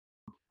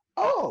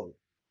Oh,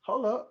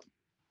 hold up.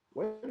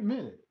 Wait a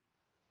minute.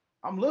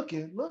 I'm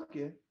looking.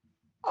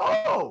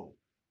 Oh,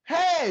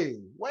 hey,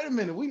 wait a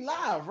minute. We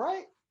live,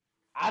 right?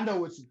 I know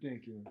what you're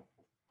thinking.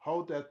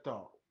 Hold that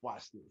thought.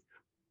 Watch this.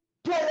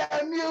 Play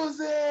that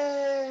music.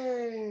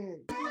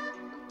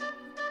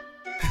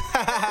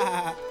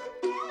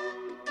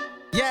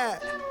 Yeah,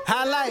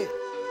 highlight.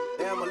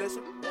 Damn, Melissa.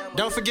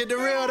 Don't forget the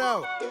real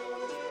though.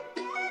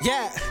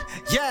 Yeah,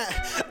 yeah.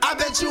 I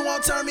bet you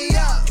won't turn me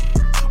up.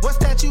 What's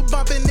that you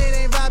bumping? It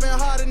ain't vibing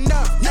hard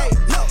enough. Hey,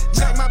 no.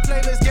 Check my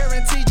playlist,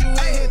 guaranteed you ain't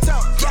hit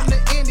top. From the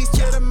indies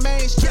to the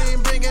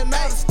mainstream, bringing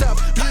other stuff.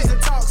 Music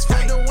talks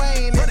from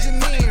Dwayne and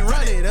Janine.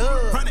 Run it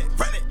up. Run it.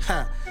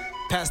 Huh.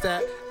 Pass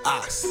that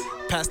ox.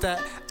 Pass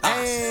that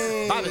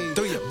ox. Bobbing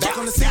through your back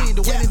on the scene.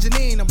 Dwayne and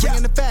Janine, I'm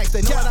bringing the facts.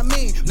 They know what I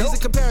mean. Music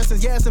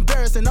comparisons, yeah, it's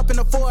embarrassing. Up in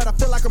the Ford, I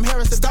feel like I'm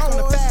Harrison. Back on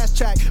the fast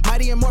track.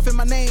 Mighty and Morphin,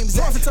 my name's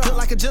Zach. Feel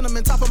like a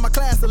gentleman, top of my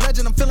class. The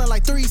legend, I'm feeling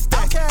like 3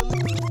 stacks.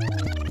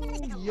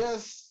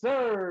 Yes,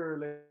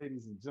 sir,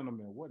 ladies and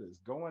gentlemen. What is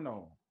going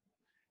on?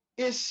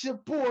 It's your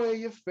boy,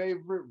 your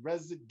favorite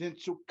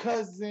residential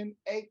cousin,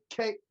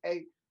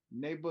 aka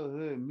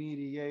neighborhood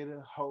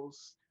mediator,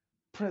 host,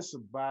 Prince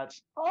of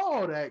Botch,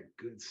 all that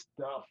good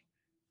stuff.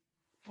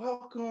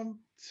 Welcome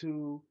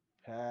to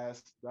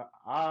Past the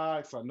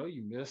Ox. I know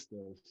you missed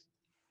us.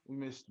 We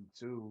missed you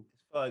too.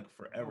 It's felt like Oh,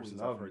 forever we since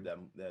I've love heard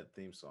you. that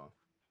theme song.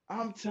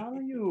 I'm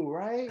telling you,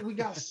 right? We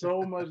got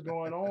so much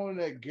going on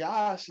that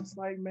gosh, it's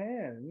like,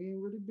 man, we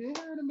ain't really been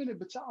here in a minute,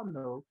 but y'all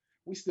know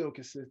we still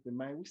consistent,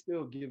 man. We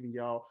still giving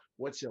y'all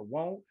what you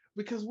want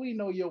because we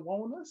know you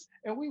want us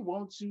and we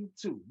want you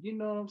too. You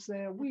know what I'm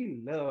saying? We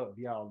love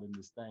y'all in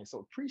this thing.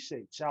 So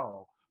appreciate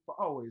y'all for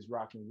always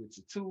rocking with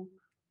your two,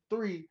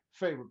 three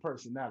favorite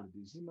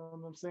personalities. You know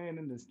what I'm saying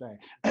in this thing.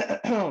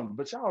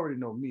 But y'all already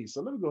know me.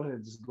 So let me go ahead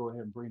and just go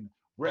ahead and bring the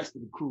rest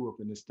of the crew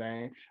up in this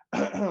thing.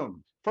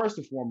 First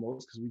and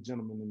foremost, because we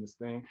gentlemen in this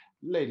thing,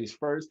 ladies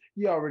first.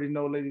 You already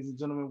know, ladies and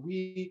gentlemen,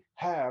 we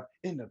have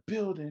in the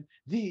building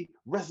the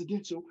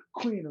residential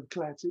queen of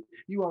classic.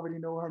 You already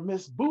know her,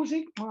 Miss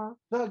Bougie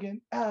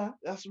Thuggin.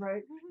 That's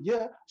right.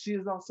 Yeah, she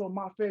is also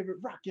my favorite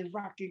rockin'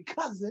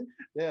 cousin.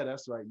 Yeah,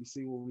 that's right. You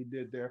see what we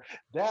did there?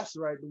 That's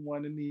right, the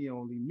one and the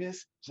only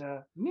Miss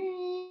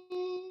Janine.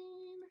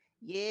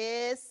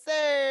 Yes,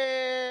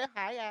 sir.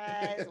 Hi,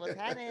 guys. What's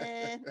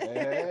happening?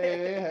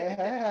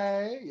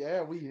 Hey.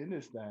 Yeah, we in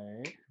this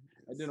thing.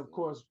 And then, Yes, of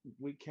course,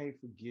 we can't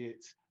forget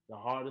the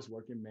hardest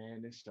working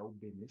man in show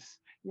business.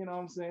 You know what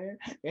I'm saying?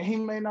 And he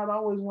may not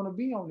always want to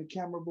be on the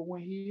camera, but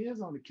when he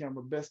is on the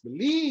camera, best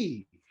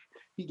believe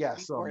he got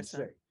Be something to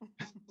say.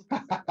 coursing.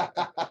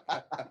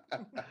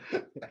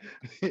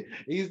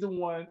 He's the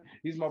one.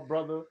 He's my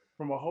brother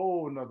from a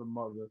whole nother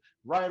mother,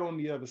 right on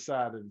the other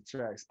side of the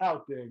tracks,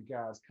 out there in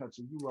God's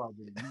country. You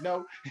already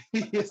know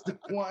he is the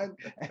one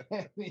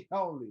and the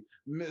only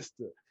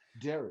Mister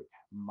Derek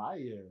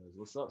Myers.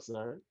 What's up,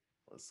 sir?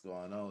 What's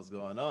going on? What's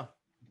going on?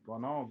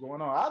 Going on,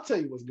 going on. I'll tell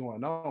you what's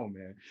going on,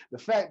 man. The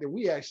fact that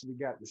we actually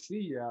got to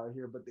see you out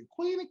here, but the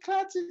Queen of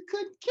Country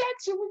couldn't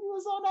catch you when you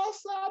was on our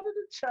side of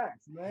the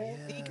tracks, man.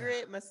 Yeah.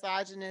 Secret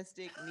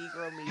misogynistic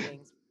Negro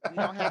meetings. We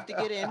don't have to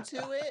get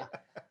into it,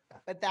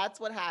 but that's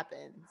what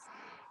happens.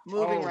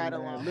 Moving Oh right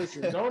man, along.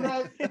 listen, don't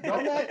act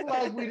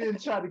like we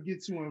didn't try to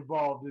get you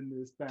involved in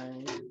this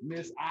thing.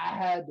 Miss, I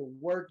had to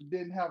work,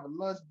 didn't have a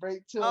lunch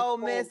break till Oh,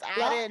 four miss, I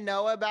o'clock. didn't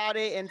know about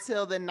it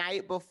until the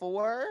night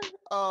before.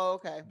 Oh,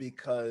 okay. All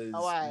Because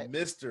right.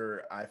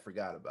 Mister, I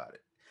forgot about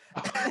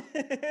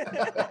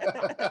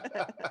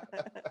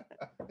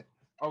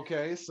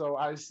Okay, so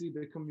I see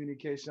the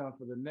communication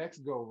for the next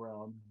go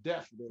round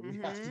definitely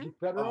has to hmm get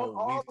better on Oh,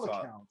 all we've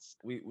talked. accounts.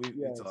 We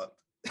Yes. talked.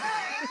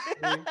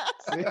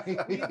 See,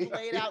 We've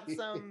laid out see.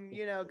 some,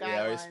 Yeah, we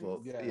guidelines.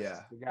 spoke. Yes,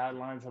 Yeah. the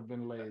guidelines have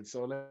been laid.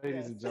 So,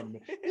 ladies and Yes.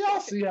 gentlemen, y'all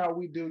see how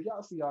we do.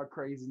 Y'all see our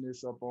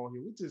craziness up on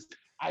here. We just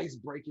ice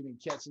breaking and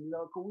catching,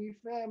 cause we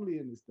family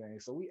in this thing.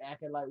 So we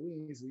acting like we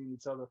ain't seen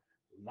each other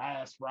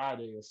last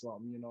Friday or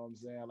something. You know what I'm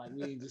saying? Like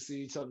we ain't just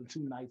see each other 2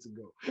 nights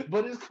ago.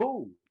 But it's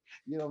cool.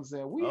 You know what I'm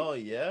saying? Oh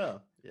yeah.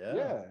 Yeah.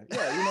 Yeah. You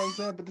know what I'm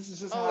saying? But this is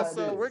just Oh, how it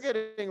so we're is.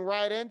 getting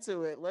right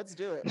into it. Let's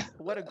do it.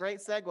 What a great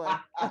segue.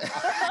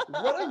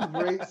 What a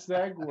great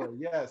segue.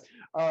 Yes.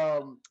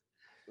 Um,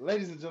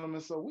 ladies and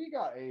gentlemen, so we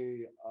got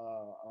a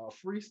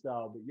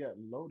freestyle but yet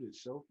loaded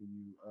show for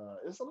you.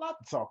 It's a lot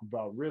to talk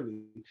about,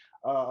 really.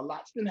 A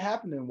lot's been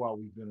happening while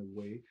we've been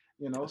away.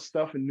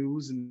 Stuff and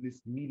news and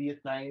this media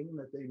thing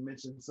that they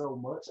mentioned so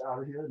much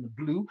out here in the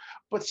blue.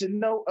 But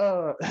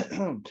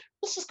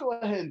let's just go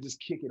ahead and just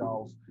kick it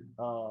off.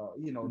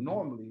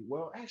 Normally,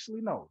 well,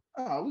 actually, no.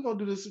 We're gonna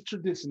do this a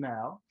tradition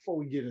now before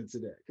we get into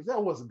that because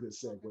that was a good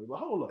segue. But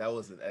hold up, That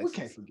was an we excellent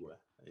can't forget.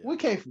 segue. Yeah. We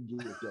can't forget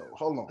though.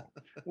 Hold on.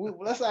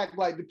 Let's act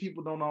like the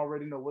people don't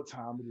already know what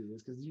time it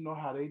is because you know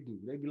how they do.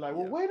 They be like,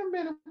 well, Yeah. wait a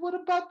minute. What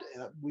about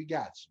that? We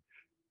got you.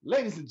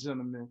 Ladies and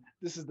gentlemen,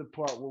 this is the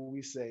part where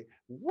we say,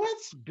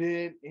 what's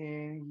been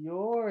in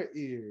your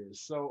ears?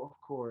 So, of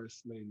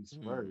course, ladies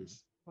Hmm.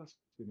 first. What's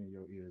been in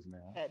your ears,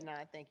 man?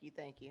 Nah, thank you.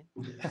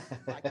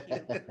 My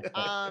cue.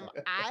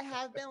 I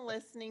have been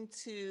listening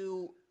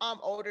to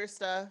older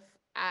stuff.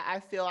 I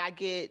feel I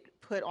get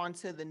put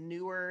onto the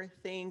newer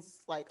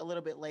things like a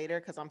little bit later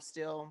because I'm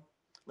still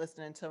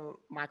listening to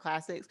my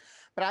classics.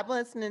 But I've been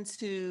listening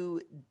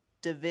to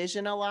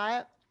Division a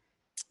lot.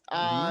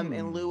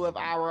 In lieu of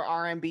Mm. our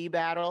R&B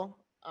battle.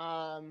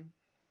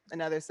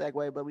 Another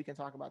segue, but we can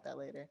talk about that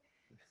later.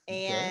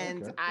 Okay,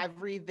 And okay.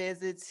 I've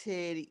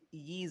revisited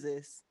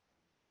Yeezus.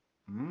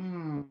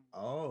 Mm.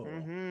 Oh.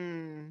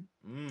 Mm-hmm.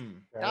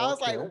 Mm. And I was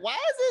like, Okay. why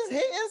is this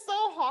hitting so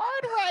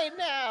hard right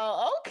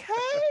now?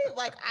 Okay.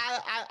 Like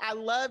I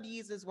loved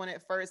Yeezus when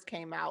it first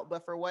came out,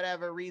 but for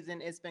whatever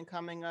reason, it's been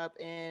coming up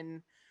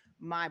in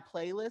my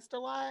playlist a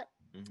lot.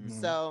 Mm-hmm.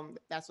 Mhm. So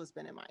that's what's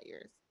been in my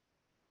ears.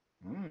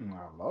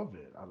 I love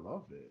it. I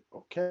love it.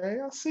 Okay,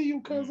 I see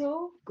you, Mm.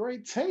 Cuzzo.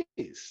 Great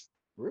taste.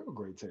 Real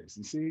great taste.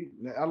 You see,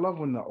 I love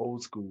when the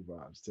old school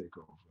vibes take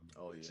over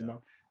a little Oh bit,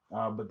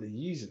 yeah. But the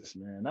Yeezus,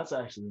 man, that's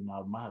actually an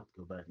album I have to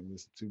go back and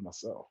listen to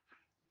myself.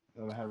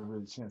 I haven't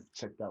really chance to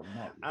check that one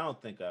out I yet.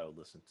 don't think I would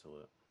listen to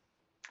it.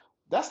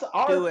 That's the Do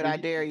art. it, I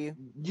dare you.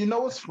 You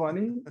know what's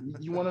funny?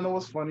 You want to know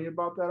what's funny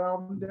about that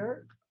album,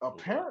 Derek? What?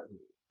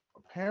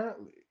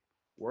 Apparently,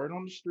 word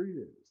on the street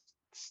is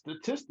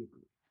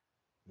statistically,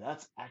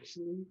 that's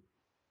actually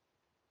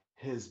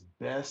his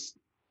best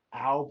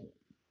album,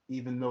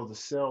 even though the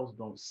sales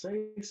don't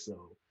say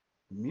so.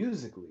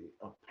 Musically,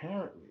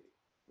 apparently,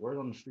 word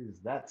on the street is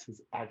that's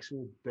his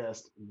actual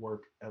best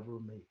work ever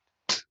made,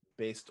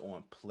 Based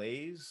on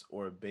plays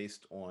or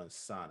based on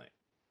Sonic?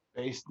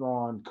 based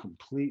on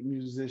complete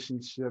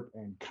musicianship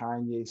and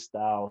Kanye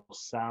style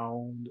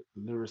sound,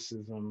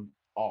 lyricism,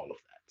 all of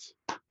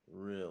that.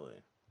 Really?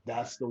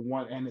 That's the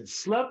one, and it's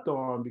slept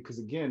on because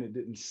again, it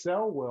didn't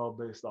sell well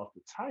based off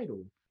the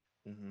title,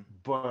 Mm-hmm.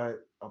 but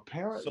So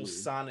apparently,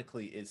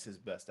 sonically, it's his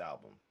best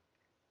album.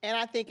 And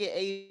I think it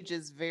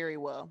ages very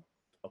well.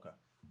 Okay.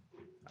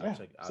 I'll yeah.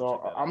 check. I'll check So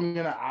that out. I'm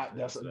gonna, Look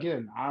that's into that.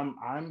 again,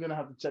 I'm gonna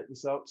have to check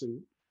this out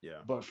too. Yeah.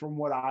 But from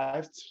what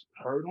I've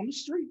heard on the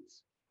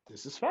streets,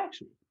 this is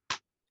factual.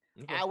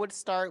 Okay. I would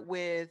start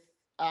with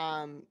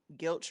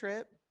Guilt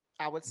Trip.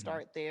 I would Mhm.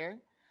 start there.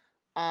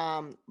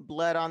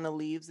 Blood on the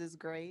Leaves is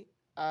great.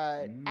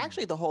 Mm.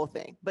 Actually the whole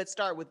thing, but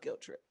start with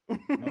Guilt Trip.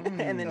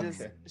 And then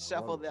just Okay. I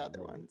shuffle love it. the I other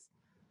love it. ones.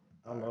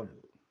 I All right. love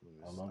it. Let me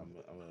I s- love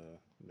I'm gonna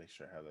make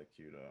sure I have that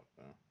queued up.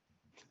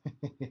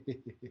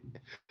 it.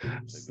 Check that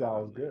out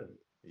Sounds later. good.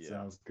 Yeah.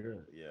 Sounds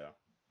good. Yeah.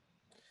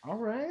 All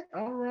right.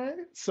 All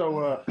right.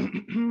 So,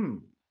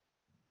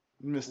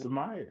 Mr.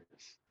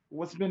 Myers,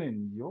 what's been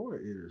in your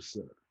ears,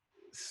 sir?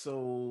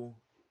 So,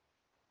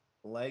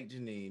 like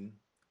Janine,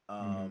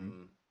 Mm-hmm.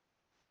 um,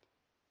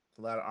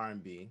 a lot of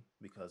R&B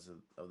because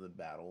of the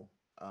battle.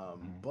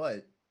 Mm-hmm.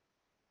 But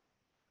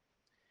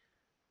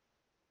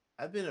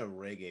I've been in a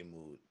reggae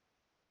mood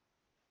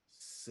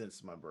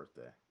since my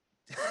birthday.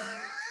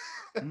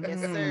 Yes,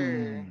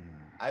 sir. Mm.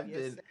 I've Yes,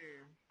 been sir.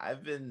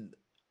 I've been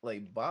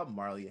like Bob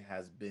Marley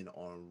has been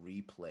on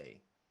replay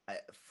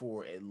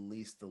for at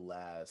least the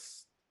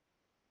last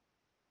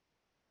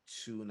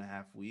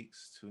 2.5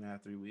 weeks,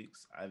 2.5, 3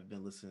 weeks. I've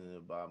been listening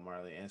to Bob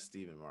Marley and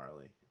Stephen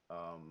Marley.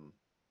 Um,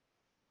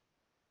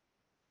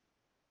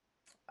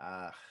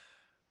 uh,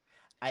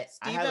 I had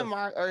Stephen a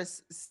Mar or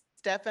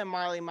Stephen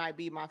Marley might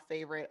be my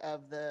favorite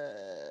of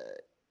the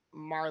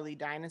Marley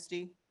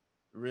dynasty.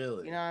 You know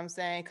really, what I'm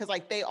saying? Because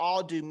like they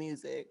all do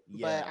music, but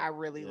yeah, I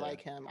really yeah,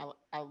 like him.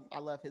 I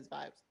love his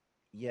vibes.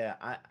 yeah.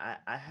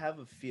 I have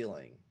a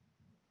feeling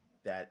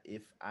that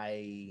if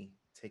I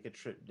take a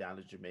trip down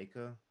to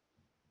Jamaica,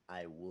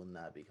 I will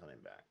not be coming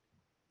back.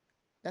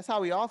 That's how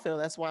we all feel.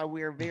 That's why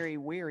we're very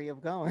weary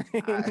of going.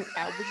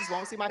 I We just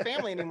won't see my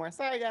family anymore.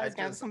 Sorry, I guys,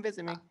 guys, just come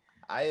visit I, me.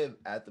 I am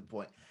at the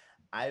point.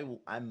 I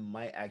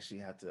might actually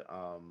have to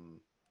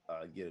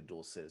get a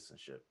dual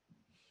citizenship.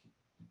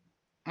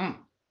 Mm.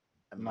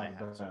 I Not might a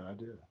have bad to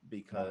idea. Not a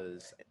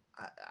because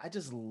I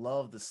just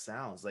love the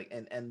sounds like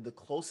and the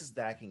closest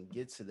that I can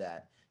get to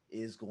that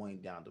is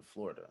going down to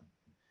Florida.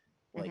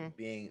 Like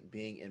Hmm.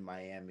 being in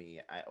Miami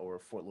or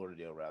Fort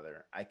Lauderdale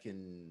rather. I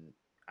can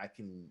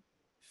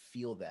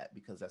feel that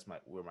because that's my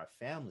where my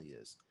family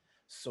is.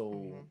 So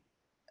Hmm.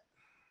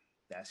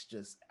 that's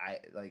just I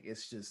like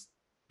it's just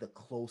the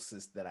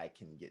closest that I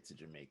can get to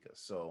Jamaica.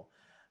 So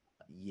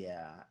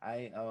yeah,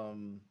 I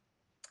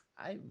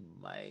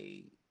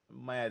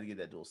might have to get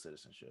that dual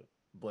citizenship.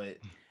 But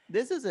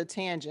This is a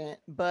tangent,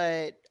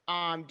 but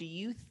do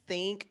you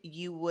think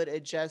you would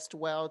adjust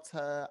well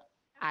to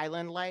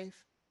island life?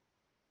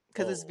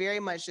 Because it's oh, very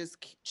much just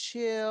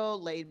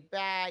chill, laid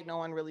back. No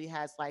one really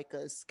has like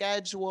a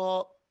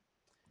schedule.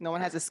 No one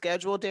has a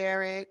schedule,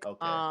 Derek. okay,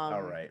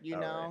 all right, You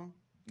all right. know.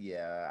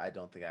 Yeah, I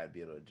don't think I'd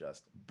be able to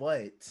adjust,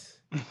 but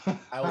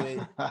I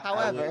would, I would,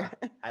 However,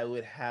 I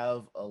would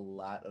have a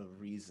lot of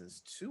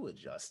reasons to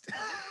adjust.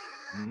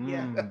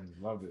 yeah.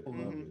 Love it.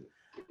 Love Hmm. it.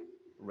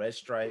 Red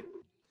Stripe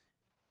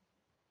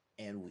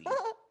and weed.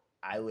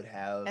 I would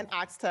have, An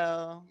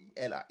oxtail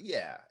and I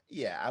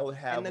would and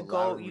have the a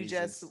lot of goat you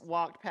just reasons.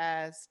 walked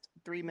past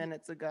 3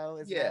 minutes ago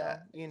is Yeah, now,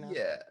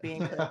 yeah,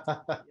 being cooked.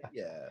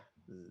 yeah.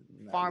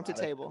 A Farm to lot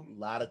of table.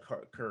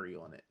 curry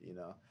on it.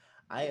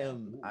 I Yeah.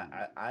 am.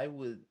 I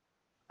would.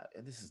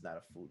 This is not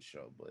a food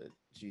show, but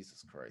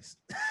Jesus Christ,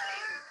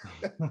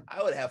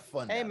 I would have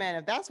fun Hey down man,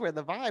 if that's where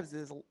the vibes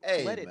is, there.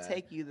 Hey let it man,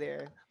 take you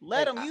there.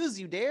 Let like them use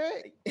you,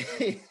 Derek.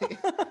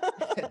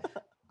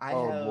 I Oh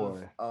have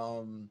boy.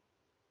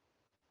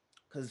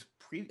 because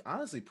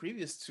honestly,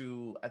 previous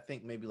to I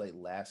think maybe like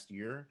last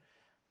year,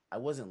 I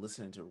wasn't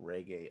listening to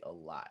reggae a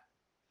lot.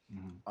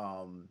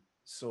 Mhm.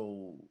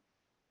 So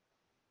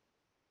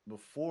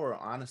before,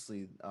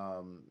 honestly,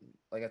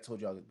 like I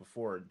told y'all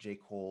before, J.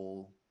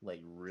 Cole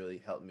like really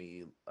helped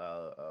me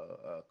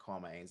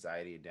calm my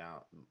anxiety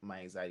down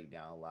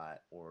a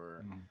lot,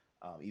 or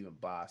Mhm. even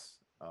Boss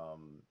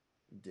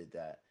did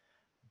that.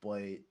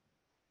 But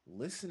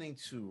listening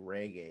to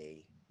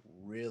reggae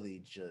really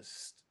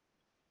just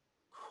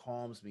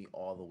calms me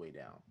all the way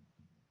down.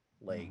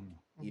 Like Mhm.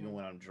 even Mhm.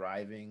 when I'm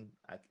driving,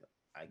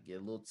 I get a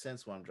little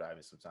tense when I'm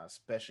driving sometimes,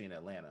 especially in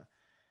Atlanta.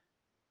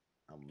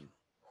 Um,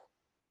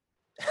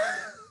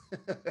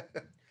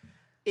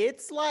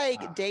 It's like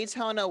Ah,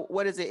 Daytona.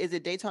 What is it? Is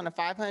it Daytona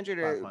 500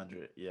 or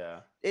 500,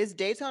 yeah, it's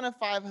Daytona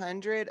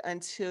 500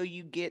 until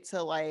you get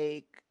to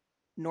like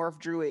North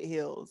Druid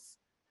Hills?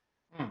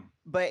 mm.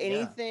 But yeah,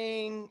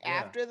 anything yeah.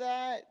 after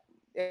that,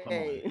 Come hey,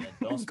 on. And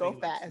don't go speak about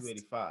fast.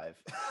 285.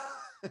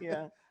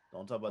 Yeah.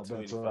 Don't talk I about bet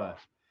 285.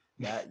 tough.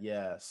 That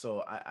yeah.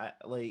 So I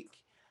like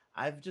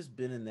I've just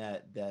been in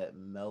that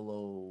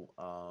mellow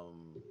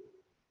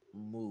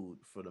mood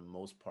for the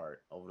most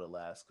part over the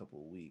last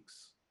couple of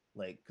weeks.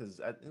 Like, cause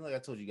like I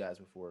told you guys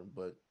before,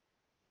 but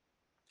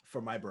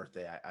for my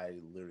birthday, I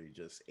literally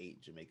just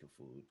ate Jamaican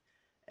food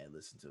and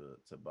listened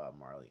to Bob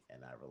Marley,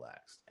 and I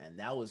relaxed. And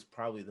that was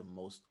probably the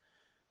most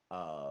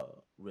uh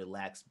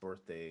relaxed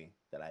birthday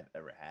that I've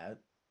ever had.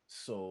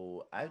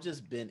 So I've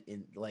just been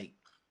in like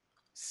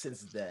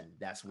since then,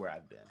 that's where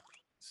I've been.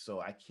 So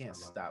I I can't love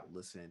stop it.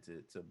 listening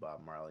to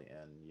Bob Marley,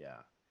 and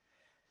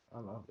I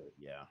love it.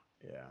 yeah,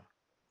 yeah.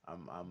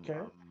 Okay.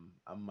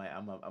 I'm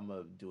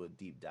gonna do a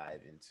deep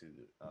dive into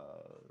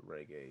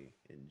reggae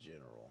in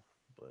general,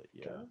 but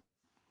yeah, Okay.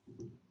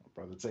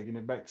 Brother taking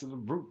it back to the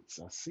roots.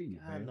 I see you,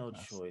 got man. no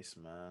I see. choice,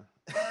 man.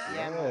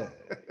 Yeah, Yeah. man.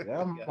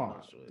 Yeah, Got man.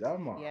 no choice. Yeah,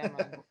 man. Yeah,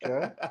 man.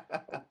 Okay.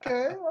 Okay.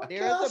 Okay.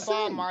 There is I a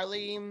Bob see.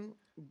 Marley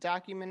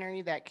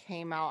documentary that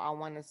came out, I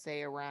want to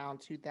say around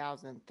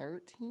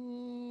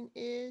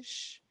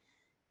 2013-ish.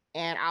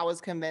 And I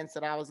was convinced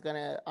that I was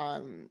gonna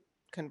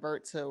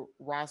convert to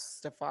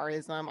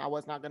Rastafarism. I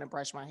was not gonna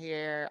brush my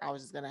hair. I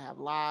was just gonna have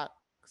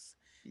locks,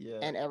 Yeah,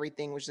 and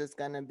everything was just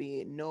gonna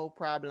be no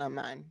problem,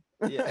 man,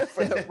 yeah.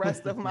 for the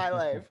rest of my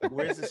life.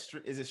 Where is it?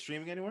 Is it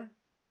streaming anywhere?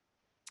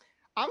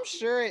 I'm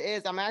sure it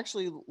is. I'm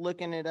actually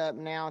looking it up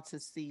now to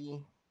see.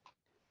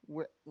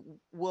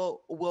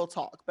 We'll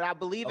talk, but I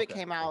believe it Okay.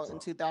 came We'll out in talk.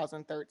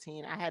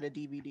 2013. I had a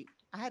DVD.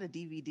 I had a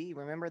DVD.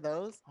 Remember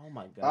those? Oh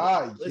my god!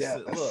 Ah,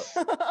 Listen, look, yes.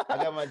 I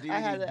got my I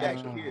had DVDs the back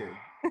actual. here.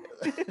 Ah,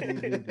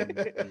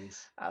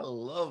 DVDs. I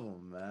love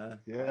them, man. I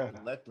Yeah.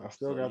 collect I them.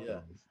 still So got yeah,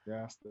 those.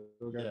 Yeah, I still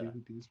got yeah,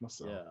 DVDs myself.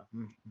 yeah,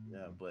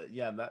 yeah. Mm. But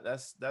yeah,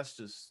 that's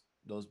just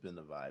those been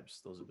the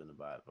vibes. Those have been the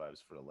vibes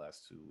for the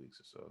last 2 weeks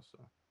or so. So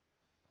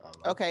I love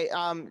it. Okay,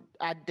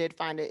 I did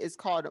find it. It's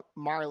called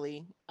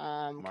Marley.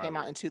 Came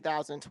out Marley, in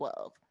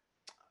 2012.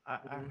 I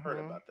heard Hmm.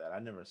 about that. I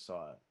never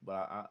saw it,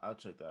 but I'll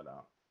check that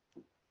out.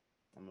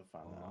 I'm gonna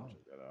find Oh, that out. wow.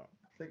 Check that out.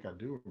 I think I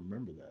do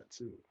remember that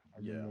too. I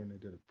remember Yeah, when they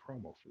did a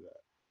promo for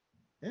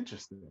that.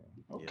 Interesting.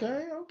 yeah.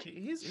 Okay. Okay.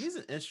 He's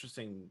an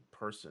interesting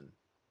person.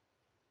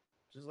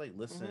 Just like Hmm.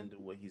 listening to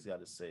what he's got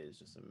to say is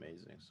just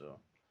amazing. So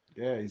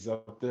Yeah, he's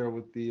up there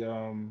with the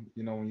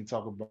when you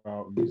talk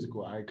about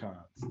musical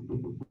icons, the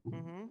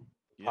Hmm.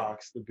 yeah,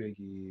 Pacs, the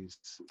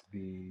Biggies,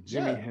 the Jimi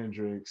yeah,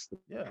 Hendrix, the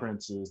yeah.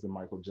 Princes, the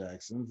Michael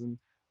Jacksons, and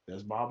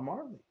there's Bob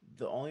Marley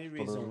The only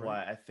for the reason right.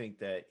 why I think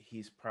that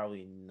he's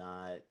probably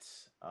not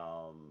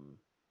um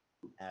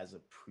as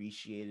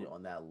appreciated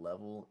on that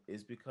level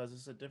is because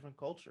it's a different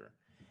culture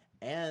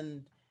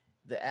and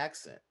the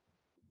accent.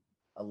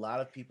 A lot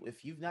of people,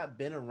 if you've not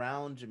been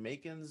around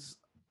Jamaicans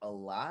a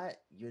lot,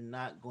 you're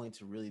not going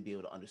to really be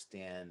able to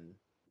understand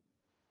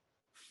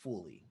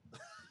fully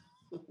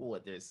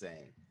what they're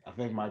saying. I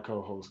think my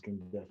co-host can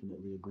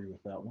definitely agree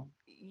with that one.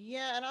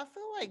 Yeah, and I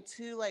feel like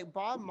too, like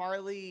Bob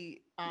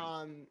Marley,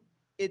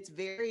 it's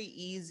very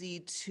easy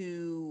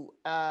to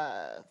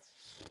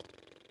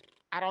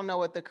I don't know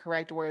what the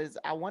correct word is.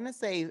 I want to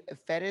say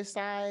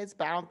fetishize,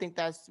 but I don't think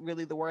that's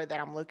really the word that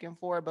I'm looking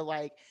for. But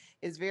like,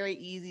 it's very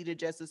easy to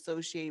just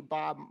associate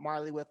Bob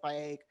Marley with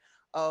like,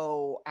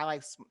 oh, I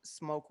like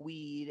smoke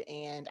weed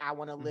and I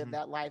want to live Hmm.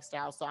 that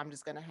lifestyle. So I'm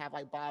just gonna have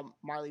like Bob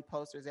Marley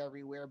posters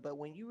everywhere. But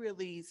when you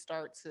really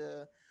start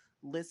to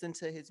listen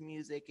to his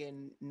music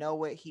and know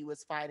what he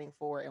was fighting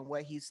for and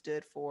what he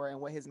stood for and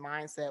what his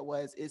mindset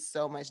was, is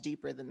so much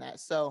deeper than that.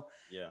 So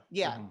Yeah,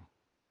 yeah, Mhm.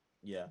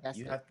 yeah. that's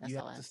it. That's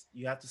all I have.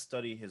 You have to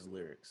study his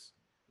lyrics.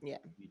 Yeah.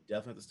 You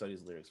definitely have to study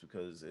his lyrics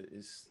because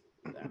it's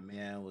that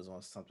man was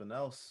on something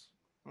else.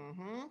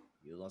 Mm-hmm.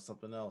 He was on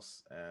something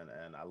else,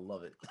 and I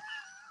love it.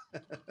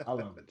 I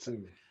love it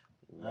too.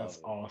 Love That's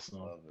it, awesome.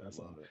 love it, That's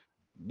love awesome. it.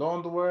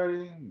 Don't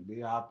worry, be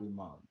happy,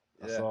 mom.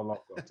 That's Yeah. all I'm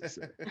going to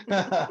say.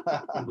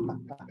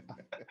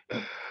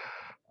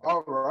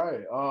 All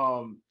right.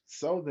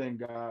 So then,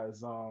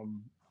 guys,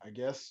 I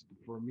guess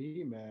for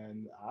me,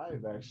 man,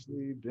 I've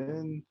actually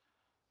been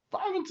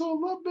diving into a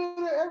little bit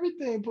of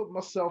everything. Put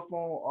myself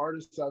on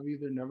artists I've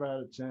either never had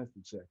a chance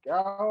to check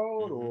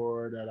out, Hmm.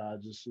 or that I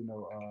just,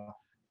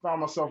 found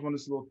myself on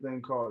this little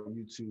thing called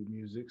YouTube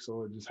Music.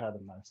 So it just had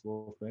a nice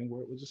little thing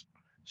where it would just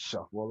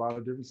shuffle a lot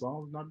of different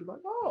songs, and I'd be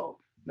like, oh,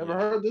 never Yeah,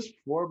 heard this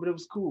before, but it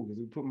was cool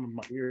because it put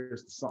my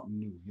ears to something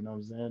new. You know what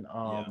I'm saying?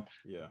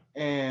 yeah,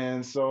 yeah.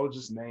 And so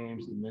just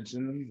names to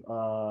mention,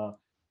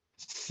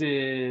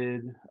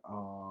 Sid, Big Sid.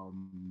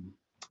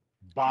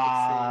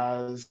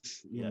 Boz,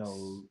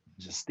 Yes.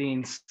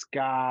 Justine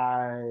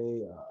Sky,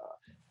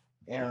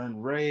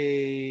 Aaron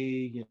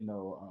Ray,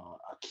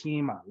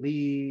 Akeem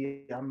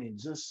Ali. I mean,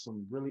 just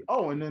some really.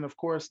 Oh, and then of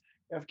course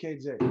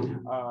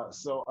FKJ.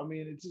 So I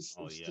mean,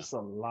 Oh it's yeah, just a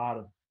lot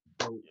of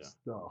dope yeah.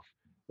 stuff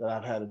that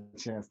I've had a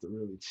chance to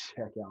really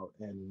check out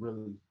and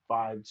really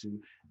vibe to,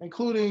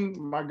 including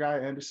my guy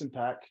Anderson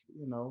Pack.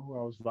 Who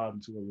I was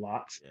vibing to a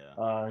lot.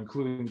 Yeah.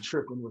 Including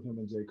Tripping with him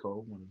and J.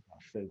 Cole, one of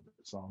my favorite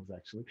songs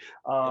actually.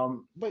 Yep.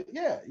 But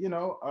yeah,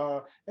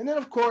 and then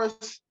of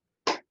course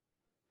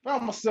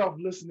found myself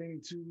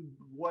listening to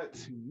what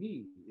to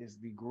me is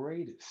the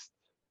greatest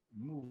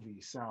movie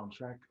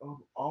soundtrack of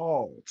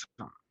all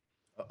Uh-oh.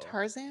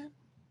 Tarzan?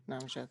 No,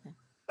 I'm joking.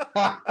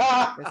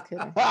 Just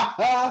kidding.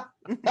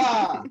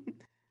 time.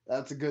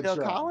 That's a good Phil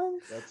try.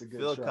 Collins? That's a good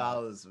Phil try.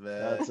 Collins, man.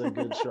 That's a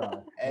good try.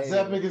 As Hey,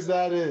 epic as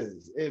that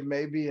is, it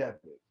may be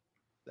epic,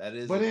 that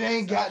is but a it good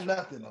ain't got soundtrack,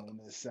 nothing though. on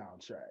this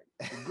soundtrack.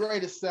 The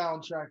greatest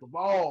soundtrack of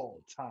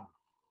all time.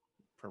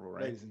 Purple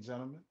Rain. Ladies and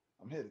gentlemen,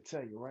 I'm here to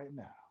tell you right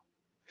now.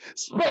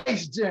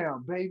 Space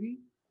Jam, baby.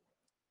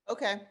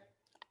 Okay.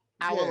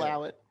 I'll Yeah,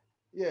 allow it.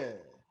 yeah,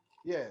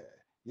 yeah.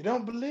 You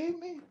don't believe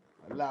me?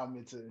 Allow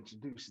me to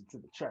introduce you to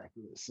the track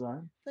list,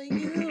 son. For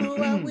you,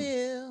 I We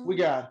will.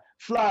 got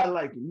Fly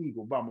Like an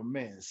Eagle by my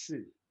man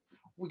Sid.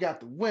 We got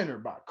The Winner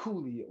by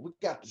Coolio. We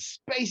got the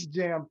Space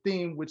Jam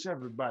theme, which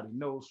everybody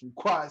knows from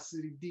Quad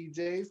City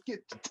DJs. Get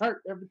you turned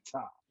every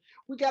time.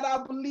 We got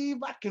I Believe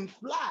I Can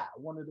Fly,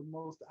 one of the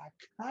most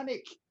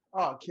iconic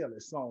R. Kelly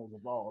songs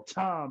of all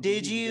time,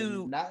 Did believe it or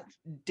you not.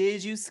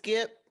 did you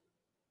skip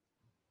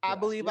I Did I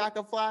Believe I skip?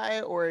 Can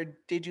Fly, or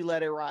did you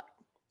let it rock?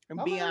 And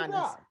I be let it honest.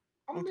 rock.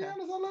 I'm gonna be Okay.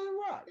 honest, I let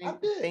it rock. I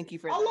Thank, did. thank you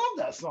for I that. love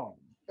that song.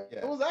 It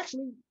Yeah. was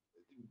actually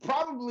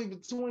probably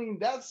between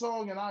that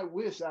song and I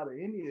Wish out of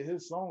any of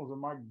his songs are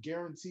my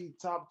guaranteed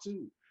top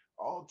two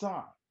all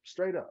time.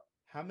 Straight up.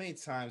 How many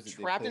times did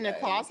they Trapped play in the that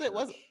in your Closet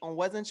church?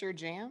 wasn't your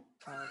jam?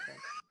 Oh, okay.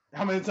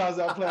 How many times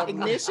I play I Believe?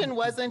 Ignition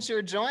wasn't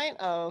your joint?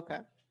 Oh, okay.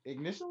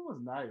 Ignition was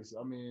nice.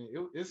 I mean,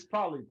 it's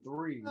probably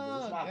three, but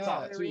it's Oh not God.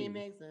 top The two.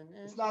 remix and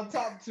It's not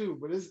top two,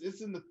 but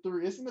it's in the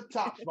three. It's in the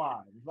top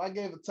five. If I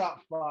gave a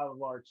top five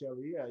of R.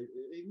 Kelly, yeah,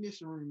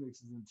 Ignition remix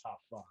is in top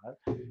five.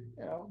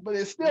 But it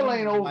We still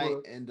ain't might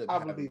over. end up I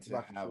having Believe to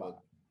I Can have Fly. a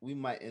we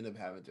might end up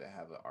having to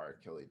have an R.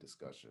 Kelly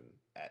discussion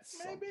at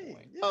some Maybe,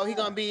 point. oh, he yeah.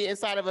 gonna be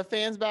inside of a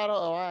fans battle?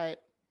 Oh, all right.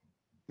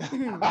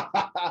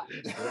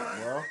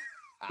 Well,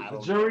 I the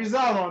don't jury's know.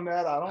 out on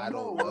that. I I don't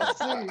know. don't We'll know.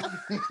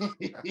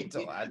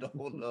 see. I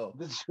don't know.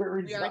 The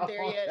jury's We aren't out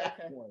there on yet? that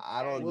Okay. one.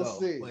 I don't We'll know.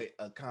 see. But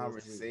a We'll see.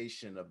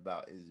 conversation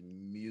about his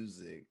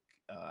music,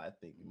 I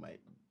think might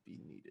be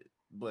needed.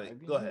 Might But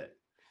be go ahead. needed.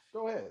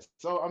 Go ahead.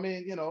 So I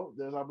mean,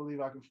 there's I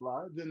Believe I Can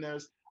Fly. Then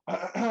there's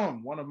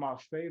one of my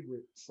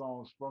favorite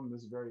songs from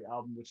this very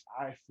album, which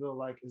I feel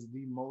like is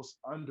the most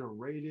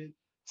underrated,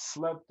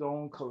 slept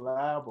on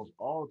collab of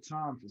all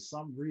time for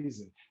some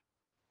reason.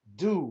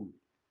 Dude,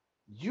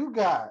 you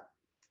got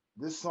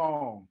this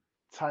song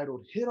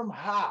titled Hit 'em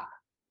High,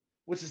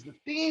 which is the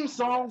theme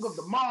song of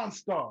the Yes.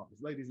 Monstars,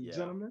 ladies and Yeah.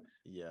 gentlemen.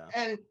 Yeah.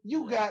 And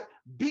you Yeah. got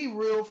Be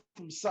Real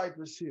from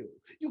Cypress Hill.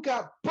 You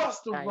got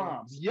Busta Fire.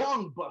 Rhymes,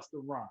 young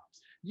Busta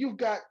Rhymes. You've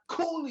got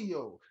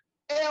Coolio,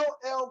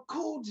 LL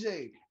Cool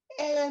J,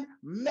 and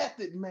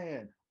Method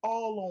Man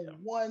all on Yeah.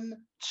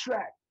 one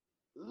track,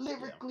 Yeah.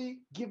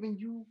 lyrically giving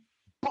you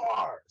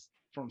bars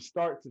from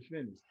start to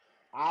finish.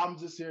 I'm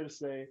just here to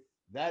say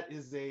that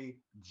is a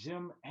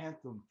gym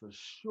anthem for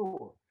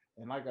sure.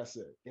 And like I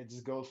said, it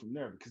just goes from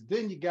there because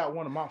then you got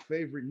one of my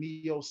favorite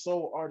neo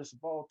soul artists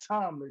of all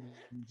time, ladies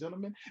and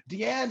gentlemen,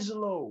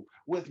 D'Angelo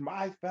with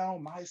My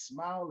Found My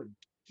Smile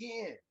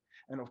again.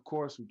 And of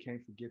course, we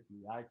can't forget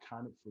the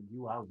iconic For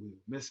You I Will,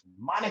 Miss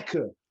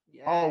Monica,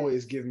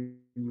 always Yes. giving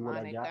you what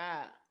I got.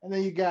 Monica. And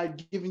then you got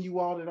giving you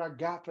all that I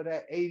got for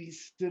that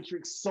 80s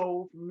centric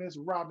soul from Miss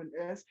Robin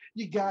S.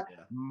 You got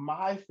Yeah.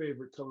 my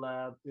favorite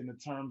collab in the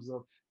terms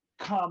of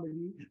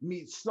comedy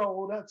meets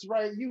soul. That's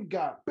right. You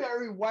got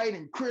Barry White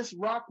and Chris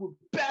Rock with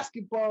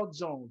Basketball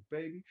Jones,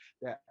 baby.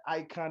 That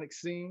iconic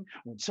scene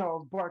when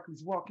Charles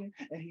Barkley's walking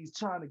and he's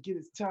trying to get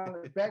his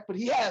talent back, but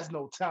he has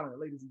no talent,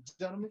 ladies and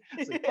gentlemen.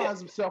 So he finds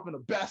himself in a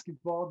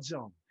Basketball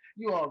Jones.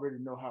 You already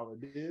know how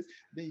it is.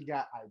 Then you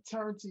got I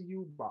Turn to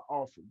You by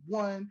All for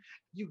One.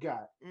 You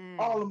got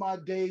All of My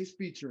Days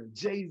featuring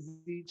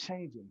Jay-Z,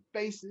 Changing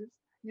Faces.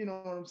 You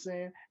know what I'm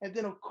saying? And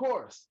then, of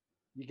course,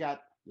 you got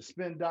the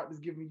Spin Doctors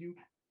giving you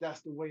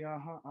That's the Way, I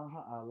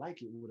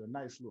Like It, with a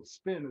nice little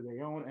spin of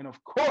their own. And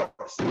of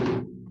course,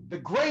 the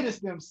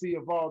greatest MC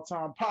of all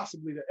time,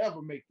 possibly to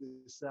ever make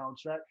this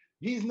soundtrack.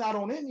 He's not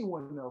on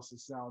anyone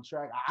else's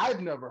soundtrack. I've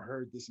never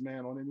heard this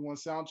man on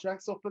anyone's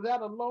soundtrack. So for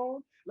that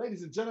alone,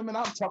 ladies and gentlemen,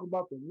 I'm talking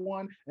about the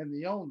one and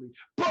the only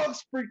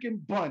Bugs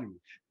freaking Bunny.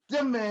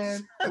 The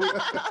man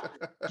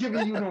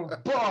giving you them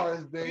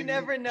bars, baby. You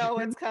never know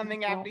what's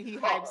coming after he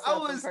hypes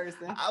up in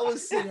person. I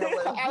was sitting here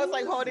like, I was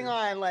like holding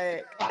on,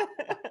 like.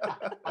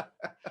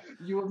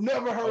 You have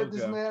never heard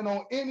this man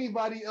on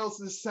anybody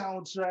else's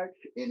soundtrack,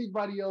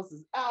 anybody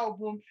else's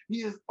album.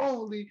 He is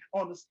only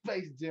on the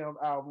Space Jam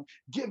album,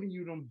 giving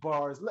you them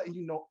bars, letting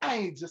you know I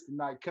ain't just an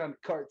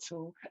iconic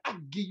cartoon. I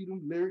can give you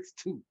them lyrics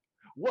too.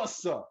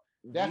 What's up?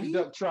 Daffy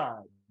Duck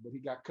tried, but he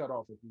got cut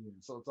off at the end,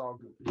 so it's all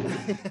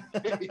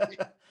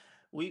good.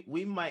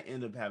 we might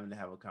end up having to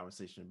have a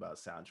conversation about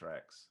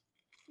soundtracks.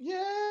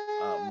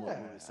 Yeah,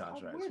 movie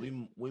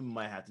soundtracks. We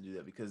might have to do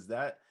that because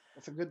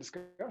that's a good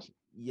discussion.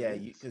 Yeah,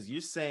 because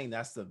you're saying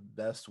that's the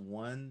best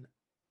one.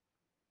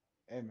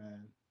 Hey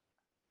man,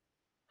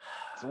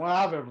 it's the one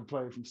I've ever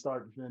played from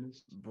start to finish,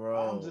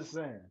 bro. I'm just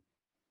saying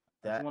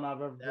that's one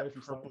I've ever played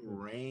from start to finish. Purple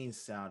Rain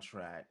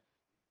soundtrack.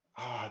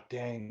 Ah,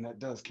 dang, that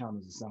does count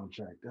as a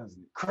soundtrack, doesn't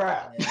it?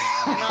 Crap. No,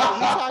 are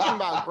we talking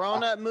about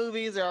grown-up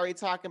movies, or are we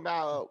talking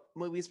about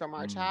movies from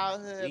our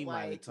childhood? We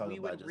might talk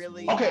about just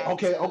really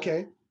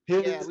okay.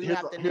 We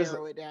have to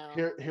narrow it down.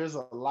 Here's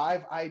a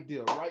live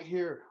idea right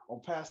here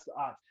on Pass the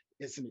Ox.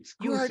 It's an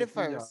exclusive. You heard it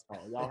first.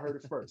 Y'all heard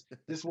it first.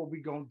 This is what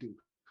we're gonna do.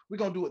 We're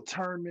gonna do a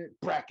tournament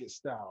bracket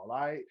style. All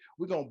right.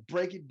 We're gonna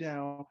break it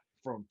down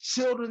from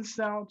children's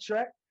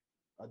soundtrack,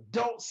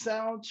 adult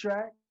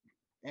soundtrack,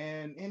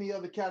 and any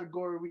other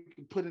category we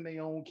can put in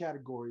their own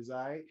categories. All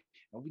right.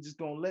 And we're just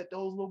gonna let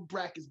those little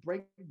brackets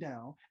break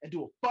down and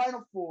do a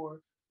final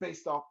four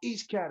based off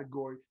each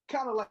category,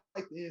 kind of like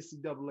the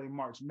NCAA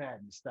March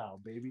Madness style,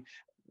 baby.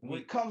 When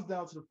it comes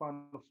down to the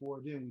final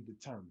four, then we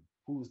determine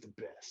who's the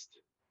best.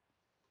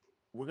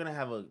 We're gonna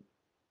have a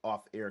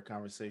off-air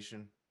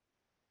conversation.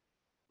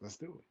 Let's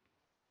do it.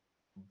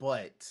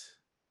 But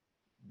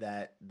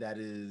that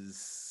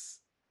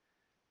is,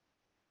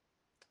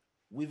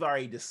 we've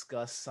already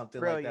discussed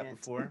something like that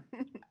before,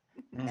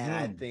 and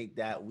I think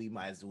that we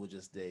might as well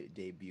just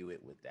debut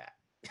it with that.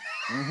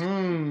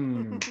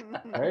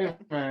 Hey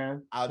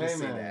man, I'll just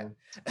say that.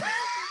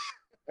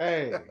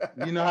 Hey,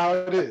 you know how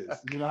it is.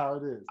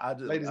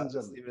 Ladies and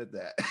gentlemen, leave it at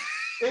that.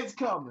 It's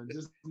coming.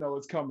 Just know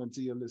it's coming to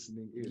your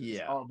listening ears.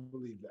 Yeah, I don't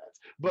believe that.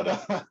 But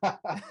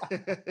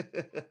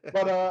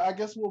I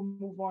guess we'll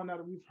move on now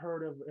that we've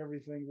heard of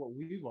everything what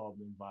we've all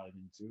been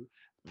vibing to.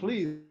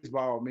 Please,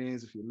 by all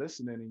means, if you're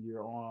listening and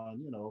you're on,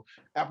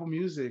 Apple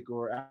Music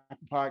or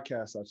Apple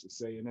Podcasts, I should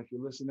say, and if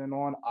you're listening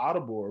on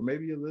Audible, or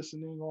maybe you're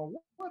listening on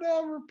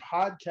whatever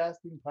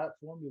podcasting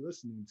platform you're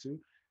listening to,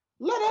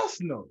 let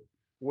us know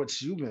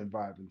what you've been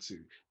vibing to.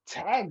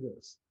 Tag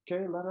us,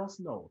 okay? Let us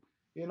know.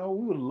 We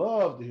would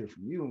love to hear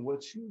from you and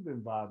what you've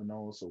been vibing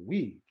on so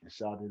we can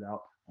shout it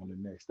out on the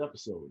next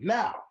episode.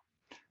 Now,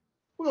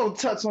 we're going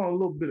to touch on a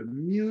little bit of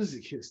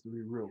music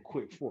history real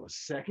quick for a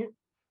second.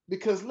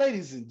 Because,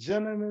 ladies and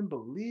gentlemen,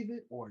 believe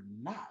it or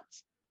not,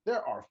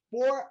 there are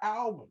 4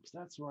 albums.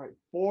 That's right,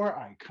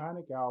 4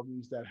 iconic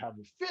albums that have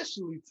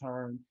officially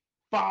turned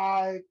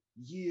 5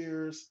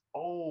 years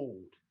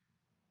old.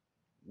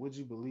 Would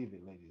you believe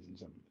it, ladies and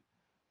gentlemen?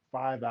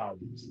 5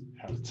 albums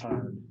have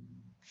turned,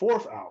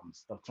 4th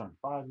albums have turned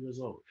 5 years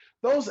old.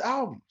 Those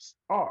albums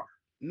are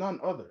none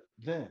other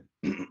than,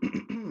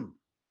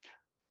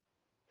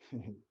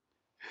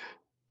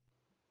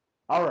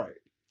 all right,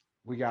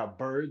 we got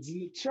Birds in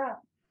the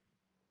Trap,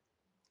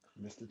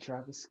 Mr.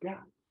 Travis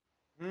Scott.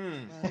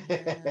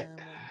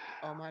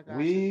 Oh my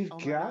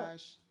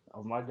gosh.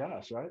 Oh my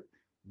gosh, right?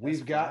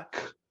 We've got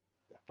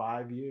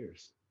 5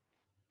 years.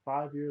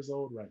 5 years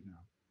old right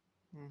now.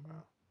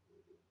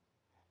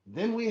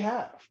 Then we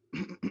have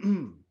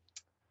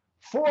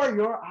For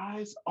Your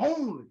Eyes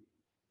Only,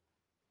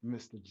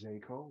 Mr. J.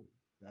 Cole.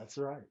 That's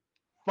right.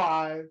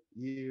 5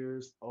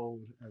 years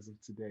old as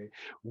of today.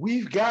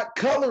 We've got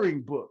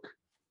Coloring Book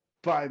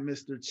by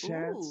Mr.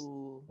 Chance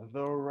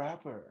the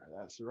Rapper.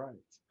 That's right.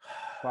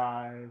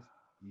 5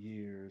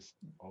 years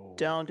old.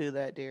 Don't do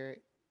that,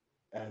 Derek.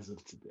 As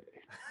of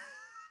today.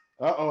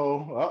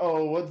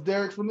 Uh-oh. What's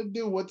Derek gonna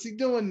do? What's he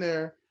doing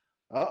there?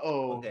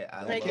 Okay,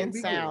 making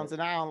sounds,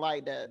 and I don't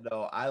like that.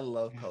 No, I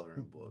love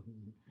Coloring Book,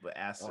 but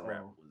Acid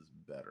Rap was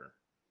better.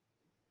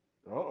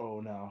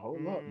 Now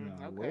hold up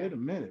now. Okay. Wait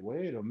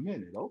a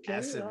minute. Okay.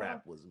 Acid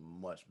Rap was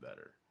much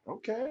better.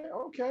 Okay,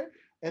 okay.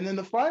 And then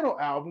the final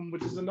album,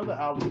 which is another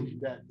album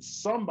that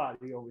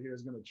somebody over here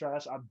is gonna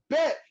trash. I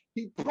bet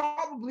he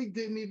probably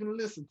didn't even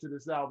listen to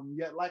this album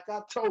yet, like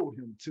I told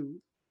him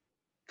to,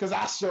 because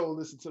I sure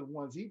listened to the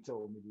ones he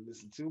told me to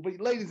listen to. But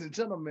ladies and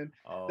gentlemen,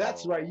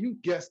 that's right, Oh, you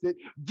guessed it.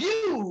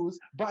 Views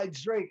by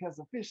Drake has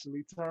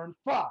officially turned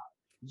 5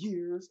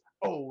 years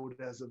old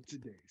as of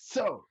today.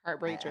 So I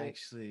Heartbreak Drake.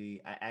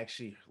 I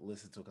actually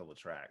listened to a couple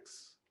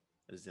tracks.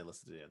 I just didn't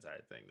listen to the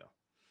entire thing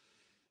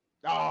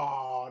though.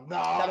 oh no, The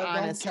that don't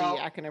honesty,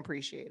 count. I can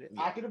appreciate it.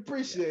 I Yeah, can yeah,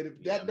 appreciate it.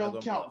 yeah. That I'm not don't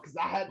gonna, count because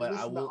I had to but I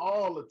listen to will.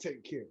 all of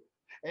Take Care,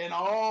 and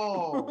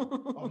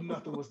all of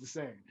Nothing Was the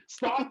Same,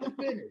 start to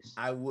finish.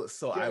 I will.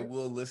 So I Okay.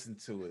 will listen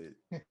to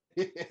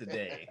it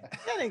today.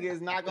 That nigga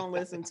is not gonna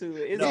listen to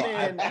it. It's No,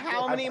 been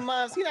how I, many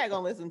months? He not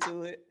gonna listen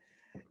to it.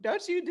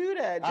 Don't you do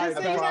that. All Just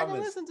right, I say you're Doc. not gonna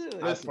promise. listen to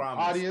it. I Listen,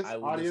 promise. audience, I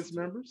will audience listen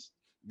to it. members,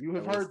 you I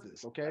have will. heard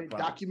this, I okay?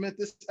 promise. Document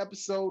this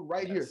episode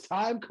right here, Yes.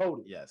 time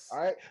coded. All Yes.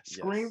 right,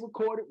 screen Yes.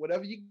 record it,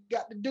 whatever you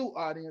got to do,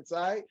 audience.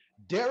 All right,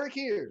 Derek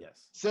here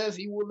Yes. says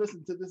he will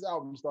listen to this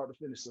album start to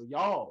finish. So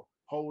y'all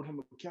hold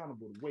him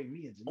accountable the way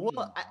me and Janine.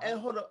 Well, All and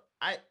right? hold up.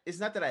 It's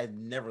not that I've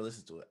never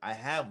listened to it. I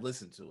have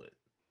listened to it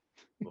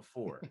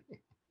before.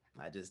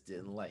 I just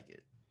didn't like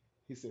it,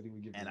 He said he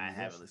would give it and a I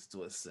haven't listen. listened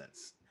to it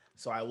since.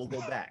 So I will go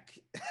back.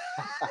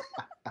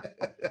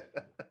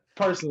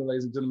 Personally,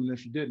 ladies and gentlemen,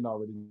 if you didn't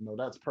already know,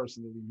 that's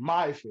personally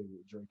my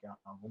favorite Drake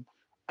album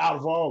out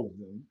of all of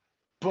them.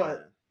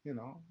 But Man,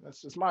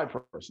 that's just my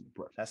personal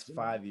that's preference.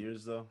 5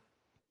 years though.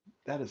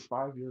 That is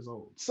 5 years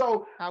old.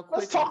 So How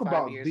let's quickly talk five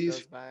about years these.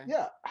 goes by.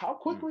 Yeah, how Mm.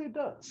 quickly it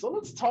does. So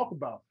let's talk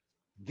about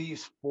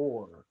these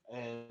four.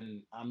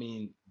 And I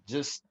mean,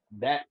 just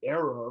that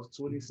era of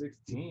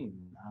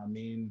 2016. I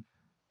mean,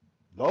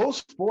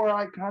 those four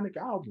iconic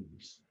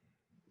albums.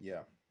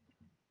 Yeah.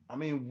 I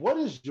mean, what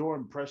is your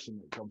impression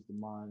that comes to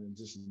mind and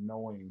just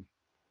knowing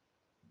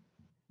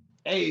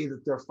A,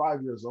 that they're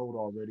 5 years old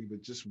already,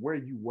 but just where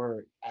you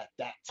were at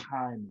that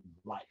time in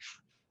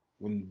life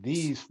when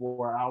these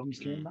four albums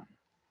came Mm. out?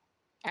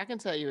 I can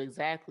tell you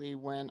exactly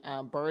when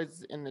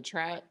Birds in the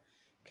Trap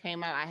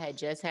came out. I had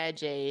just had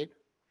Jade.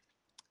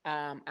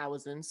 I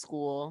was in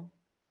school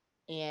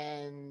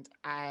and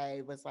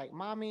I was like,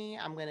 "Mommy,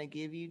 I'm gonna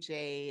give you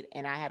Jade,"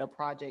 and I had a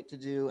project to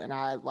do, and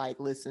I like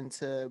listened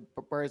to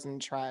Birds in the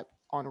Trap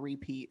on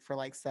repeat for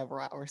like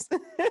several hours.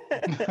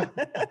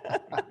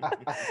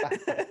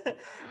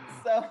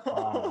 So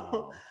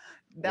Wow.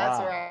 that's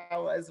Wow. where I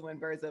was when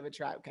Birds of a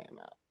Trap came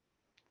out.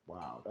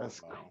 Wow.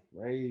 That's Wow.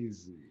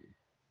 crazy.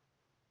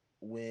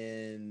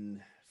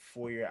 When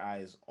For Your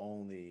Eyes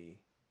Only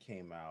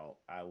came out,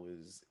 I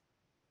was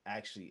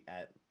actually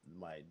at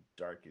my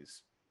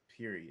darkest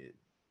period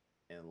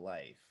in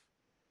life.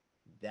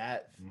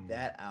 That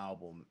Mm.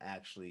 album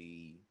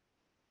actually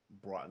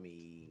brought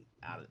me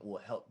out of,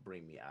 well, helped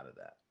bring me out of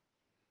that.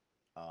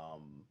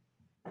 Um,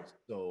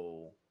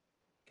 so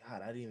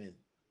God, I didn't even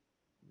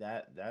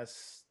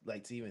that's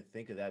like, to even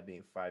think of that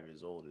being 5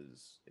 years old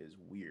is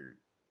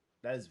weird.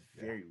 That is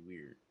Yeah. very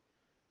weird.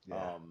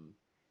 Yeah. Um,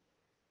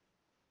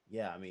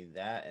 yeah, I mean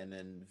that, and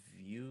then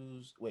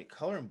Views. Wait,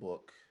 Color and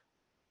Book.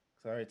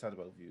 Cause I already talked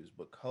about Views,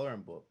 but Color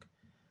and Book.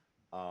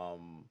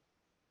 Um,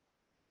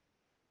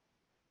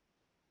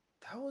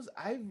 that was,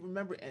 I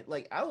remember,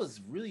 like, I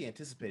was really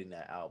anticipating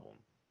that album,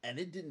 and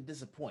it didn't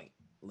disappoint.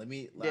 Let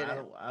me. Like,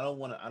 Didn't. I don't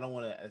want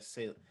to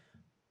say,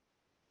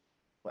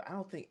 but I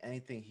don't think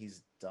anything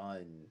he's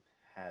done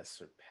has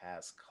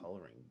surpassed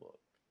Coloring Book.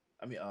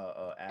 I mean,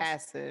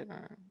 Acid. Acid.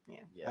 Yeah.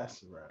 Yeah,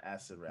 That's a wrap.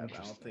 Acid Rap. I don't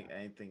Interesting. think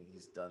anything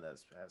he's done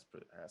has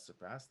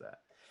surpassed that.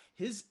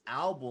 His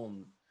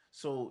album.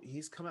 So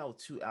he's come out with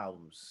two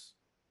albums,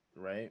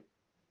 right?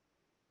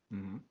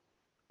 Hmm.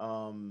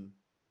 Um,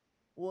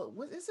 well,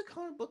 what is the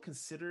Coloring Book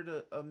considered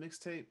a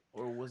mixtape,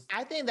 or was?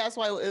 I think that's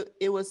why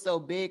it was so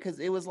big because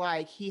it was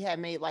like he had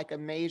made like a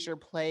major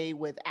play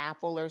with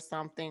Apple or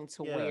something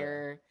to Yeah,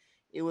 where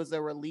it was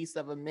a release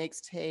of a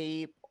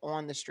mixtape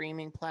on the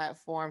streaming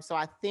platform. So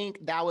I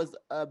think that was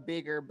a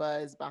bigger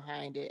buzz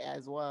behind it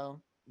as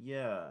well.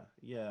 yeah,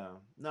 yeah.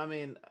 No, I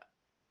mean,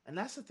 and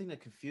that's the thing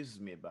that confuses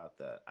me about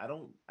that.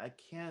 I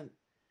can't.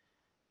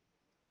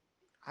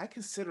 I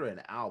consider it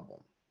an album.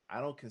 I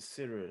don't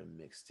consider it a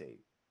mixtape.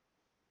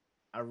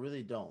 I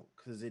really don't,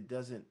 because it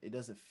doesn't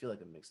feel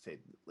like a mixtape.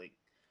 Like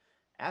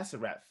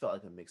Acid Rap felt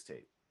like a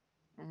mixtape.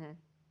 Hmm.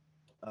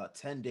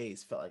 10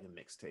 Days felt like a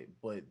mixtape,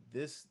 but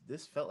this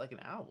felt like an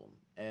album,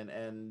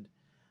 and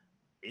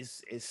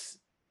it's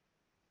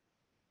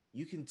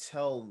you can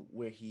tell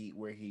where he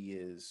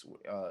is,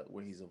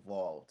 where he's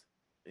evolved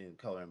in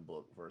Color and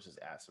Book versus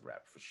Acid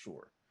Rap for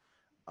sure.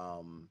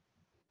 Um,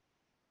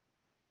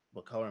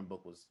 but Color and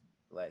Book was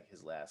like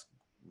his last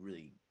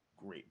really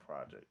great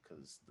project,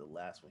 because the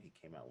last one he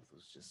came out with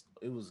was just,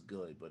 it was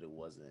good, but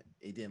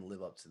it didn't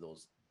live up to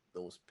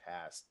those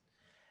past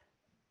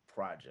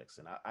projects.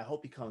 And I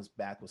hope he comes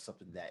back with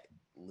something that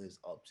lives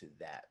up to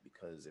that,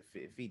 because if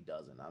he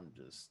doesn't, I'm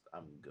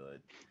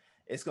good.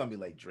 It's gonna be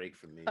like Drake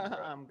for me, bro.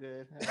 I'm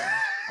good.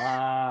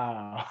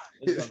 Wow.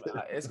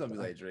 It's gonna be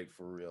like Drake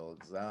for real.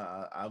 Cause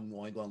I'm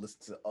only gonna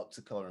listen to Up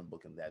to Coloring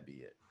Book and that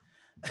be it.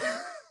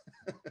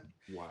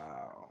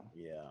 Wow.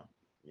 Yeah,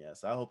 yeah.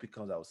 So I hope he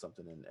comes out with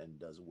something and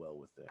does well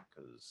with it.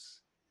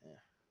 Cause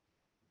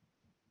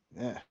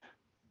yeah, Yeah,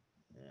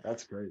 yeah.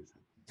 that's crazy.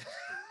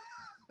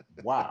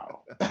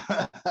 Wow.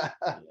 Yeah,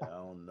 I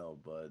don't know,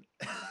 but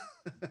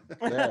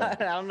Yeah,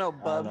 I don't know,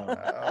 I bub. know.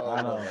 I I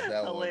don't know know. about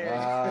that one, Hilarious.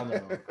 man. I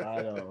know.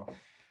 I know.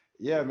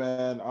 Yeah,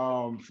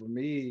 man. For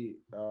me,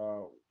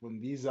 when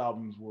these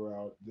albums were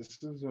out, this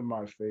is in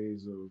my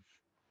phase of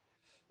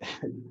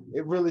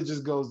it really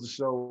just goes to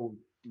show,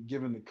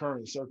 given the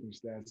current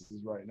circumstances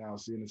right now,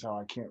 seeing as how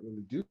I can't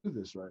really do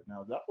this right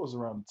now, that was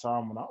around the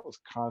time when I was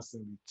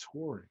constantly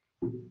touring.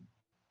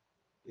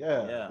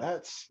 Yeah, Yeah.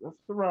 that's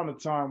around the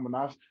time when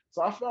I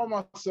found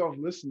myself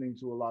listening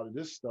to a lot of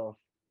this stuff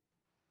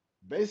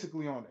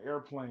basically on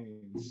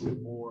airplanes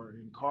or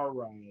in car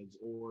rides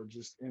or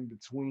just in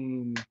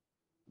between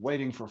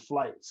waiting for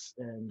flights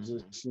and Hmm.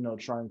 just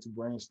trying to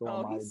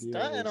brainstorm Oh, he's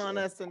stunting ideas on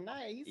of us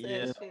tonight. He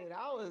said, Yeah. "Shit,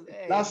 I was,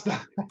 that's hey,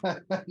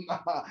 the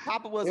nah,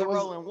 Papa it wasn't was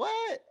rolling.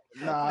 What?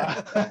 nah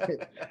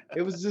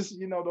it was just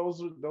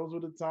those were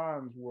the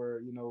times where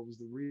it was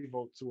the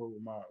Revolt tour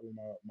with my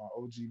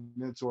OG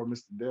mentor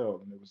Mr.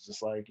 Dell, and it was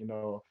just like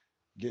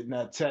getting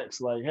that text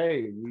like,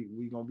 hey,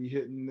 we gonna be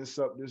hitting this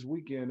up this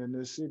weekend in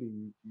this city.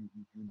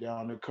 You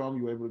down to come?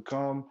 You able to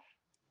come?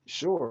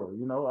 Sure,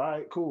 all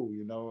right, cool,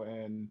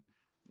 and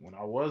when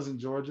I was in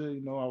Georgia,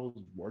 I was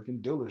working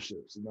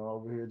dealerships,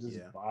 over here just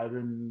Yeah.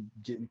 vibing,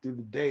 getting through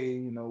the day,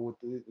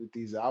 with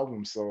these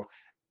albums. So,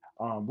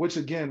 which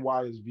again,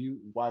 why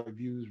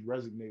views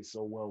resonate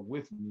so well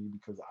with me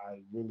because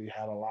I really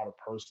had a lot of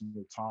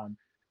personal time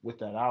with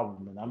that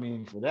album, and I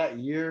mean, for that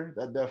year,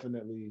 that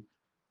definitely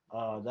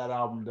that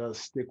album does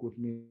stick with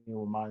me and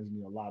reminds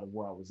me a lot of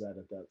where I was at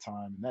that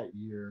time and that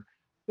year,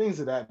 things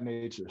of that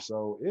nature.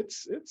 So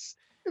it's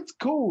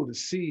cool to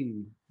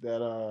see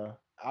that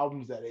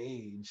albums that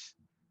age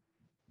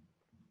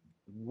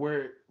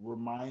where it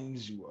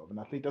reminds you of, and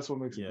I think that's what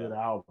makes a Yeah. good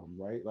album,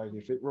 right? Like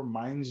if it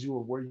reminds you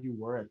of where you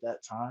were at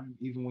that time,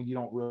 even when you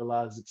don't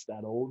realize it's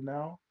that old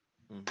now,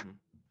 Hmm.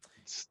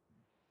 it's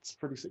it's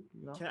pretty sick,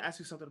 Can I ask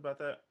you something about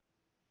that?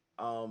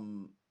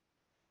 Um,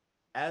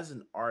 as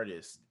an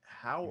artist,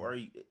 how are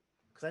you?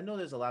 Because I know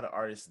there's a lot of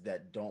artists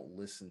that don't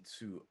listen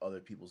to other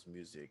people's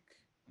music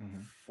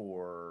Mm-hmm.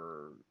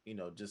 for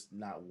just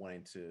not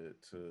wanting to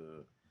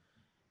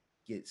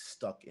get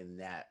stuck in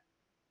that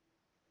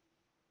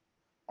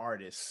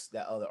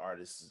other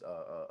artist's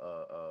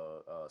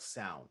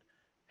sound.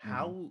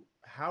 Mm-hmm.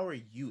 How are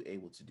you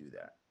able to do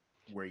that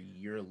where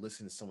you're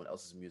listening to someone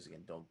else's music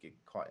and don't get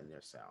caught in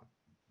their sound?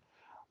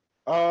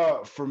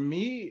 For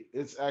me,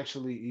 it's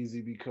actually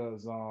easy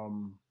because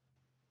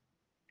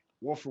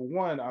well, for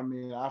one, I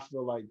mean, I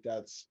feel like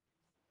that's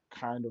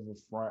kind of a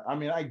front. I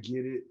mean, I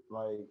get it.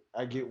 Like,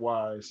 I get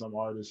why some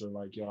artists are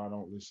like, yo, I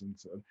don't listen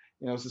to,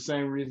 it's the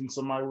same reason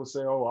somebody would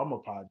say, oh, I'm a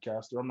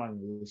podcaster. I'm not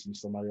going to listen to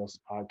somebody else's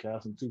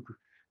podcast. I'm too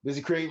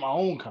busy creating my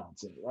own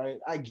content, right?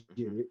 I get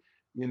Hmm.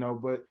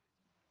 it, but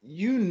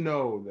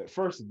that,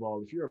 first of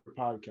all, if you're a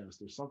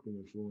podcaster, something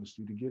influenced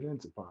you to get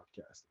into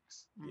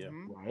podcasting, Yeah.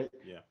 Mm-hmm. right?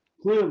 Yeah.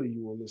 Clearly,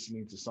 you were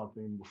listening to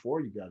something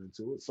before you got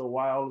into it. So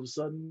why all of a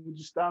sudden would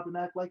you stop and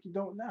act like you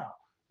don't now,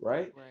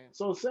 right? Right.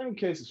 So the same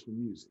case is for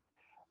music.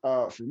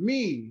 For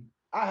me,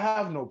 I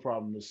have no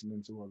problem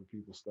listening to other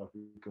people's stuff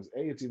because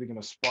it's either going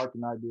to spark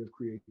an idea of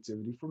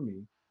creativity for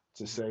me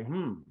to say,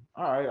 Hmm.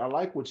 all right, I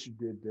like what you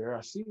did there.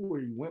 I see where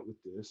you went with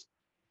this.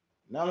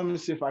 Now let me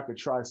see if I could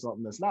try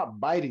something that's not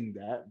biting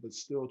that, but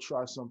still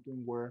try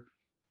something where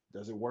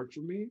does it work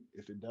for me?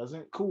 If it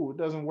doesn't, cool. It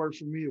doesn't work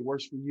for me. It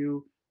works for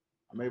you.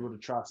 I'm able Hmm. to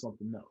try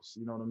something else.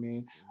 You know what I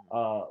mean?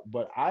 Hmm.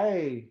 But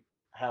I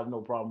have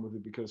no problem with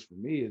it because for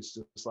me, it's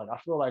just like I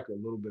feel like a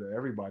little bit of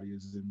everybody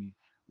is in me,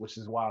 which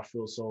is why I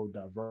feel so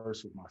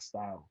diverse with my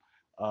style.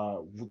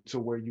 To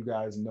where you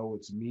guys know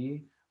it's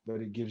me,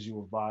 but it gives you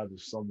a vibe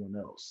of someone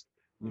else.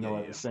 Yeah.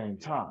 At the Yeah. same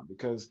Yeah. time,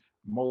 because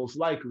most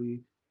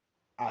likely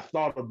I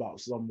thought about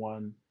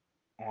someone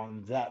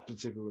on that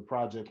particular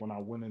project when I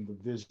went in the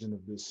vision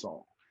of this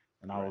song.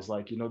 And I Right. was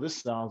like, this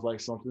sounds like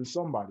something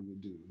somebody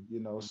would do,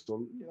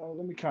 so,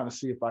 let me kind of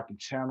see if I can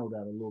channel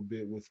that a little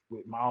bit with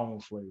my own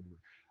flavor.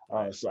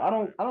 Right. So Right.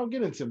 Right. I don't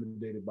get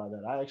intimidated by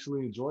that. I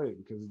actually enjoy it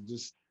because it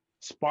just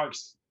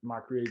sparks my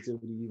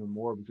creativity even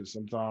more because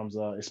sometimes,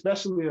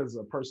 especially as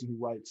a person who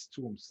writes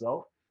to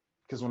himself,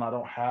 because when I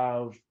don't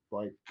have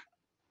like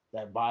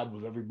that vibe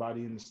of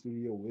everybody in the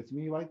studio with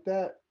me like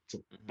that to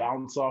Hmm.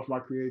 bounce off my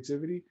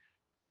creativity,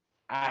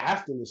 I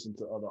have to listen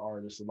to other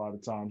artists a lot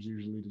of times,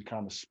 usually to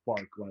kind of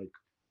spark like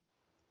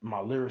my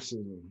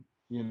lyricism,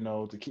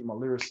 to keep my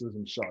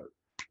lyricism sharp.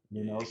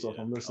 Yeah. Yeah. So if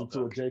Yeah. I'm listening Okay.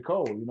 to a J.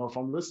 Cole, if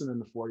I'm listening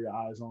to For Your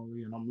Eyes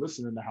Only and I'm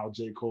listening to how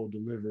J. Cole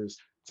delivers,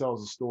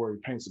 tells a story,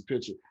 paints a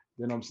picture,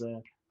 then I'm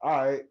saying, all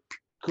right,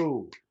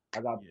 cool.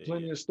 I got Yeah.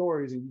 plenty Yeah. of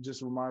stories, and you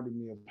just reminded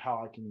me of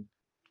how I can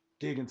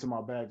dig into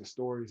my bag of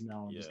stories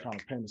now and just Yeah.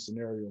 kind of paint a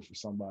scenario for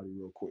somebody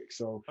real quick.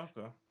 So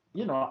Okay.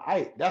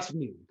 that's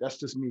me. That's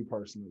just me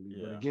personally.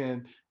 But Yeah,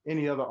 again,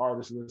 any other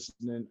artist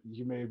listening,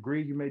 you may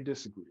agree, you may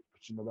disagree,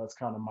 but that's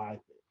kind of my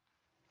thing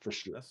for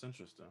sure. that's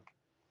interesting.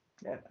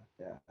 Yeah,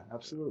 yeah, Yeah.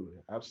 absolutely,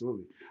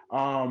 absolutely.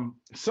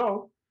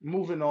 So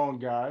moving on,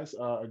 guys.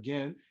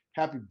 Again,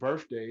 happy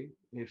birthday,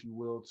 if you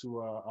will, to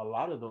a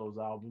lot of those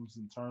albums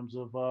in terms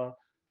of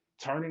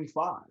turning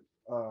five.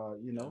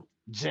 Yeah.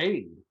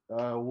 Jade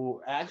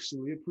will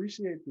actually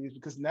appreciate these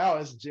because now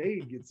as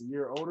Jade gets a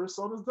year older,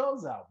 so does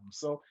those albums.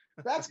 So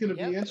that's going to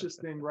be Yep.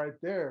 interesting right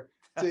there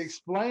to That's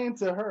explain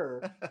to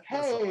her, that's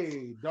awesome.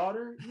 hey,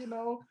 daughter,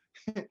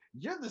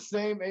 you're the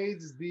same age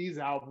as these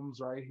albums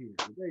right here.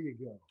 There you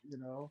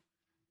go.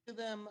 To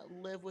them,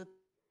 live with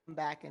them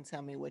back and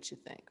tell me what you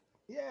think.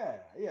 Yeah,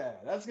 yeah,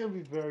 that's gonna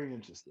be very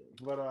interesting.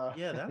 But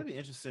Yeah, that'd be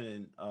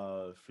interesting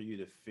for you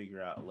to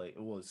figure out like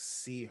well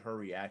see her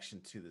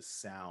reaction to the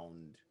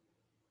sound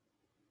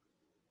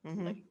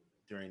Hmm. like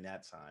during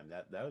that time.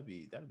 That'd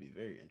be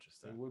very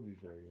interesting. it would be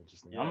very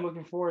interesting. I'm Yeah.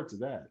 looking forward to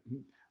that.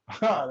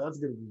 That's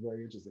gonna be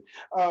very interesting.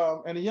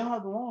 And you don't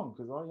have to long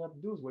because all you have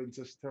to do is wait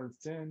until she turns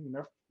 10.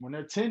 When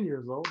they're 10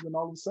 years old, then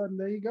all of a sudden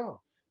there you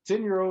go.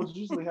 10-year-olds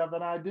usually have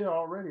an idea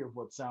already of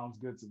what sounds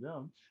good to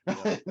them.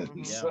 Yep. Hmm.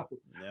 Yeah. So,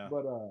 Yeah.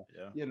 but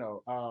Yeah. you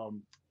know,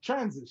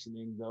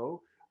 transitioning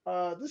though,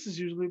 this is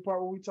usually the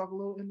part where we talk a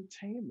little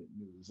entertainment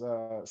news.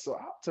 So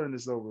I'll turn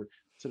this over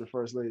to the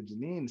first lady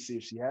Janine to see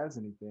if she has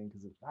anything.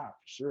 Because if not,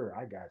 for sure,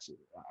 I got you.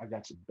 I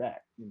got you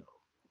back.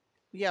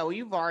 Yeah, well,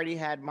 you've already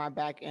had my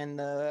back in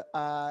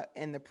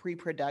the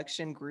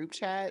pre-production group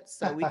chat,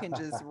 so we can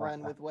just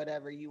run with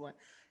whatever you want.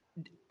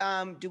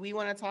 Do we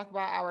want to talk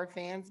about our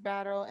fans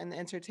battle and the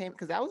entertainment?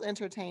 Because that was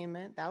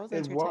entertainment. That was It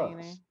entertaining.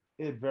 was.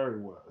 It very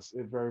was.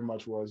 It very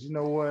much was. You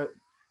know what?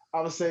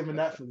 I was saving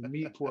that for the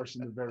meat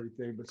portion of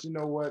everything, but you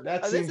know what?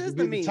 That Oh, this seems to is the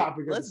be the meat.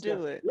 topic of Let's do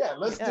discussion. it. Yeah,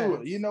 let's do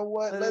it. You Yes. know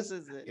what? So this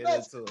is it. Get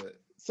Let's into it.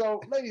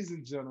 so, ladies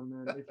and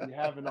gentlemen, if you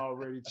haven't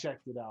already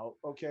checked it out,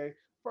 okay.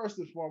 First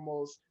and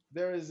foremost,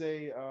 there is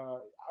I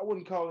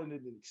wouldn't call it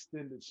an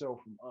extended show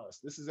from us.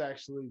 This is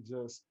actually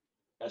just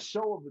a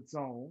show of its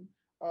own,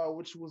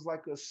 which was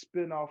like a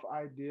spin-off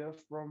idea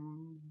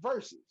from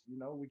Versus.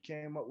 We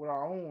came up with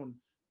our own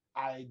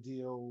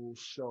ideal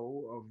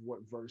show of what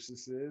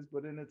Versus is,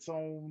 but in its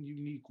own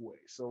unique way.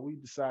 So we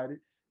decided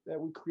that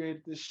we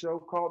created this show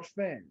called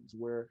Fans,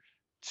 where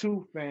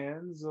two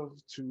fans of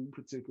two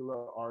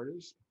particular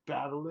artists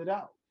battle it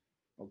out.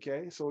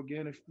 Okay, so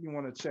again, if you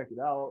want to check it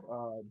out,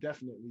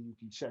 definitely you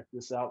can check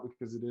this out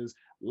because it is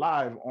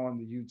live on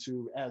the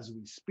YouTube as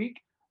we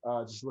speak.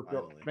 Just look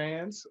up Finally.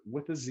 fans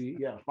with a Z.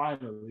 Yeah,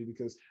 finally,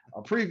 because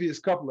a previous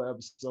couple of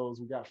episodes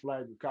we got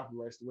flagged with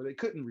copyrights where they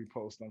couldn't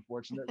repost,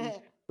 unfortunately.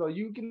 So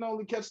you can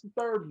only catch the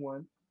third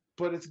one,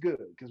 but it's good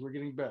because we're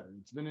getting better.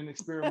 It's been an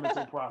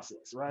experimental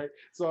process, right?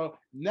 So Well,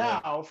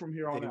 now from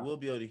here on they out, will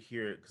be able to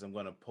hear it because I'm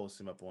going to post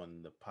him up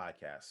on the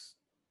podcast.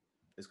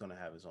 It's going to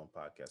have his own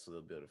podcast, so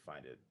they'll be able to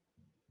find it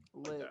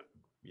like Lit. that.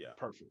 Yeah.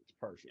 perfect,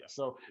 Yeah. perfect.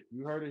 So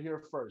you heard it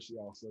here first,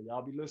 y'all. So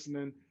y'all be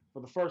listening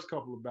for the first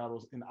couple of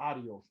battles in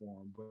audio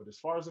form. But as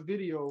far as a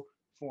video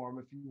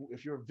form,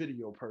 if you're a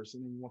video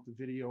person and you want the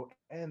video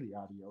and the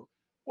audio,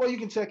 well, you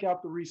can check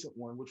out the recent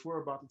one, which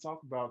we're about to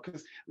talk about.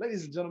 Because,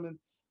 ladies and gentlemen,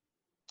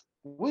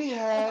 we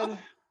had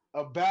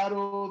a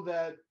battle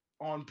that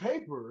on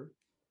paper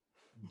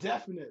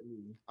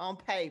definitely On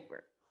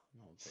paper.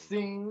 On paper.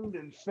 seemed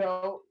and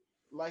felt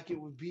like it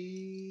would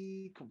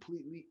be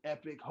completely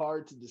epic,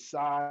 hard to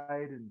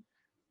decide, and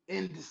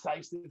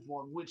indecisive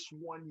on which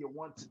one you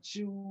want to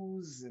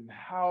choose and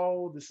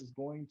how this is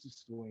going to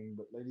swing.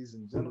 But, ladies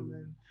and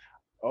gentlemen,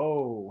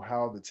 oh,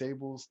 how the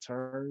tables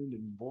turned,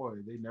 and boy,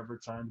 they never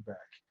turned back.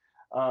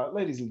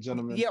 Ladies and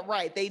gentlemen, Yeah,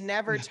 right. They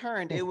never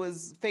turned. It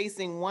was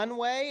facing one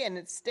way and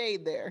it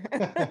stayed there.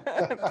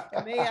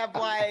 And they have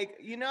like,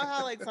 you know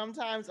how like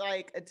sometimes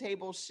like a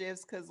table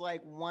shifts because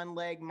like one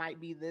leg might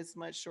be this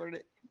much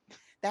shorter.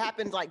 That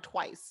happened like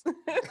twice,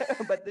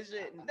 but the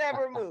shit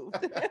never moved.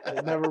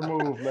 it never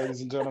moved,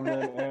 ladies and gentlemen,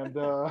 and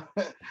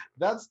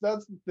that's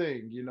the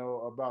thing,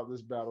 about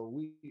this battle.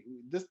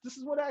 This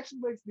is what actually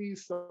makes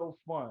these so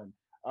fun.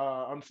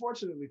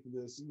 Unfortunately for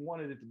this, we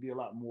wanted it to be a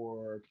lot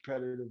more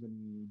competitive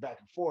and back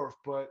and forth,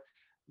 but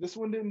this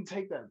one didn't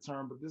take that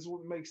turn. But this is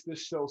what makes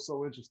this show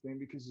so interesting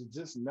because you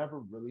just never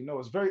really know.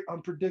 It's very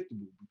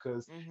unpredictable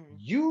because Hmm.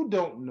 you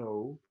don't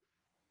know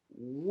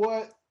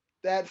what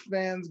that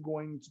fan's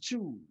going to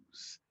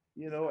choose,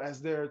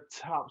 as their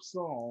top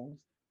songs.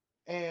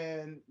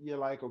 And you're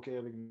like, okay,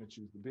 are they going to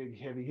choose the big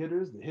heavy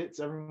hitters, the hits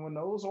everyone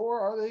knows, or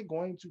are they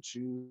going to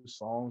choose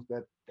songs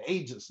that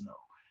they just know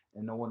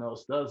and no one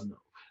else does know?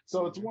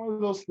 So it's Hmm. one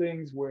of those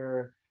things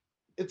where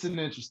it's an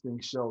interesting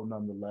show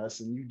nonetheless,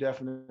 and you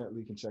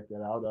definitely can check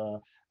that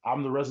out.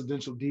 I'm the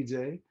residential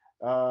DJ,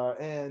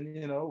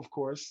 and of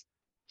course,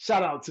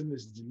 shout out to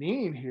Miss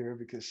Janine here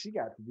because she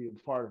got to be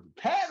a part of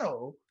the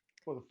panel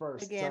for the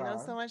first Again, that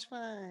was so time. much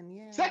fun.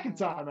 Yeah. Second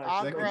time, All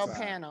actually. Second girl time.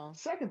 panel.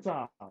 Second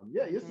time.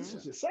 Yeah, yes, this Mhm.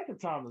 is your second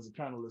time as a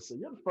panelist. So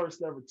you're the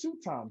first ever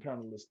two-time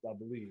panelist, I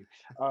believe.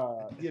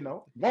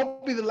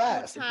 Won't be the Two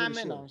last, I'm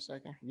pretty time and sure.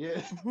 I'm joking.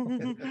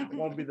 Yeah,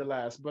 won't be the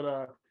last.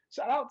 But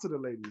shout out to the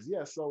ladies.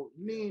 Yeah, so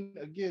Neen,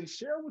 again,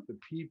 share with the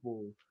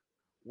people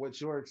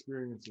what your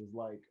experience was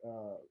like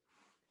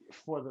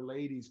for the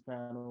ladies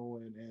panel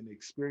and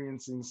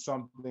experiencing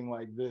something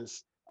like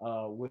this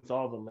with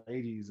all the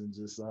ladies and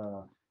just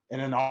in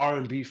an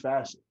R&B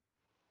fashion.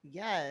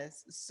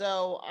 Yes.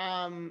 So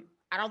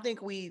I don't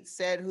think we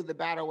said who the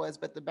battle was,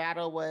 but the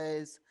battle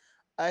was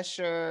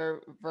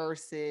Usher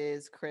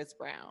versus Chris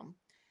Brown.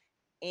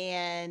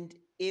 And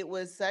it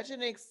was such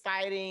an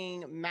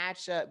exciting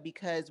matchup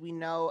because we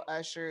know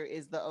Usher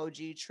is the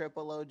OG,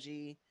 triple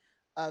OG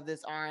of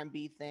this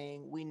R&B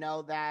thing. We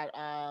know that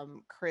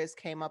Chris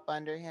came up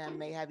under him,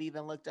 may have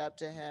even looked up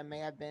to him, may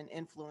have been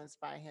influenced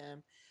by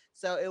him.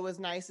 So it was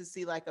nice to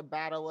see like a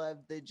battle of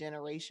the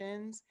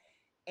generations.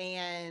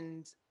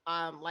 And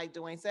like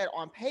Dwayne said,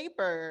 on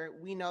paper,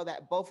 we know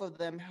that both of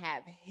them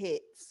have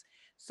hits.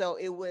 So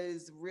it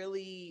was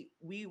really,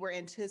 we were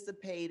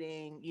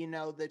anticipating,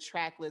 the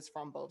track list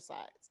from both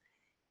sides.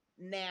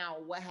 Now,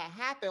 what had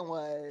happened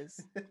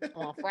was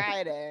on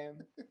Friday,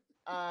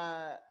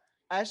 uh,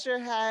 Usher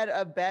had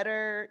a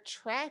better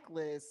track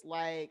list.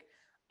 Like,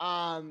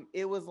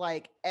 it was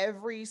like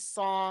every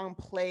song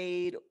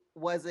played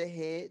was a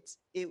hit.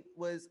 It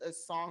was a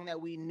song that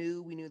we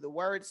knew the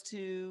words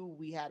to,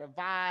 we had a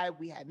vibe,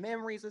 we had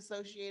memories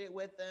associated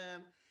with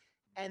them.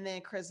 And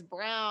then Chris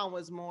Brown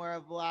was more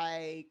of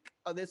like,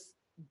 oh, this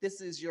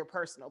is your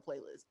personal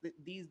playlist.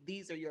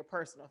 These are your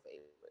personal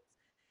favorites.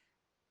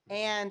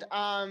 And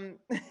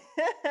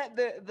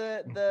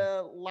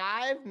the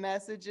live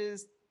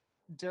messages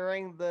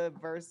during the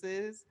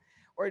verses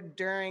or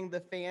during the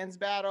fans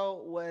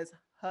battle was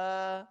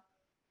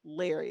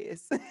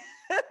hilarious.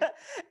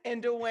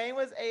 And Dwayne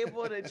was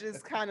able to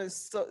just kind of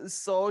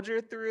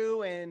soldier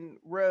through and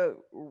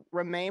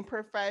remain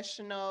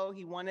professional.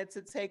 He wanted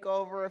to take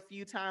over a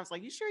few times.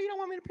 Like, you sure you don't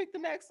want me to pick the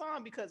next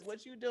song? Because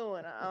what you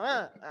doing?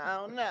 I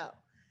don't know.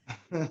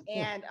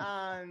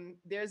 And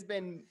there's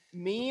been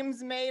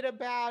memes made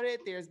about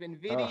it. There's been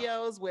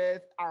videos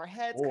with our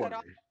heads cut Boy,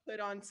 off, put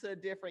onto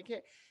different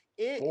boy.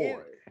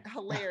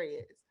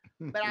 hilarious.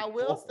 But I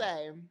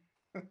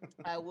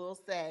will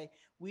say,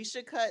 we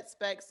should cut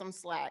Spec some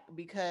slack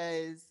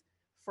because,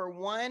 for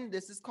one,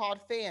 this is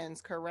called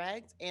fans,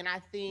 correct? And I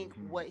think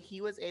Mhm. what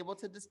he was able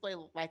to display,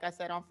 like I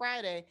said on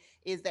Friday,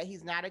 is that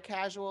he's not a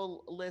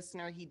casual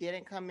listener. He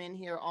didn't come in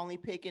here only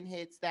picking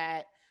hits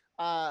that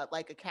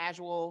like a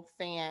casual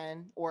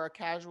fan or a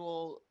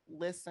casual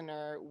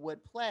listener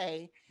would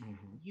play.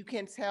 Mhm. You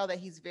can tell that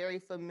he's very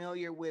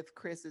familiar with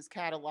Chris's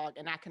catalog,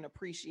 and I can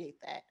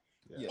appreciate that.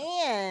 Yes.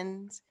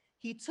 And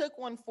he took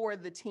one for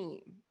the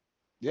team,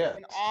 Yes,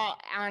 in all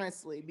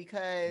honestly,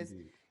 because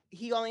indeed.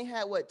 he only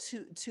had what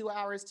two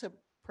hours to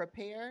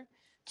prepare.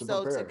 To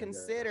So to prepare,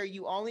 consider, yes.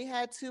 you only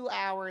had 2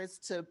 hours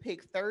to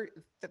pick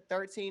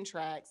 13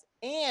 tracks,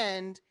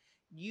 and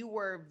you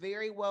were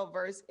very well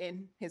versed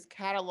in his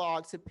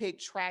catalog to pick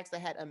tracks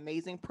that had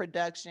amazing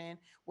production,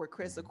 where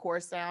Chris, of Mhm.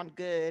 course, sound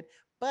good,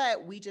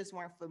 but we just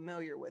weren't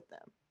familiar with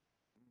them.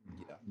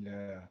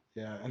 Yeah.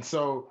 Yeah. And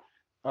so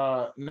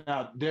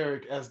now,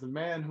 Derek, as the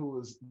man who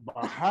was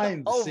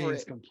behind the Over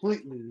scenes it.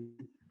 completely,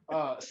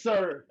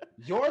 sir,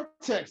 your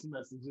text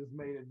messages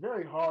made it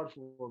very hard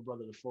for a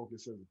brother to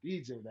focus as a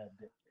DJ that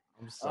day.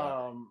 I'm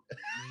sorry.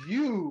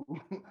 You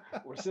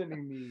were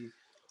sending me,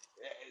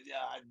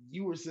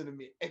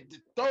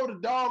 throw the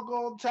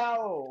doggone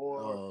towel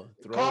or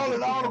Throw call the it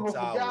damn audible for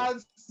towel.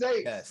 God's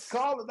sakes. Yes.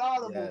 Call it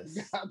audible Yes.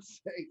 for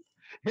God's sakes.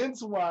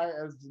 Hence why,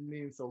 as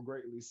Janine so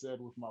greatly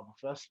said, with my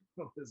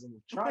professionalism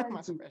of trying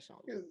My to,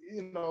 professional.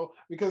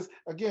 because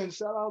again,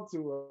 shout out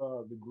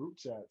to the group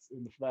chats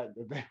in the fact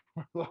that they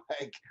were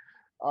like,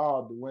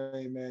 oh,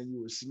 Dwayne, man,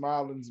 you were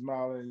smiling.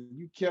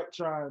 You kept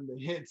trying to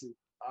hint it.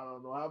 I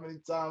don't know how many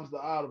times the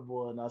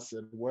audible, and I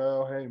said,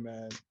 well, hey,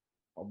 man,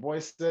 my boy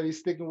said he's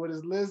sticking with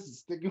his list, he's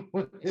sticking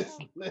with his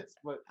Yeah. list.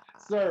 But,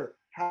 sir,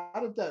 how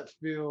did that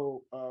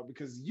feel?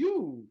 Because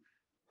you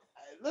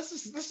let's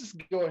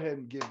just go ahead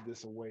and give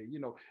this away.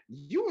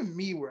 You and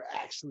me were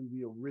actually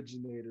the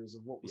originators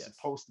of what was Yes.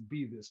 supposed to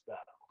be this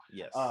battle.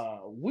 Yes.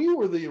 We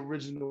were the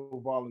original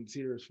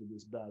volunteers for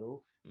this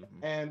battle, Mhm.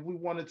 and we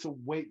wanted to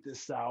wait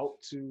this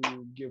out to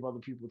give other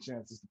people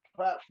chances to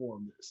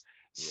platform this.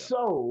 Yeah.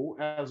 So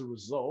as a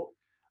result,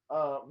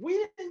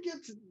 we didn't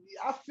get to.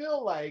 I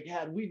feel like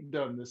had we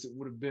done this, it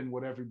would have been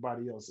what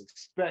everybody else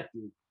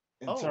expected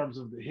in Oh, terms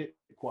of the hit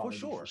for quality,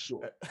 sure. for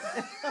sure.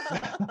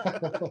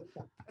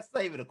 That's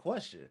not even a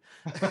question.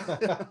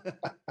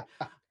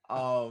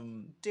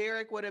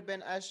 Derek would have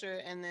been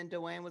Usher, and then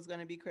Dwayne was going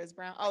to be Chris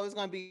Brown. Oh, it was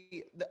going to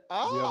be the The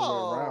other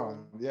way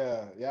around.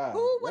 Yeah, yeah,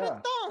 Who would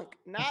have yeah. thunk?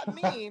 Not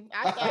me.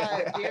 I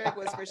thought Derek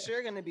was for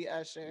sure going to be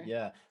Usher.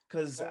 Yeah,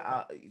 because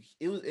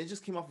it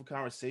just came off a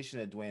conversation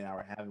that Dwayne and I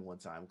were having one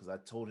time because I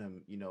told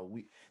him,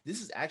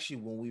 this is actually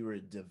when we were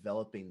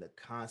developing the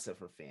concept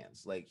for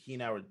fans. Like he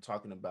and I were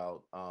talking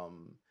about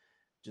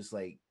just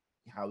like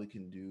how we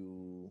can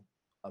do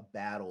a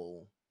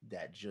battle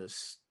that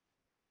just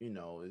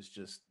is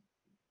just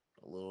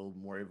a little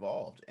more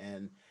evolved,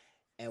 and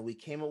we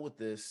came up with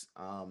this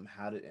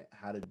how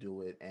to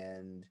do it,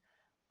 and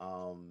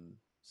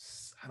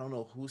I don't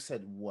know who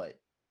said what.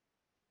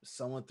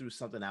 Someone threw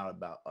something out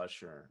about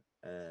Usher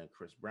and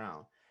Chris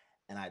Brown,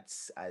 and I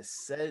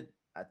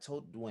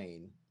told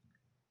Dwayne,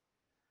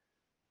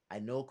 I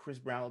know Chris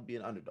Brown would be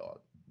an underdog,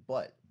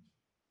 but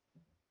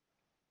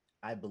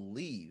I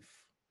believe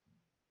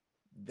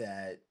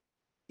that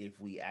if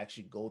we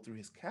actually go through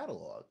his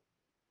catalog,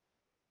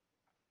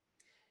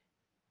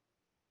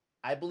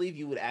 I believe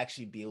you would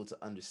actually be able to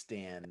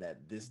understand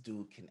that this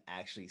dude can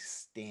actually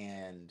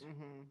stand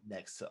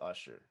next to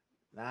Usher.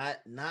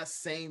 Not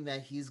saying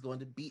that he's going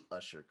to beat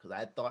Usher,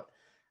 because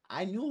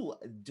I knew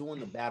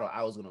doing the battle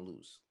I was going to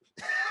lose.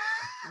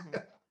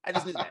 I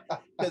just knew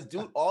that because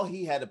dude, all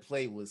he had to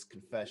play was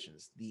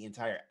Confessions, the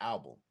entire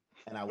album,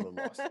 and I would have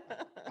lost.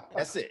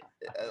 That's it.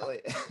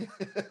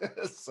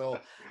 So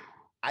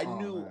I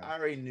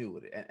already knew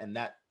it, and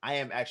that I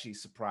am actually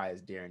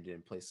surprised Darren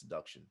didn't play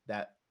Seduction.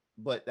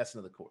 But that's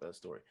another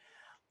story.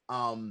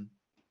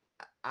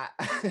 I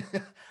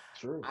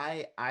True.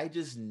 I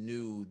just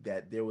knew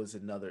that there was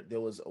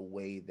a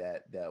way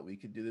that we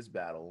could do this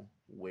battle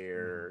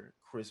where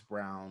Chris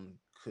Brown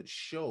could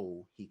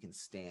show he can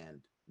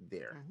stand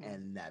there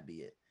and that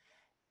be it.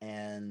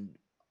 And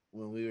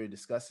when we were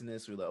discussing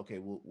this, we were like, okay,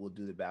 we'll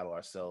do the battle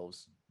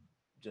ourselves,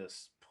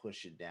 just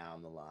push it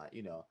down the line.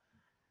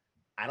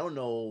 I don't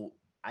know.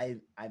 I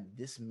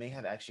this may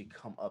have actually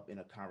come up in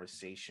a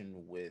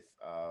conversation with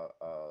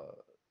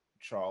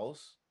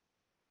Charles.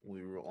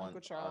 We were on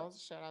Uncle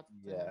Charles. Shout out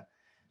to yeah.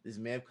 This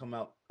may have come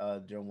up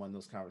during one of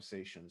those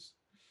conversations,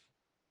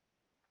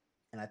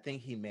 and I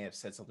think he may have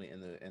said something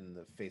in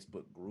the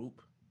Facebook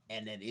group,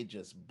 and then it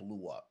just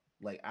blew up.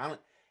 Like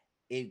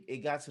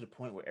it got to the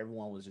point where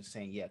everyone was just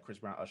saying, "Yeah, Chris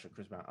Brown,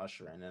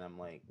 Usher," and then I'm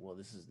like, "Well,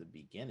 this is the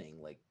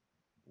beginning. Like,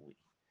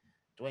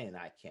 Dwayne and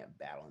I can't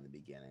battle in the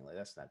beginning. Like,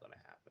 that's not going to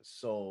happen.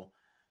 So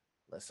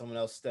let someone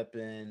else step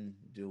in,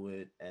 do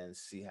it, and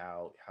see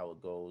how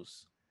it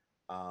goes."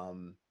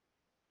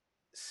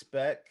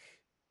 Spec,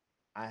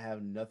 I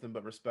have nothing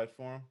but respect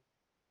for him.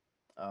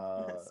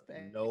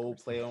 No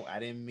play on. I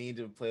didn't mean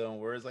to play on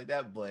words like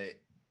that, but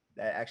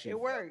that actually it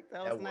worked.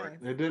 That was nice.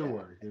 worked. It did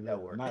work. That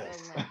worked.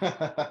 Nice.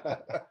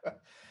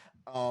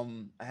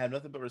 I have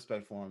nothing but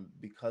respect for him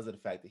because of the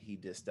fact that he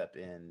did step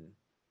in,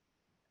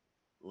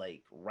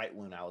 like right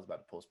when I was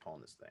about to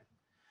postpone this thing.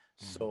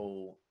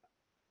 So,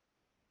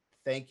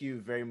 thank you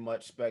very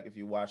much, Spec. If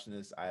you're watching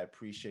this, I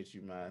appreciate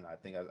you, man. I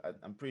think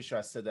I'm pretty sure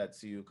I said that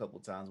to you a couple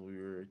of times when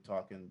we were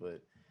talking,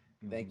 but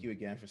thank you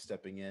again for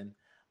stepping in.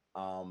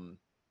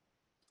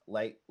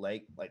 Like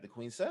the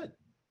Queen said,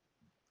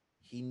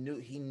 he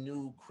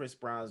knew Chris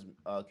Brown's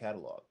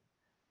catalog.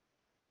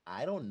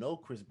 I don't know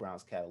Chris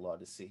Brown's catalog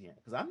to sit here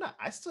because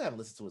I still haven't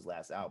listened to his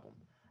last album.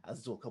 I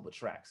listened to a couple of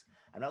tracks.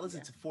 I'm not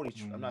listening to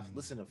 40. I'm not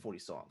listening to 40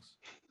 songs.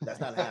 That's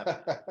not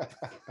happening.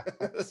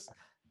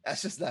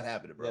 That's just not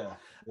happening, bro.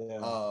 Yeah,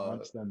 I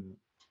understand that.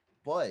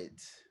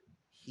 But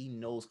he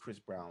knows Chris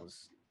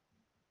Brown's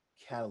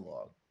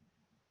catalog,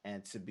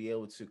 and to be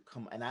able to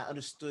come, and I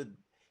understood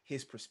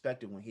his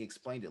perspective when he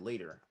explained it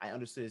later. I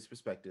understood his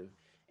perspective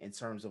in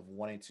terms of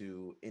wanting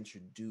to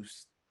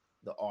introduce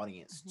the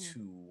audience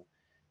to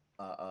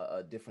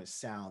a different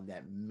sound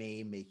that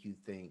may make you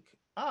think,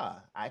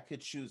 I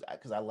could choose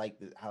because I like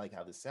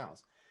how this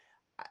sounds.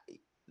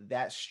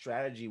 That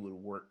strategy would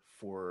work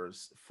for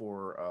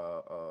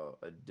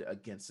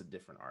against a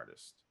different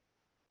artist.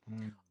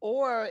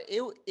 Or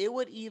it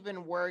would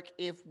even work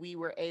if we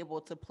were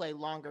able to play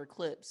longer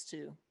clips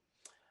too.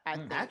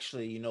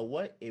 Actually, you know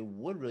what? It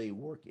would really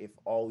work if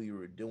all we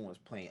were doing was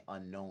playing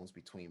unknowns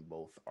between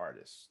both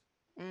artists.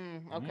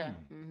 Okay.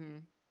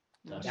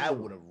 That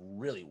would have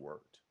really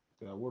worked.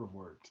 That would have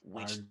worked.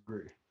 I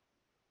agree.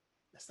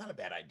 That's not a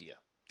bad idea.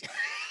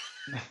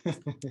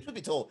 Truth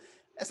be told,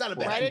 that's not a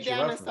bad Write idea.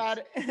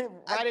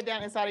 Write it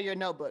down inside of your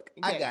notebook.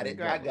 I got it.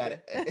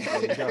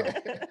 There you go.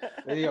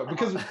 There you go.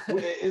 Because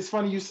it's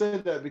funny you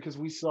said that because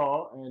we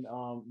saw, and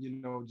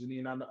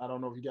Janine, I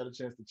don't know if you got a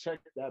chance to check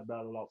that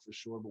battle out for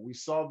sure, but we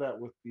saw that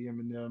with the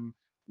Eminem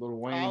Lil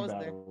Wayne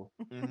battle,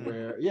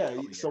 where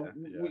we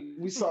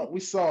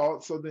saw.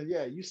 So then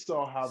you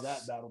saw how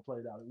that battle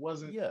played out. It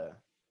wasn't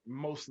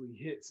mostly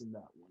hits in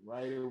that one,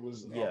 right? It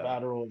was a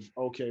battle of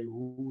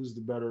who's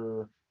the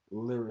better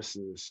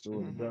lyricist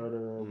or the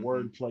better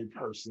wordplay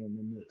person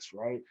in this,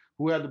 right?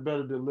 Who had the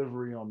better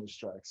delivery on this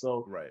track?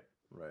 So right.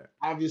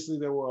 Obviously,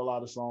 there were a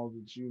lot of songs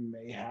that you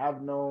may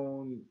have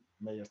known,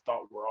 may have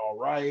thought were all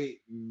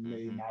right,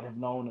 may not have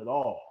known at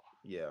all.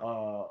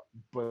 Yeah.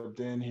 But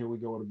then here we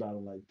go with a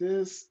battle like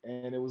this,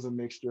 and it was a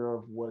mixture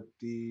of what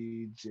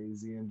the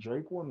Jay-Z and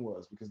Drake one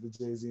was, because the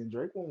Jay-Z and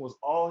Drake one was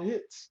all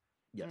hits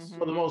Yes. for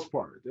the Mm-hmm. most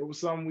part. There was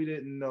some we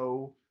didn't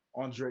know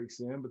on Drake's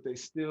end, but they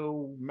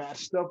still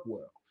matched up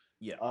well.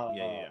 Yeah. Yeah. Uh,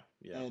 Yeah.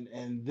 Yeah.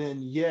 and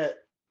then yet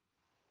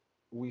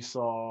we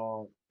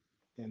saw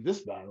in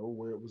this battle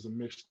where it was a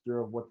mixture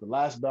of what the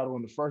last battle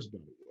and the first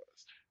battle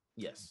was.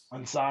 Yes.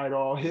 One side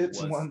all It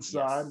hits, was. one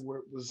side Yes. where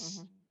it was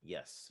Mm-hmm.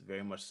 Yes.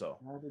 Very much so.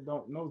 I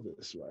don't know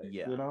this right,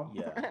 Yeah. you know?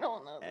 Yeah. I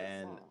don't know this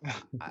And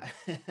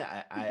song.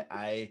 I,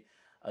 I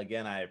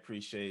again, I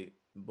appreciate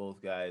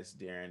both guys,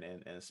 Darren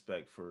and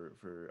Spec, for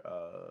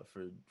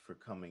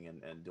coming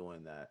and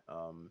doing that.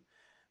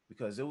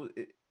 Because it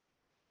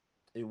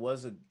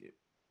was a,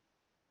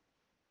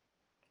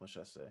 what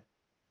should I say?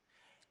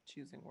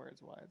 Choosing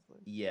words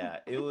wisely. Yeah,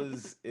 it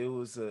was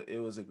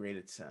a great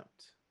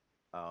attempt.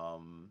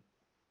 Um,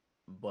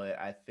 but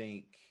I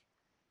think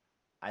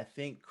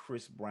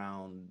Chris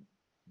Brown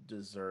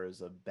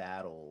deserves a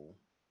battle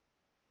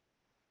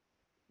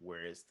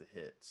where it's the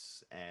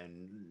hits,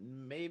 and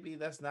maybe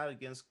that's not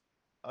against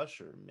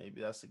Usher.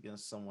 Maybe that's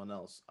against someone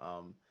else.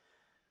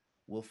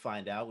 We'll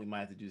find out. We might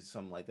have to do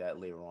something like that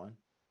later on.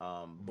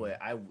 But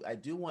I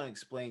do want to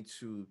explain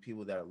to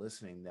people that are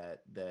listening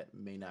that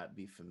may not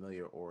be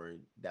familiar or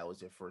that was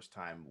their first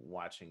time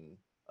watching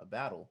a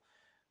battle.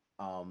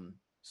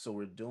 So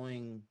we're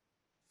doing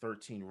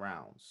 13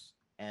 rounds.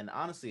 And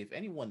honestly, if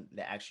anyone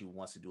that actually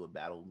wants to do a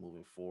battle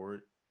moving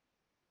forward,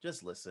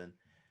 just listen.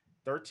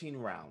 13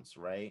 rounds,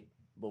 right?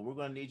 But we're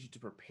going to need you to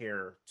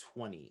prepare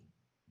 20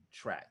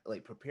 track.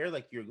 Like prepare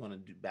like you're going to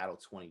do battle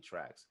 20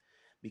 tracks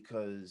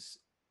because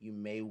you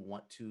may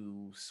want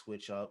to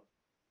switch up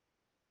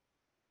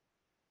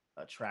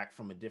a track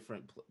from a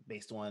different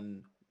based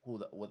on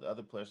what the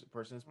other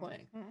person is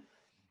playing. Mm-hmm.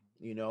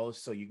 You know,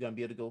 so you're gonna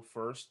be able to go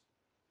first,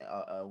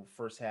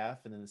 first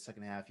half, and then the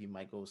second half you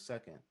might go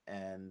second.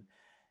 And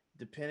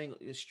depending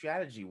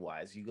strategy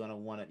wise, you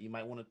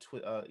might want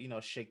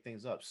to shake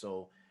things up.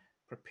 So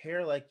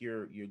prepare like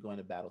you're going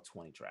to battle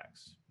 20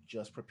 tracks.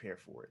 Just prepare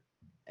for it,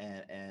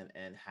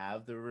 and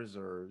have the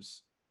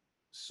reserves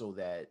so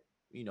that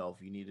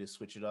if you need to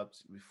switch it up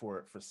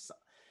before for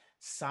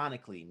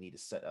sonically need to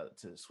set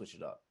to switch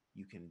it up,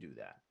 you can do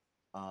that.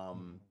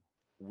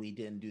 We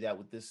didn't do that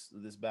with this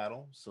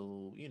battle,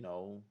 so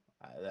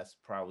that's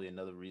probably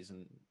another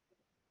reason,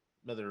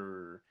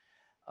 another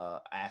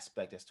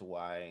aspect as to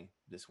why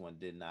this one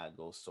did not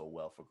go so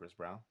well for Chris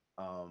Brown.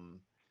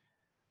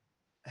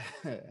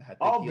 I think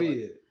he only,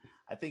 Albeit,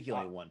 I think he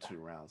only won 2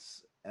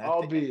 rounds, and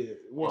albeit,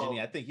 well,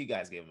 Janine, I think you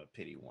guys gave him a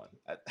pity one.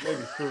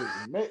 maybe three.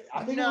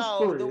 I think it was No,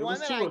 three. the It one was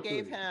that two I or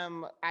gave three.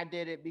 him, I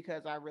did it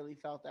because I really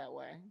felt that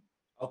way.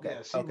 Okay,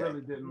 Yeah, she okay.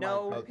 really didn't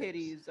No like Papers.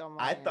 pities on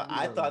my I thought end. She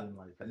I really thought didn't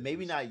like maybe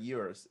Papers. not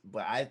yours,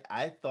 but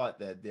I thought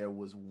that there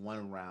was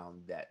one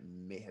round that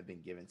may have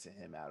been given to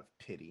him out of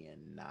pity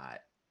and not.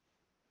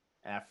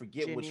 And I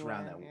forget which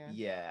round Genuine,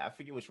 yeah. yeah, I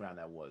forget which round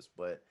that was,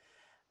 but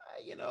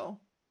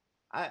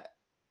I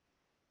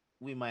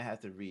we might have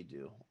to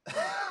redo.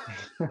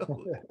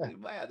 We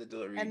might have to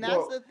do a And redo. that's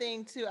Well, the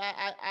thing too.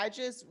 I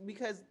just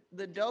because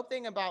the dope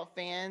thing about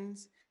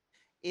fans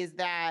is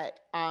that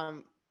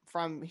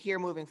from here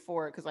moving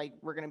forward, because like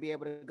we're gonna be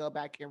able to go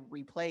back and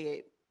replay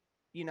it,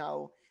 you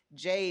know,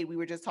 Jade, we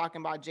were just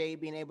talking about Jade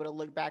being able to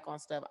look back on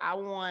stuff. I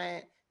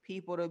want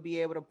people to be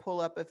able to pull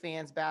up a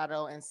fans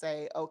battle and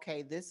say,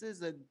 okay, this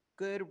is a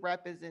good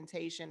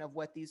representation of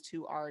what these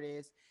two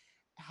artists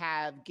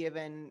have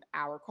given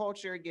our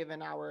culture,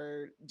 given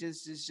our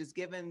just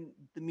given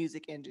the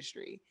music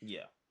industry.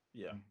 Yeah,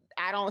 yeah,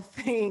 I don't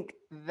think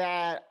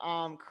that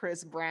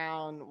Chris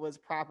Brown was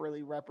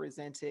properly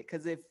represented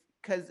because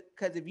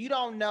if you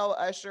don't know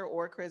Usher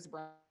or Chris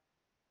Brown,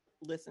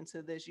 listen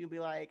to this, you'll be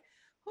like,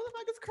 who the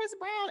fuck is Chris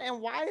Brown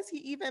and why is he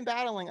even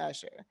battling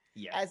Usher?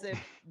 yeah, As if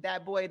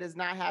that boy does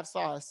not have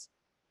sauce.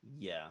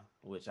 yeah.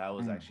 Which I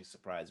was Mm. actually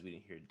surprised we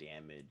didn't hear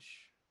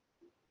damage.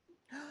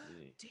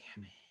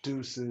 Damn it.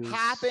 Deuces.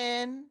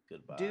 Poppin',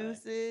 Goodbye.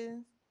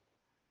 deuces.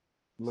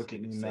 Look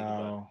at me Say goodbye.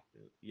 now.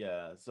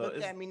 Yeah. So Look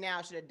it's, at me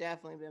now should have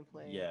definitely been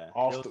played. yeah.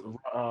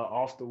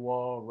 Off the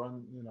wall,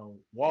 run,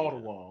 wall to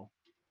Yeah. wall.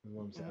 You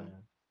know what I'm Mhm.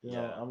 saying?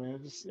 Yeah. I mean,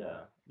 it's just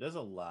Yeah. There's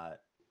a lot.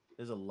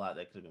 There's a lot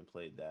that could have been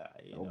played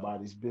that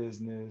nobody's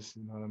business.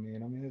 You know what I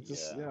mean? I mean, it's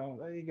just Yeah.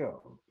 there you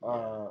go.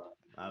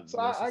 Yeah. So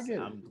I get it.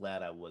 I'm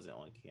glad I wasn't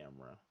on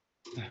camera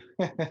for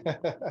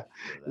that.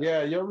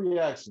 Yeah, your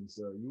reaction,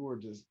 sir. You were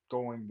just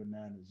going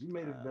bananas. You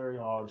made it Uh, very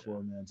hard yeah. for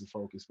a man to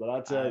focus, but I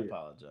I tell you,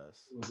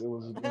 apologize. it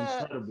was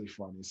incredibly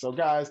funny. So,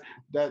 guys,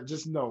 that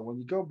just know when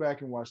you go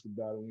back and watch the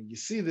battle, when you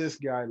see this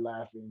guy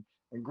laughing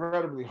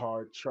incredibly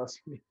hard,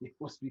 trust me, it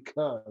was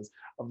because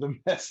of the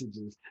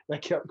messages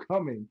that kept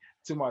coming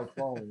to my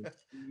phone in the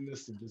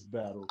midst of this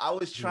battle. I was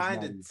He was trying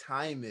not to even-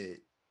 time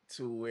it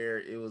to where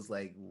it was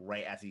like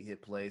right after you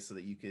hit play so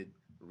that you could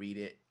read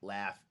it,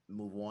 laugh,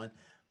 move on.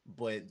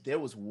 But there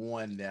was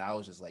one that I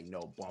was just like,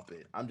 no, bump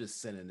it. I'm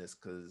just sending this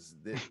because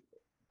this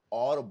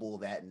audible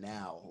that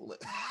now.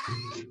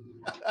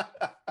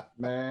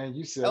 Man,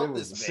 you said it Help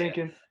was a this man.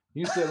 sinking.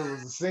 You said it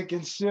was a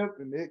sinking ship,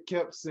 and it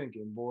kept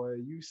sinking, boy.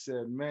 You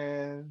said,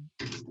 man,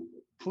 Oh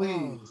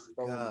please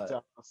throw in the God.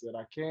 towel. I said,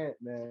 I can't,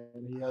 man.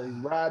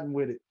 He's riding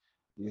with it.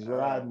 He's Uh,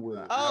 riding with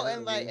it. Oh, I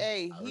and like,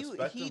 hey, I he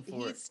respect he him for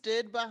he it.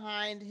 stood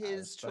behind I his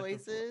respect him for it.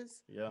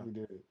 choices, Yeah. He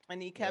did.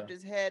 and he Yeah. kept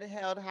his head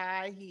held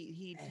high.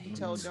 He And he Hmm.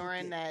 told took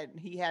Doran it. that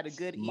he had a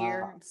good ear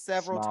Smile,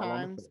 several smile on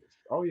the times. face.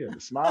 Oh yeah, the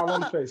smile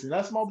on the face, and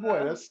that's my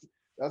boy. So,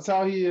 That's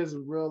how he is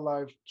in real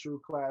life. True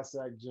class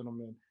act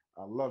gentleman.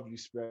 I love you,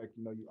 Spec.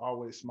 You know, you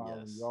always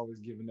smiling. You Yes. always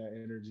giving that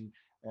energy,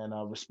 and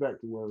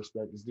respect the where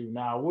respect is due.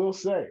 Now, I will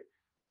say,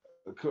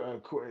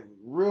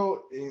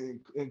 real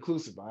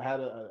inclusive. I had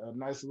a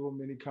nice little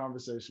mini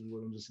conversation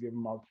with him, just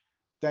giving my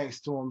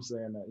thanks to him,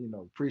 saying that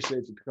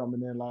appreciate you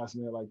coming in last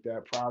minute like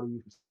that. Proud of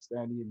you for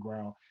standing your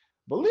ground.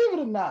 Believe it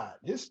or not,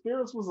 his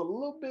spirits was a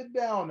little bit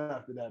down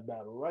after that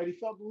battle. Right, he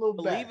felt a little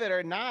bad, believe it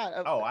or not,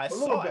 Oh, I a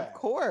little saw it. of bad.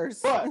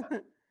 course.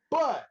 But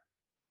but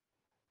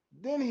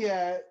then he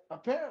had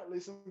apparently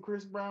some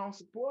Chris Brown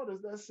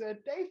supporters that said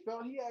they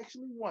felt he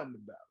actually won the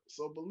battle.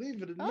 So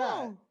believe it or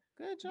not, Oh,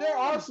 good there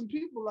are job. some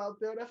people out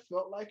there that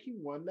felt like he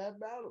won that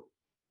battle.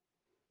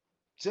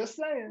 Just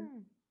saying. Hmm.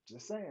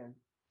 Just saying.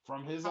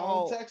 From his own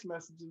How text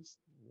messages.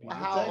 People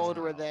how text old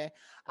me. were Wow. they?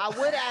 I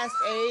would ask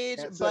age,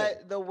 Can't say.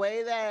 but the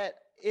way that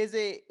is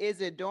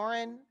it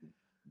Doran,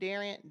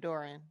 Doran,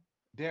 Darren.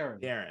 Darren.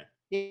 Darren.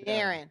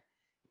 Darren.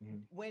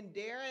 Mhm. When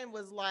Darren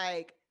was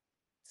like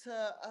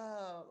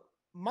to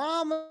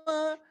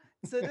mama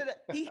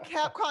he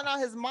kept calling out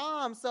his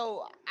mom.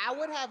 So I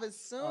would have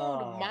assumed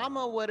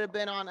mama Ah, would have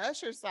been on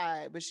Usher's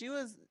side, but she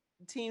was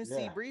team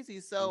C yeah. Breezy.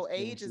 She's So Team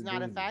age C is not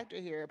a Breezy. factor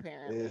here,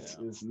 apparently. It's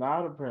Yeah. it's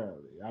not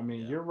apparently. I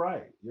mean, Yeah. you're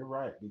right. You're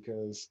right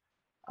because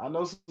I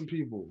know some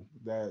people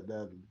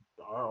that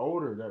are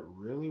older that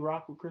really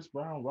rock with Chris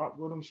Brown, rock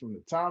with him from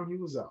the time he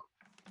was out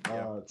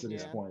Yeah. to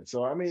this Yeah. point.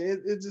 So I mean,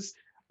 it just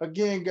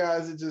again,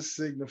 guys, it just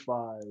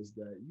signifies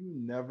that you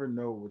never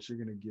know what you're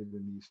gonna get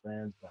in these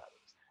fans battles.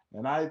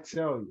 And I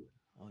tell you,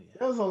 Oh yeah.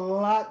 there's a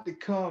lot to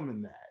come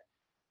in that.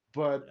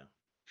 But Yeah.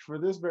 for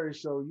this very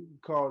show, you can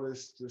call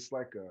this just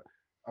like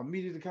a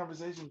meat of the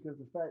conversation because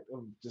the fact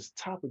of just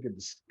topic of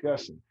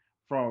discussion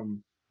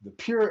from the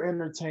pure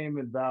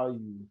entertainment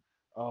value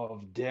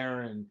of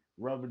Darren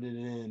rubbing it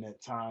in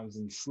at times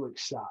and slick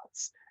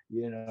shots,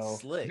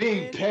 Slick.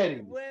 being when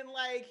petty. when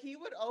like he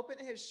would open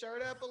his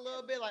shirt up a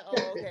little bit, like,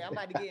 oh, okay, I'm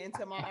about to get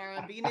into my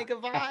R&B nigga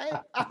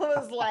vibe. I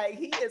was like,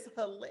 he is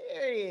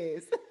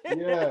hilarious.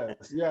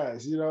 Yes,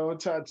 yes, Oh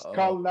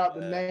calling out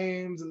the man.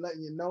 names and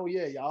letting you know,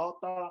 yeah, y'all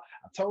thought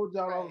I told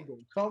y'all I was Right.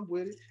 gonna come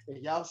with it,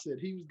 and y'all said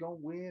he was gonna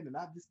win, and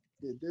I just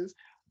did this.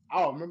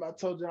 Oh, remember I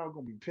told y'all I was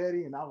gonna be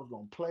petty, and I was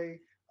gonna play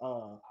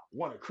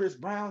one of Chris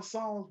Brown's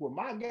songs where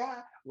my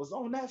guy was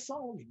on that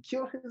song and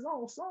killed his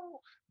own song.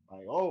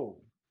 Like, oh,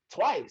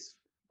 twice.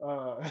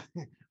 Uh,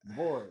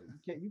 boy,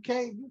 you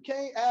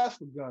can't ask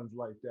for guns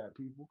like that,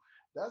 people.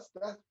 That's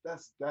tough.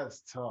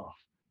 That's tough.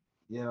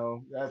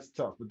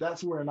 But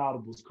that's where an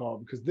audible's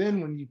called because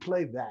then when you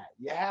play that,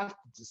 you have to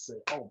just say,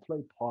 oh,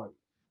 play party.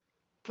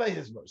 Play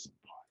his verse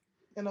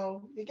in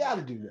party. You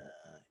gotta do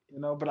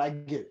that. But I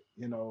get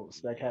it.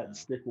 Spec had Yeah. to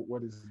stick with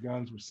what his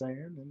guns were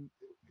saying and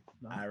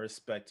I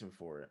respect him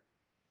for it.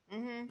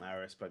 Mm-hmm. I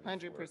respect him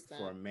for it.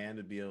 For a 100%. man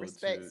to be able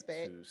Respect,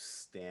 spec. to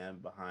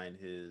stand behind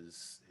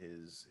his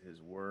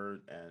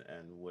word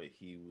and what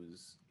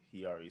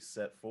he already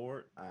set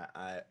forward.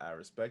 I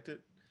respect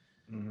it.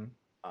 Mhm.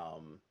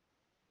 Um,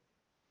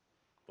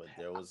 but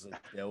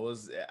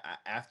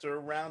after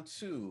round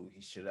two,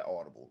 he should have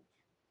audible.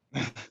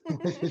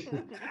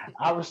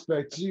 I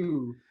respect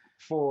you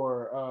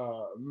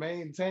for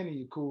maintaining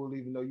your cool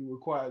even though you were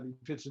quietly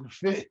pitching a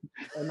fit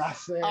and not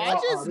saying, I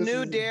just this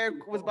knew is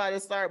Derek was about to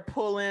start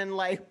pulling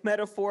like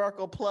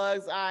metaphorical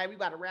plugs. All right, we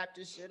about to wrap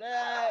this shit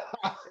up.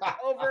 It's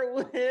over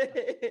with.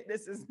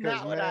 This is because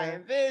not what I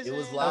man, It was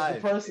envisioned. live.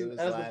 It person was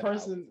as the live.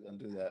 person I was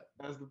gonna do that.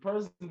 as the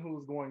person who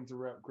was going to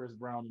rep Chris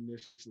Brown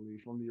initially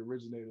from the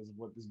originators of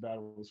what this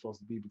battle was supposed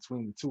to be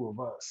between the two of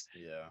us,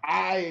 Yeah.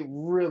 I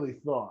really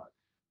thought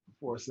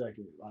for a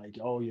second, like,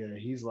 oh yeah,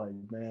 he's like,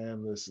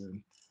 man,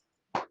 listen,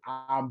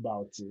 I'm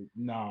about to,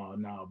 no,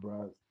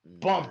 bro,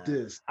 bump Nah.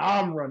 this.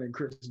 I'm running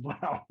Chris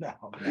Brown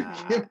now.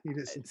 Nah, Give me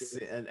this.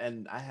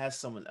 and I had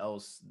someone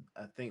else.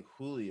 I think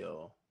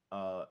Julio,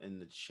 in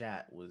the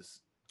chat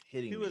was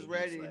hitting He me. was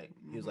ready.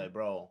 He was Mhm. like,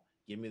 bro,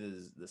 give me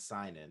the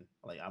sign in.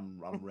 Like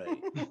I'm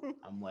ready.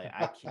 I'm like,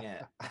 I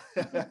can't,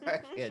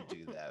 I can't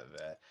do that,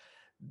 man.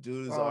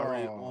 Dude is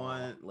already Oh,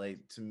 on. Like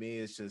to me,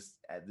 it's just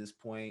at this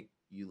point,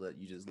 you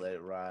just let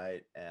it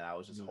ride. And I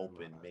was just let it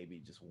hoping ride. maybe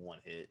just one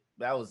hit.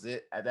 That was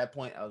it. At that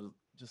point, I was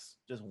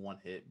just one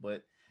hit.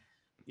 But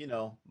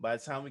by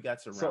the time we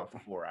got to so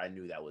round four, I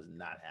knew that was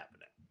not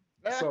happening.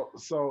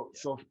 so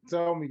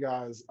tell me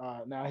guys,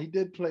 now he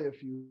did play a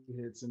few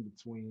hits in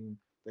between.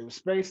 They were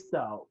spaced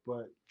out,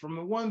 but from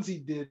the ones he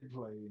did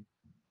play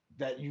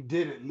that you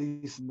did at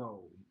least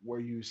know, were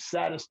you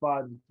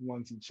satisfied with the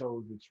ones he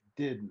chose that you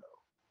did know?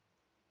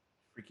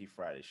 Freaky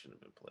Friday should have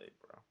been played,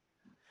 bro.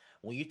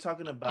 when you're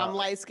talking I'm about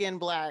light skinned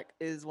black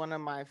is one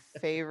of my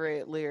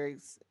favorite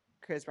lyrics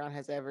Chris Brown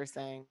has ever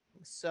sang.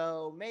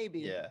 So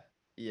maybe yeah,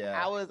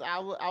 yeah, I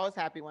was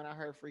happy when I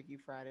heard Freaky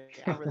Friday.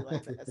 I really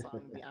liked that song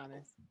to be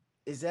honest.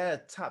 is that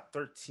a top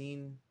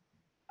 13?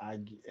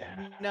 Yeah.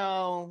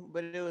 No,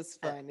 but it was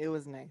Uh, fun. It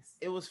was nice.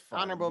 It was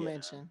fun, Honorable yeah.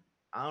 mention.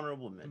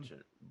 Honorable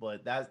mention,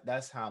 but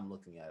that's how I'm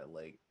looking at it.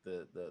 Like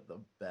the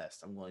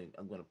best. I'm going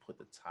to put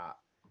the top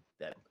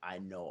that I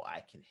know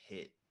I can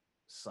hit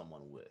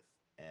someone with,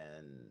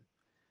 and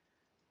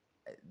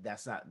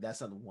that's not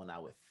the one I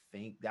would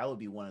think. That would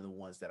be one of the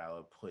ones that I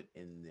would put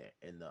in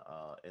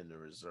the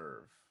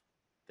reserve.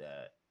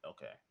 That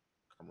okay,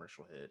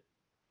 commercial hit,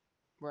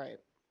 Right.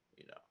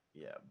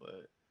 yeah,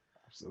 but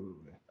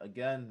Absolutely.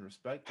 again,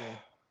 respect him.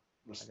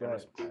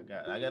 Respect.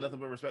 I got nothing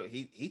but respect.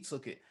 He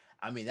took it.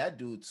 I mean, that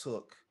dude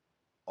took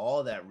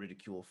all that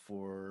ridicule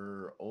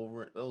for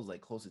over. It was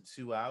like close to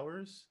 2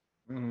 hours.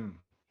 Mm,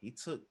 He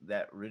took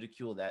that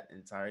ridicule that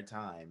entire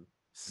time,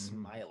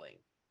 mhm. smiling.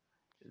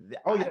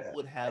 Oh I yeah.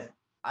 would have.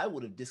 I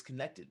would have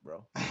disconnected,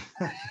 bro.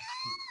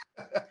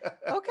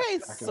 Okay,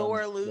 I can sore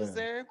understand.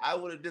 loser. I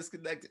would have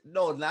disconnected.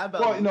 No, not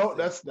about Well, losing.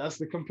 that's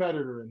the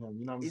competitor in him.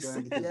 You know what I'm It's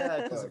saying? Because yeah,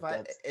 because look,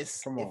 that's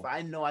come if on.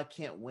 I know I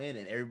can't win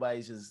and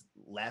everybody's just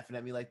laughing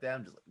at me like that,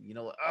 I'm just like, you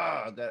know what?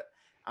 Oh,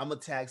 I'm gonna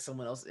tag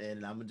someone else in,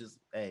 and I'm gonna just,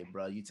 hey,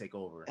 bro, you take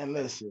over. And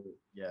listen,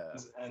 Yeah,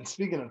 and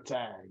speaking of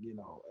tag,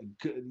 a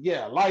good,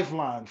 yeah,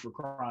 lifeline for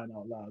crying out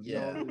loud.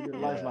 yeah, You get a yeah,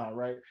 lifeline,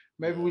 right?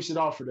 Maybe yeah. we should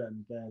offer that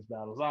in fans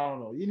battles. I don't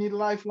know. You need a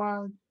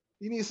lifeline.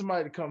 You need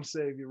somebody to come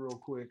save you real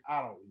quick.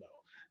 I don't know.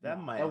 That Nah,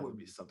 might that have to would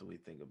be be. something we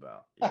think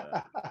about. Yeah,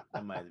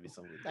 that might have to be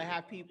something we They think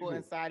have about. people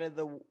inside of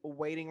the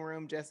waiting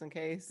room just in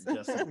case.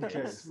 Just in Okay,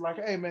 it's case.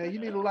 like, hey man, you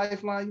need a Yeah,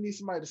 lifeline. You need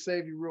somebody to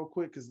save you real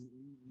quick because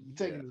you're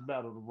yeah, taking this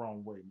battle the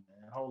wrong way,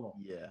 man. Hold on,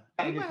 yeah.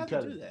 gotta We get might have to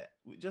do competitive. that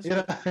just You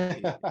just to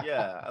see. know?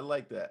 Yeah, I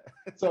like that.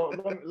 So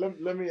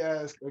let me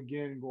ask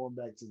again, going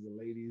back to the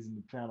ladies in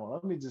the panel.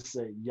 Let me just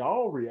say,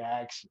 y'all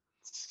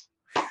reactions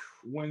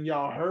when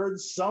y'all heard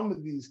some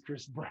of these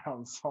Chris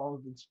Brown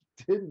songs that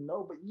you didn't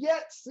know, but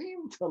yet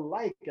seemed to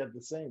like at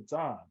the same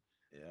time.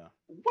 Yeah.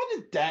 What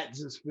did that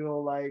just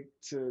feel like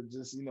to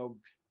just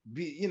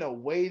be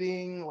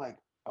waiting like,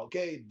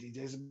 okay,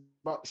 DJ's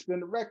about to spin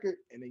the record,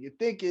 and then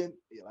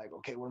you're like,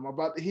 okay, what am I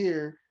about to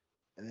hear?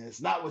 And then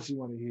it's not what you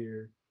want to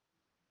hear,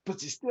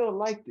 but you still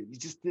liked it. You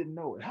just didn't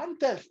know it. How did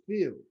that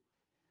feel?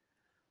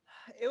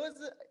 it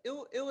was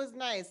it was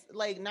nice.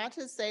 Like not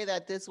to say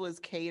that this was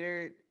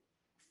catered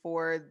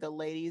for the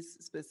ladies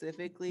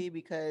specifically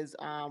because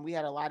we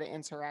had a lot of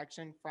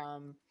interaction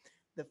from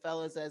the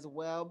fellas as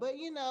well. But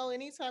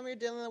anytime you're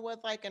dealing with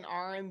like an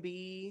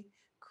R&B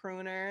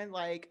crooner,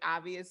 like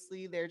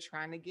obviously they're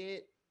trying to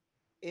get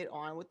it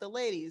on with the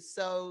ladies.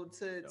 So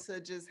to Yep.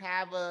 to just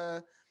have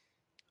a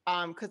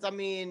because I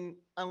mean,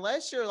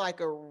 unless you're like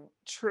a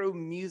true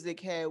music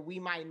head, we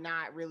might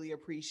not really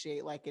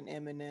appreciate like an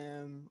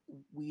Eminem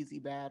Wheezy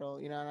battle.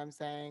 You know what I'm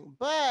saying?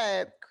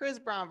 But Chris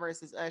Brown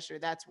versus Usher,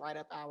 that's right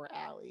up our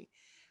alley.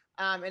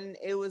 And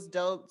it was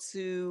dope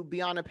to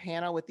be on a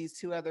panel with these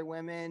two other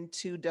women,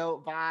 two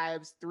dope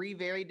vibes, three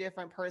very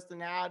different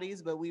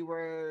personalities, but we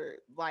were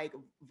like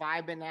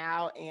vibing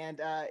out. And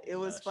it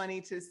was Yes.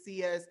 funny to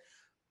see us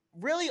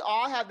really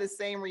all have the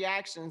same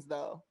reactions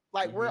though.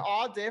 Like we're Hmm.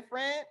 all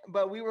different,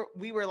 but we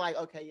were like,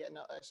 okay, yeah,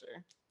 no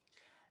Usher.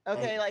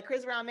 And Okay, like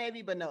Chris Brown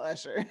maybe, but no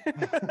Usher.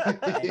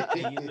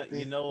 and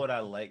you know what I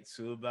like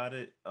too about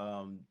it?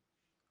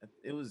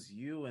 It was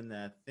you and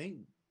I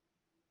think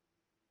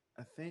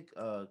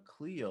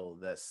Cleo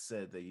that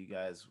said that you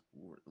guys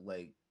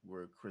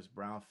were Chris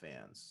Brown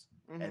fans,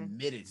 Mhm.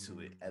 admitted to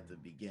it at the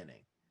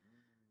beginning.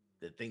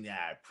 The thing that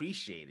I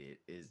appreciated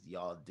is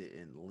y'all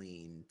didn't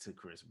lean to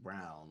Chris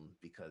Brown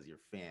because you're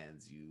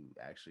fans. You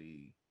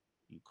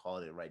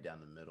called it right down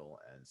the middle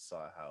and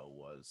saw how it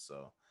was.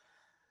 So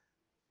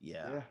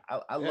yeah, Yeah,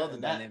 I yeah, love the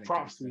and that dynamic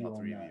props to between all you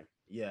on three of you. that.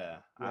 Yeah,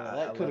 Yeah,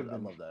 that could have I been,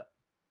 love that.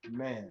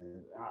 man.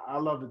 I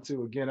love it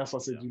too. Again, that's why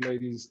I said Yeah, you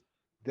ladies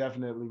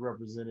definitely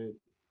represented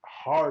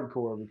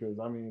hardcore because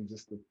I mean,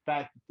 just the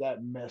fact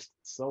that meshed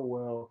so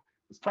well.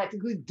 It's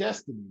practically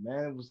destiny,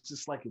 man. It was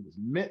just like it was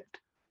meant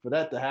for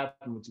that to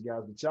happen with you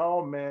guys. But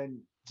y'all, man,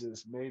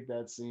 just made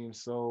that seem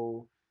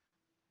so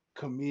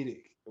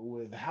comedic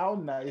with how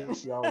yeah.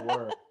 nice y'all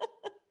were.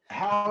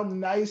 How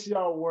nice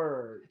y'all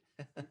were,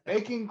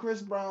 making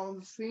Chris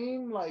Brown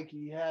seem like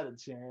he had a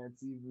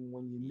chance even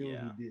when you knew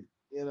he Yeah, did.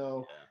 You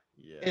know,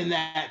 yeah, in yeah,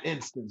 that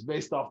instance,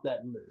 based off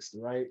that list,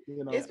 right? yeah.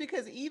 It's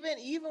because even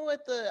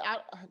with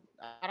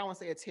I don't want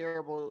to say a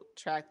terrible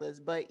track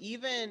list, but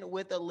even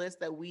with a list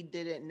that we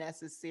didn't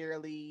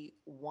necessarily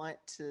want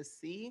to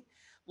see,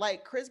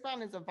 like Chris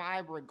Brown is a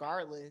vibe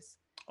regardless.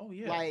 Oh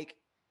yeah, Like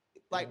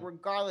Yeah.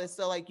 regardless.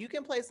 So like you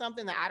can play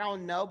something that I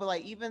don't know, but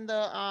like even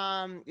the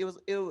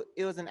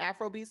it was an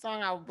Afrobeat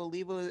song. I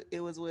believe it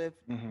was with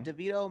Mm-hmm.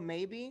 DeVito,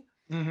 maybe.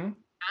 Mm-hmm.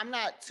 I'm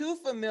not too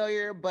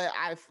familiar, but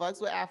I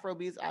fucks with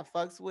Afrobeats. I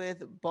fucks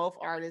with both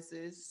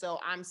artists. So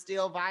I'm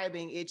still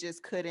vibing. It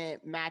just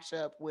couldn't match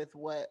up with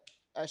what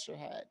Usher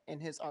had in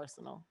his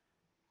arsenal.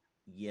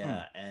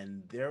 Yeah,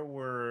 and there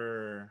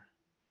were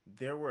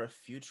a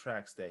few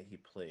tracks that he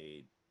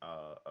played.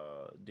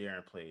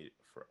 Darren played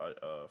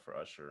for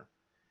Usher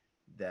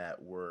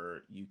that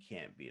were you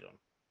can't beat them,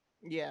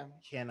 Yeah.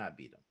 cannot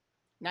beat them.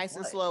 Nice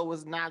and But Slow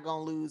was not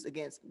gonna lose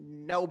against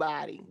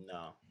nobody.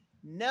 no,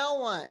 No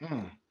one.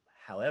 Mm.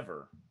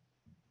 however,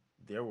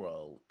 there were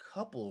a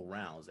couple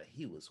rounds that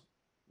he was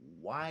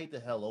wide the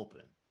hell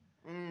open.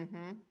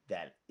 Mm-hmm.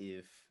 That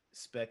if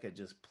Spec had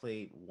just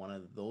played one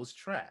of those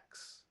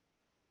tracks,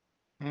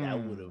 that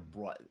would Mm. have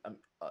brought.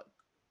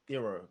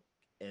 There were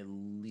at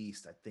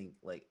least, I think,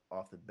 like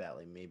off the bat,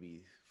 like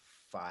maybe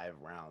 5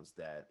 rounds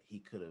that he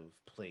could have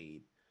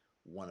played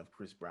one of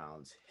Chris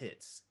Brown's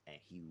hits, and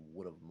he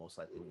would have most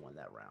likely won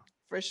that round.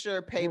 For sure,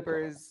 Hip hop.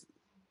 Papers.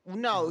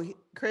 No,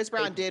 Chris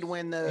Brown did Papers.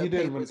 win He the did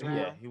win. Papers He,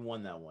 Yeah, round. he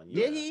won that one. Did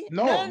Yeah, he?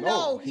 no,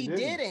 No, he he didn't.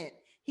 didn't.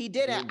 He He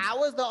didn't. didn't. I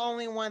was the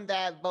only one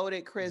that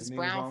voted Chris Janine was the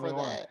Brown only for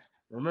one. that.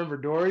 Remember,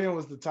 Dorian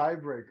was the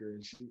tiebreaker,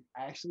 and she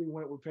actually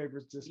went with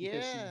Papers just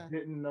because she Yeah.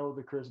 didn't know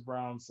the Chris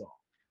Brown song.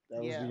 That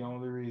was Yeah. the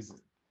only reason.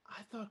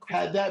 I thought Chris.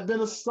 Had that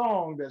been a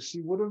song that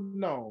she would have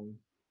known,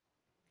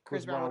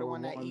 Chris Brown would have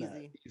won that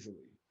easy.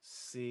 easily.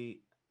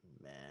 See,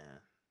 man,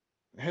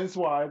 Hence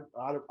why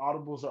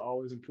audibles are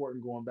always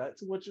important. Going back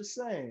to what you're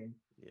saying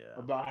yeah,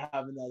 about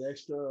having that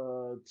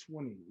extra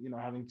 20,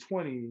 having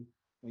 20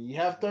 when you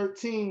have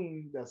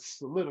 13, that's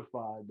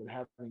solidified, but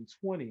having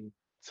 20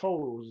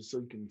 totals just so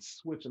you can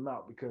switch them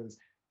out. Because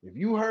if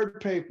you heard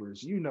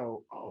Papers,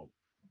 oh,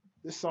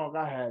 this song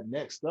I had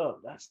next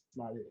up, that's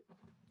not it.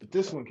 But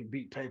this one can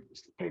beat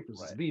Papers. Papers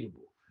is right.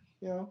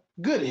 beatable.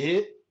 Good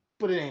hit,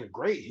 but it ain't a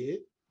great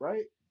hit,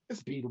 right?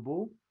 It's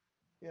beatable.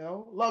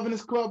 Loving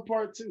This Club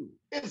Part 2,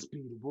 it's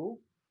beatable.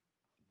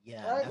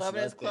 Yeah, Right? that's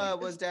Loving His another thing.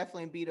 Club was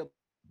definitely beatable.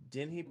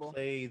 Didn't he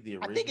play the I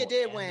original? think it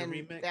did and win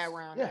the remix? that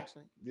round, Yeah,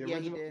 actually. the Yeah, he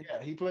original. did.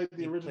 Yeah, he played the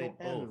He original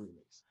played and the both.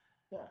 remix.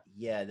 Yeah,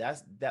 Yeah,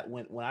 that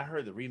when I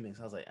heard the remix,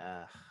 I was like,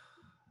 yeah,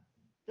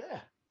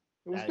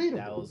 it was that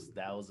beatable.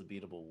 that was a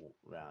beatable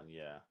round.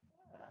 Yeah,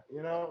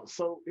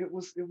 So it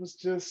was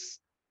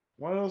just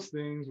one of those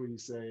things where you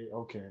say,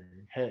 okay,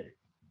 hey,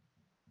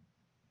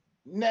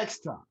 next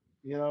time,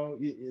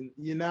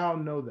 you now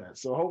know that.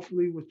 So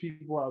hopefully, with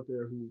people out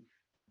there who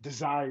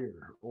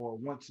desire or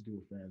want to do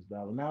a fans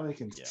battle, now they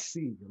can Yeah.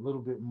 see a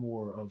little bit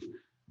more of.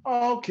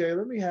 Oh, okay,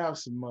 let me have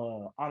some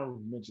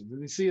honorable mentions.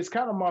 And you see, it's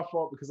kind of my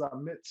fault because I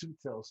meant to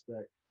tell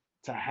Spec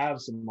to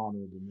have some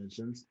honorable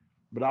mentions,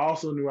 but I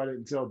also knew I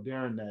didn't tell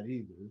Darren that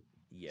either.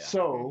 yeah,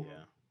 So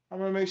yeah. I'm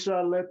gonna make sure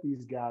I let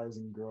these guys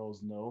and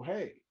girls know,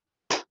 hey,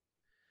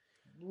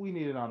 we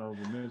need an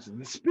honorable mention.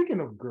 And speaking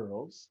of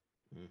girls,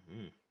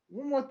 Hmm.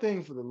 one more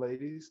thing for the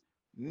ladies.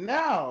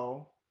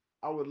 Now,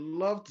 I would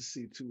love to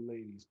see two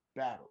ladies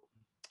battle.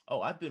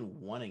 Oh, I've been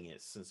wanting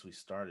it since we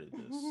started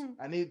this.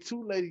 I need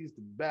two ladies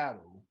to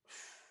battle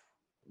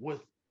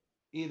with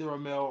either a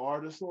male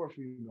artist or a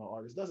female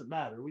artist. Doesn't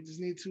matter. We just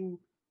need two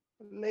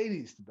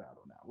ladies to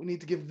battle now. We need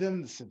to give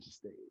them the center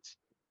stage.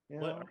 You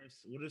What know? are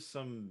what are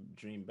some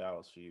dream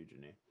battles for you,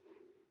 Janae?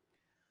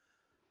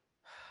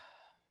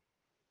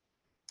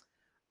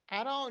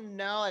 I don't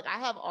know. Like, I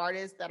have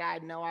artists that I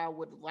know I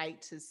would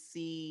like to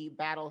see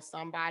battle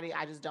somebody.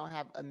 I just don't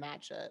have a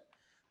matchup.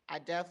 I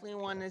definitely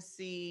want to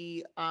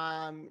see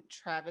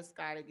Travis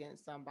Scott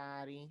against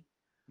somebody.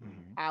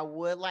 Mhm. I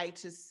would like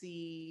to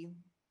see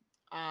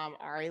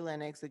Ari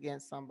Lennox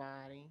against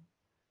somebody.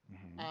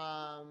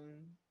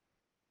 Mhm.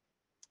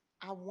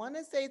 I want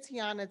to say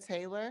Tiana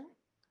Taylor.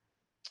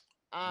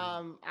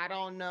 I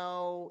don't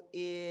know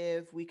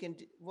if we can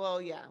do, well,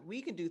 yeah,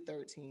 we can do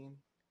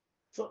 13.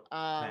 So Can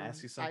I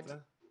ask you I-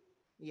 something?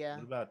 yeah,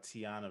 What about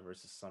Tiana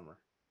versus Summer?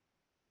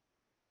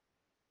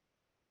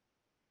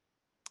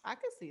 I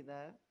could see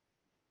that.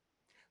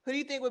 Who do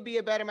you think would be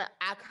a better match?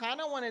 I kind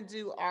of want to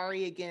do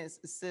Ari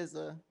against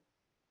SZA.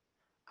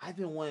 I've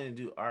been wanting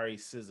to do Ari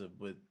SZA,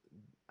 but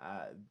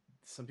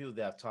some people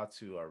that I've talked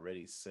to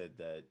already said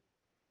that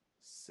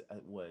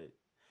what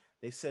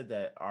they said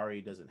that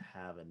Ari doesn't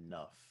have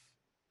enough,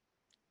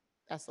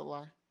 That's a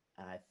lie.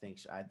 and I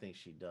think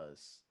she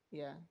does.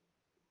 Yeah.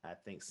 I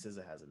think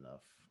SZA has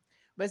enough.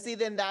 But see,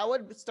 then that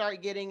would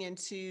start getting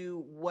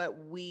into what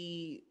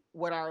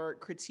our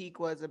critique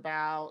was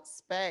about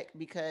Spec,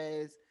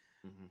 because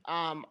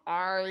Mhm.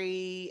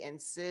 Ari and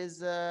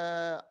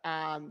SZA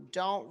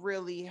don't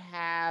really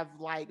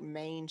have like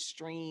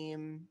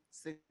mainstream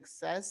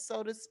success,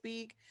 so to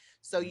speak.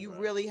 So you Right.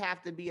 really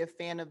have to be a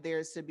fan of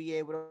theirs to be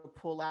able to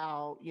pull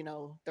out,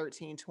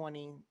 13,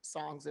 20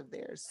 songs of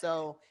theirs.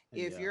 So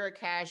if Yeah. you're a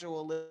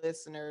casual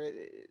listener,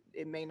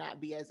 it may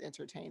not be as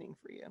entertaining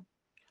for you.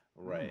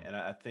 Right. And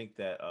I think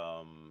that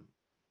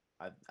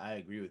I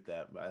agree with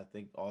that, but I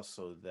think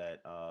also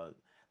that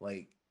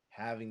like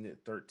having the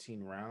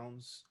 13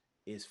 rounds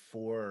is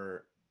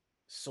for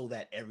so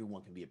that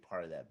everyone can be a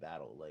part of that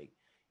battle. Like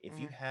if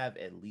you Mhm. have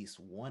at least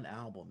one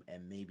album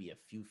and maybe a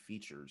few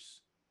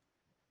features,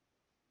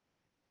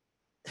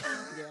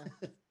 Yeah.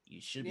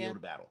 you should be Yeah. able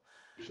to battle.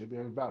 should be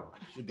able to battle.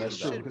 Should be That's able to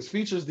true battle. because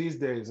features these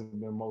days have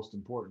been most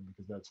important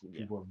because that's what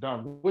Yeah. people have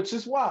done. Which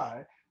is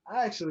why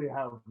I actually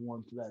have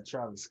one for that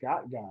Travis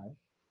Scott guy.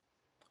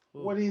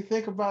 What Ooh. do you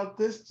think about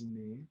this,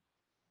 Janine?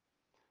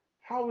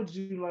 How would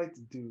you like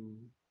to do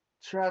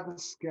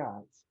Travis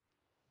Scott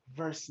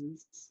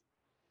versus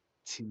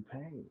T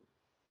Pain?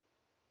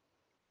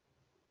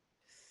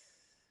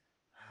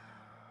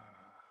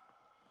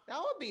 That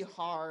would be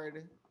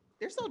hard.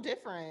 They're so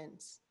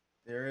different.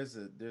 There's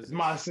a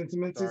My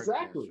sentiments stark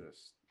exactly.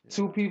 interest.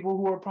 Two Yeah. people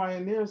who are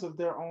pioneers of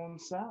their own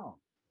sound.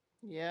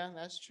 Yeah,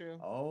 that's true.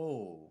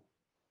 Oh,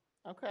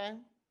 Okay.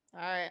 All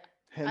right.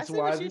 I Hence see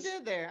why what you this.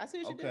 did there. I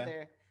see what you did okay.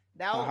 there.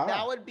 That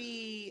Haha. would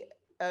be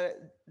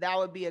that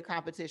would be a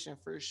competition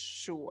for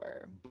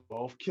sure.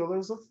 Both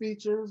killers of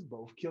features,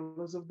 both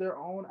killers of their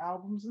own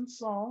albums and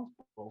songs,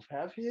 both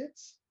have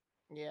hits.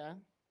 Yeah.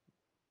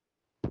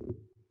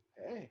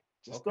 Hey,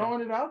 just Okay.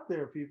 throwing it out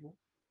there, people.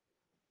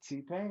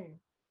 T Pain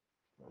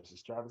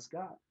versus Travis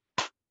Scott.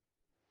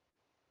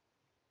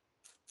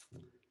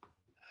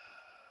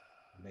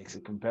 Makes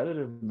it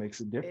competitive, makes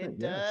it different, It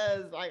yes.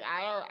 does. Like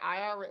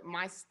I already,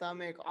 my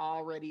stomach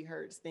already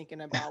hurts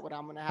thinking about what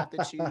I'm gonna have to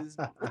choose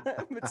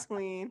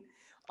between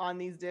on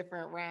these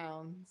different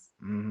rounds.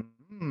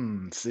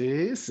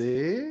 See?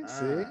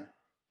 Ah.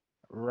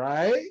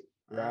 Right?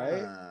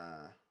 Right?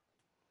 Ah.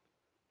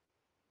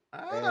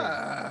 Hey.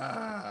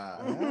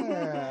 Ah.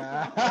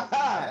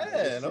 You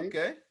Man. see?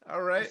 Okay. All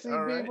You right. see,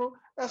 All right. people?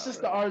 That's All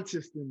just the right.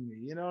 artist in me.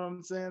 You know what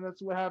I'm saying?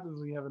 That's what happens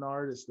when you have an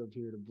artist up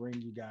here to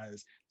bring you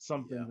guys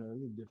something Yeah.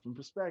 a different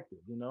perspective.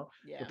 The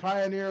Yeah.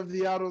 pioneer of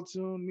the auto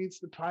tune meets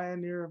the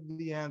pioneer of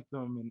the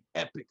anthem and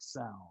epic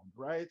sound,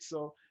 right?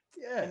 So,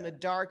 yeah, And the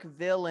dark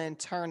villain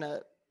turn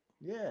up.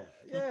 yeah,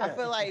 I yeah,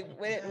 feel like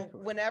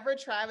exactly. whenever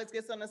Travis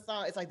gets on the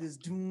song, it's like this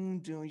doom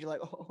doom. You're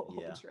like, oh,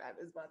 Yeah.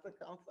 Travis about to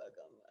come fuck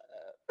him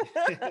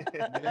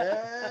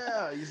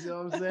Yeah, you see what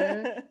I'm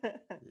saying? up.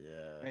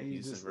 Yeah. And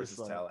Houston it's versus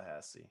like,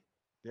 Tallahassee.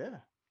 yeah.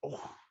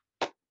 Oh,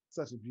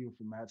 such a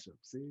beautiful matchup.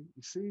 See,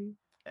 you see,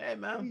 Hey, there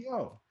man. you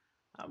go.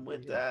 I'm There you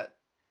with go. that.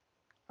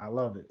 I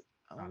love it.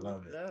 I I'm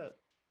love with it. that.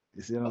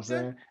 You see what I'm Okay.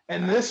 saying?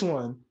 And All right. this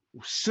one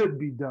should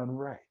be done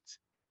right.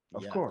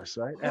 Of Yeah. course,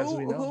 right? As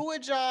we know. Who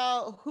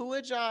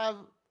would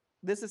y'all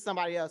this is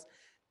somebody else.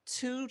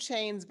 2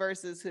 Chains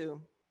versus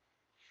who?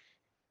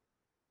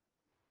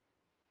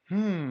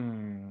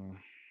 Hmm.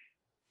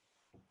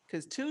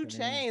 Because Two Chains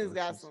Chains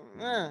got versus some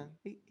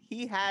who?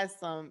 he has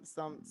some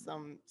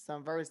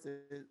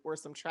verses or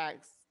some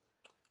tracks.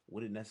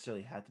 Would it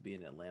necessarily have to be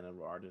an Atlanta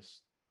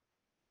artist?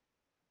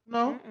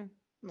 No, Mm-mm,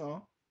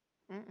 no,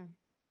 mm-mm.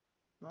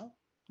 no,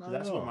 Because not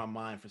at that's where my all.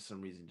 mind, for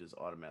some reason, just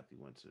automatically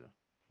went to.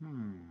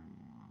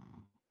 Hmm.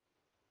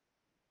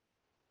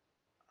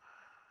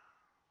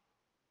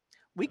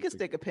 We Gotta could think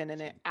stick a about pin in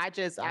this it.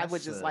 one. I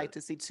would That's just a like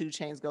to see 2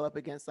 Chains go up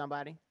against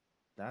somebody.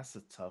 that's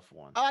a tough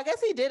one. Oh, I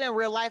guess he did in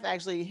real life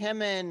actually.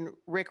 Him and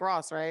Rick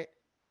Ross, right?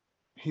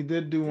 He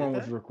did do Did one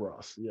with they? Rick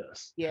Ross.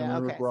 Yes, him Yeah.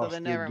 and Rick Okay. So Ross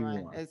then did never do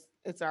mind. one.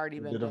 It's already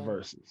They been did a done.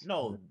 verses.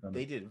 No,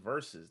 they did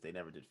verses. They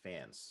never did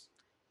fans.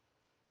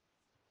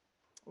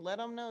 Let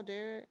them know,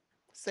 Derek.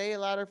 Say it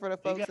louder for the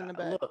They folks got in the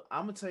back. look.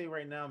 I'm gonna tell you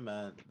right now,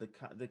 man.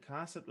 The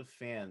concept of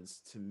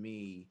fans to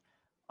me,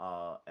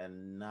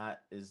 and not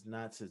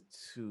to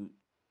toot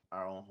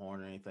our own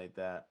horn or anything like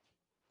that,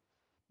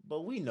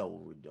 but we know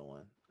what we're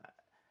doing.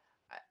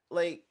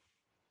 Like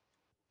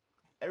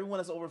everyone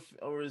that's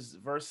over his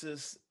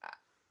verses.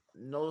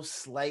 No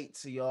slight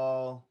to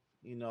y'all.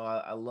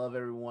 I love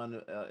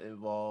everyone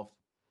involved.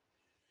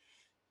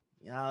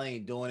 Y'all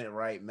ain't doing it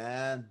right,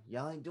 man.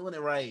 Y'all ain't doing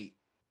it right.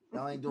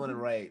 Y'all ain't doing it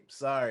right.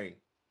 Sorry.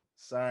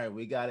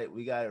 We got it.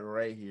 We got it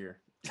right here.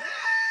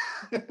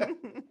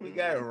 We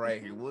got it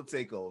right here. We'll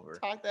take over.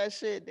 Talk that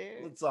shit,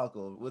 We'll Derek. talk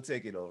over. We'll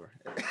take it over.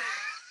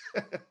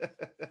 I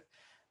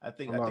I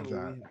think. I love think what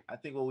that. we. I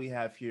think what we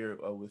have here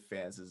with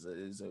fans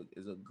is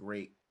a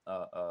great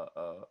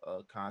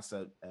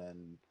concept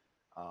and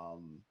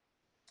um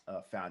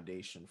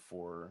foundation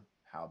for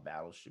how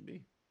battles should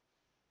be.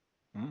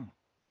 Mm,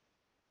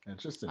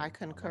 interesting. I I love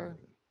concur.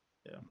 it.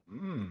 Yeah.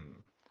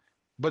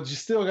 But you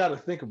still got to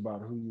think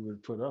about who you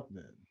would put up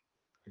then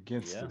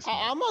against Yeah. this I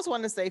man. almost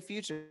want to say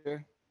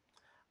Future.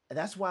 And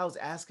that's why I was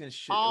asking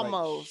should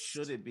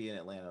Almost. it be an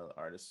Atlanta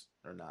artist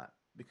or not?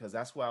 Because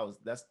that's why I was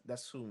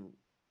that's who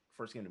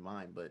first came to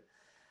mind, but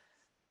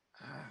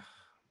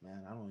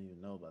man, I don't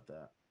even know about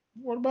that.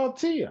 What about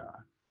Ti?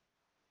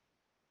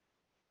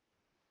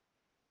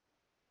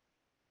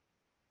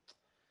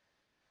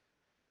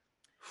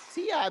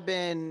 Ti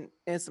been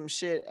in some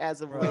shit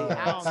as of late.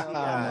 I don't know Ti,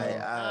 about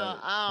much.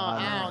 I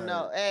I don't know.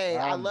 know.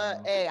 man, I know.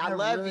 Hey, I I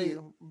love really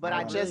you, but I I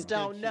I really just know.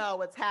 think don't know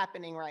what's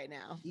happening right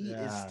now. he is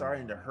Yeah, I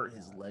starting to know. hurt I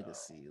his know.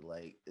 legacy.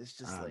 Like it's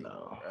just I like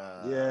know.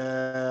 uh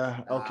Yeah.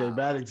 Okay. stop.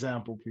 Bad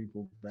example,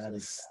 people. Bad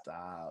Just example.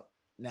 stop.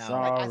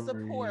 Now, Like I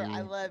support,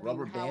 I Sorry. love you.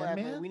 Rubber Band However,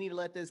 Man? we need to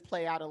let this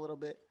play out a little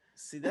bit.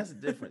 See, that's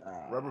different.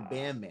 Rubber Ah,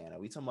 Band Man. Are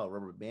we talking about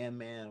Rubber Band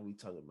Man? Are we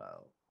talking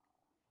about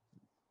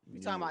We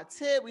talking New? about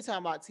Tip, we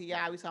talking about Ti,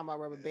 we talking about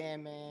Rubber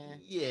Band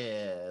Man.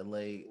 Yeah,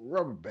 like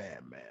rubber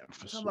band man we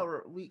for talking about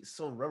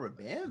sure. Rubber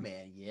Band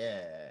Man.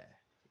 Yeah,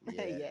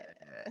 Yeah.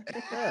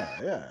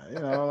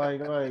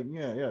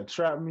 Yeah. Yeah.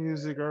 Trap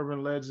music,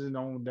 urban legend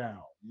on down.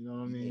 You know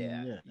what I mean?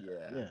 Yeah, Yeah,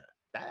 yeah. yeah,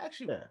 That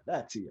actually, yeah.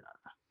 That Ti.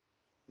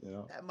 You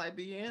know, that might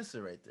be your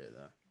answer right there,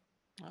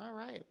 though. All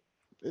right.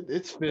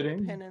 it's Put a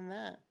fitting. pin in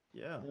that.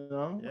 Yeah, You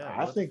know, yeah. I We'll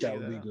have to think that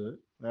figure would that be out. good.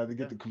 I have to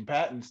get Yeah, the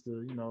combatants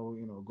to,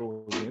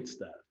 go against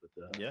that.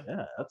 But yeah.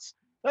 yeah,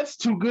 that's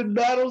two good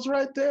battles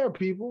right there,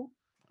 people.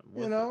 I'm You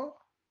with it. know,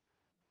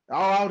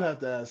 I would have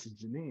to ask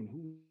Janine,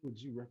 who would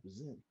you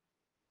represent?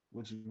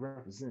 Would you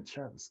represent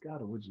Travis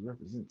Scott or would you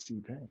represent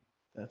T Pain?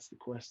 That's the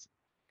question.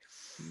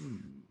 Hmm.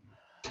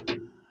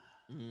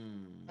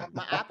 Mm.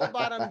 My apple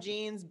bottom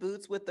jeans,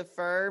 boots with the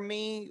fur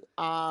me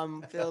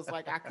feels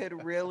like I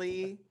could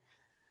really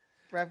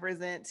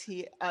represent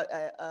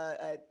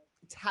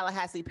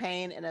Tallahassee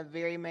Pain in a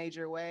very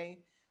major way.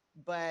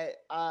 But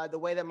the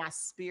way that my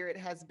spirit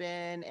has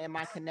been and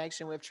my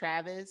connection with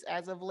Travis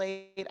as of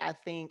late, I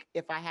think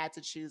if I had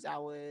to choose, I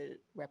would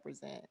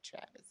represent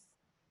Travis.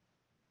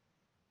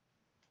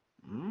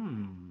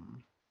 Hmm.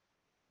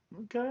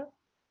 Okay.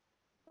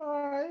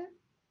 All right.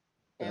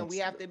 And we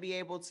That's have to be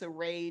able to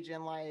rage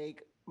and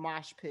like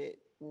mosh pit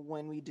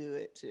when we do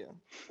it too.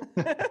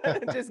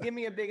 Just give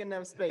me a big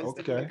enough space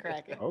to get okay. it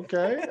cracking.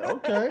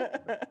 Okay.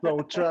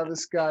 So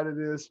Travis Scott it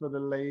is for the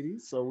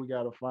ladies. So we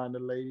gotta find a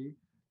lady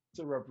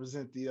to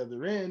represent the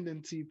other end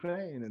in T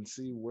Pain and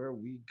see where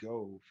we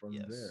go from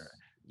there.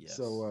 Yes,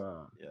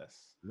 So yes, yes.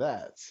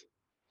 that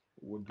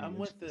would be I'm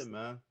with it, interesting.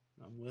 man.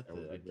 I'm with That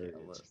would it. be I very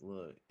can't look. interesting.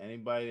 Look,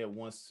 anybody that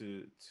wants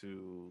to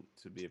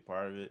be a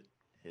part of it,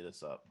 hit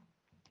us up.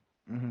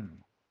 Hmm.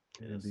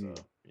 Hit us Indeed.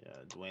 up. Yeah,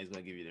 Dwayne's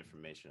gonna give you the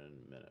information in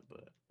a minute,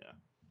 but yeah,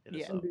 hit us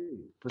Yeah. up. Indeed,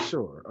 for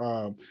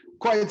sure.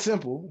 Quite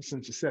simple,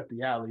 since you set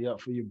the alley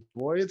up for your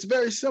boy. It's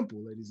very simple,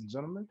 ladies and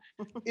gentlemen.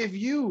 If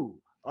you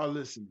are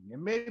listening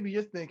and maybe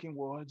you're thinking,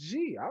 well,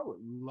 gee, I would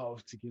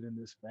love to get in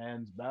this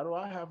fans battle.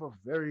 I have a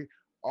very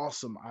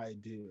awesome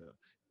idea.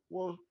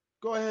 Well,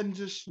 go ahead and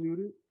just shoot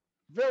it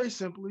very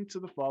simply to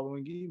the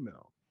following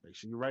email. Make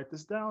sure you write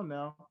this down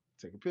now.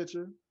 Take a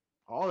picture,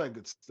 all that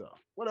good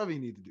stuff, whatever you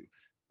need to do.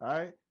 All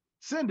right.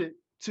 Send it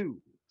to,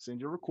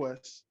 send your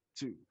request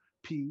to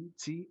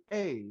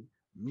PTA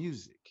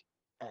Music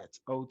at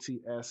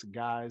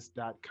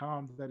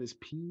otsguys.com. That is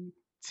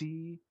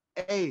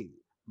PTA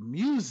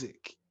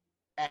Music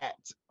at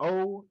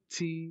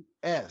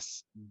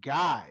OTS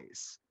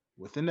Guys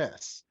with an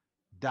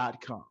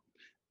S.com.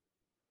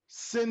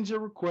 Send your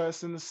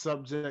request in the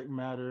subject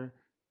matter.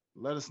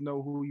 Let us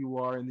know who you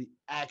are in the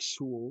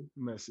actual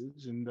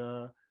message, and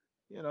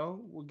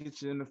we'll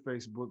get you in the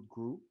Facebook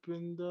group,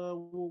 and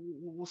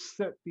we'll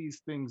set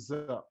these things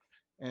up,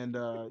 and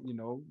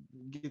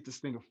get this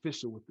thing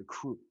official with the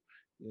crew.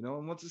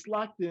 And once it's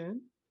locked in,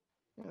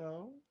 you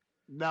know,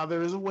 now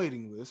there is a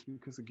waiting list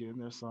because again,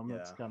 there's some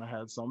that's Yeah, kind of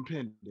had some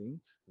pending,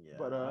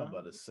 but yeah. I'm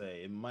about to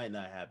say it might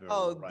not happen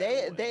Oh, right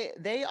they away. they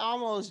they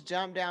almost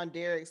jumped down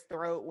Derek's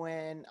throat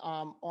when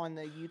on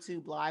the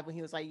YouTube live when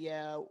he was like,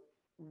 "Yeah,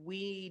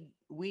 we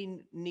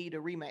need a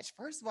rematch."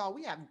 First of all,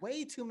 we have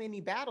way too many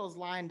battles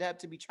lined up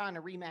to be trying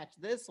to rematch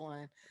this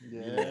one.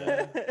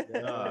 Yeah. yeah,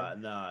 yeah.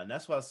 Nah, and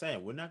that's what I'm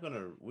saying. We're not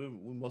gonna. We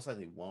most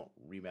likely won't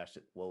rematch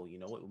it. Well, you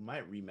know what? We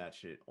might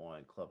rematch it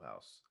on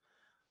Clubhouse,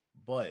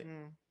 but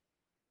Mm,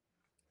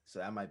 so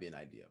that might be an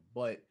idea.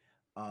 But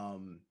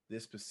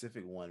this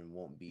specific one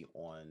won't be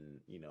on.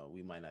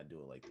 We might not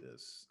do it like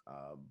this.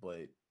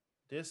 But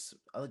there's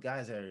other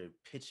guys that are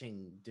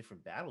pitching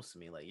different battles to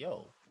me. Like,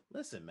 yo,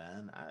 listen,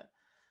 man,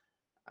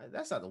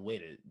 that's not the way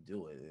to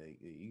do it. Like,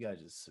 you gotta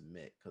just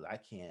submit because I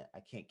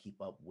can't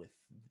keep up with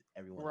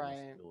everyone that wants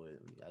to right. do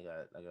it.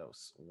 I got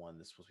one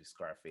that's supposed to be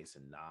Scarface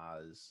and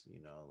Nas.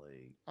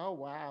 Like, Oh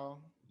wow.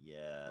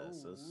 yeah, Ooh.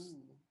 so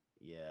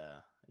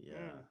yeah, yeah.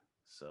 Mm.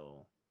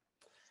 So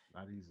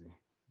Not easy.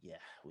 yeah,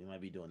 we might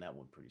be doing that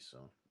one pretty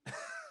soon.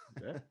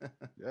 Yeah,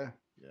 yeah.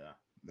 Yeah,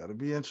 That'll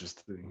be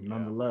interesting, yeah.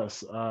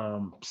 nonetheless.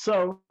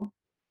 So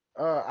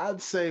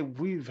I'd say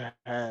we've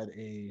had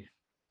a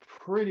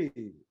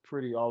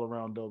pretty all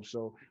around dope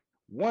show.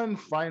 One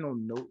final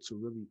note to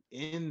really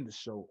end the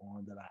show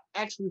on that I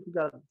actually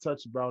forgot to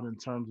touch about in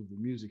terms of the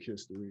music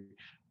history.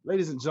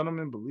 Ladies and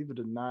gentlemen, believe it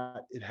or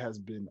not, it has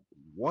been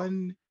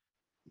 1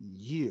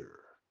 year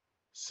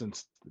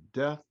since the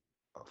death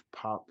of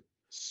Pop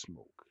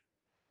Smoke.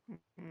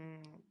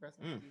 Rest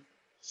in Mm, peace.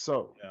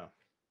 So yeah.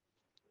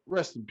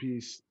 rest in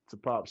peace to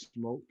Pop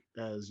Smoke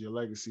as your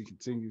legacy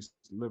continues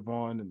to live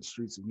on in the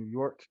streets of New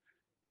York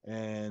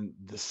and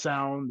the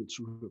sound that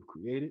you have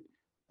created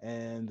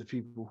and the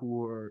people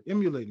who are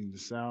emulating the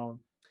sound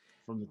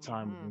from the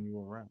time of when Hmm. you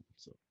were around.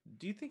 So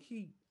Do you think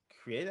he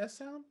created that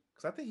sound?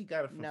 Because I think he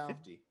got it from No,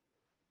 50.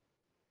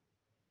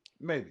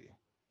 maybe.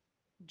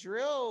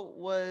 drill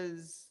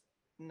was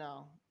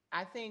no.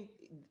 I think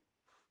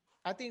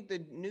I think the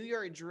New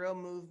York drill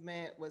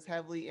movement was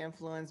heavily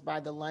influenced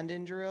by the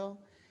London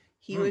drill.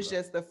 He Hmm. was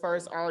just the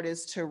first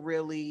artist to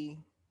really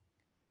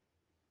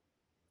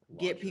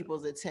get Launch it.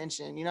 people's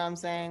attention. You know what I'm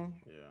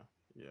saying? Yeah,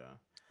 yeah.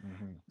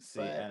 Hmm. See,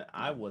 But and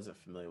I wasn't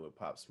familiar with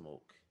Pop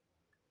Smoke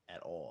at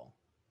all.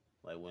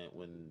 Like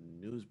when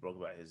news broke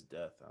about his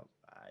death,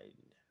 I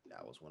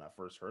that was when I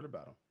first heard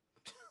about him.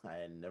 I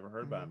had never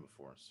heard about him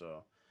before.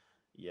 So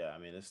yeah, I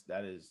mean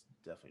that is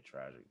definitely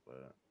tragic,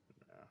 but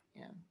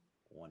yeah, Yeah.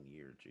 1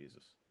 year,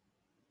 Jesus.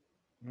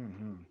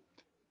 Hmm.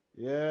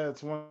 Yeah,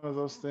 it's one of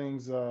those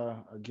things.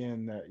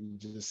 Again, that you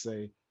just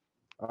say,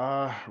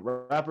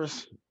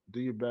 rappers, do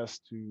your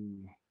best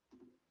to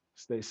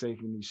stay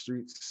safe in these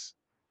streets.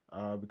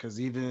 Because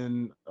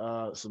even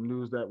some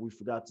news that we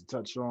forgot to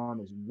touch on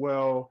as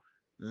well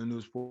in the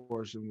news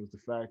portion was the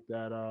fact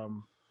that,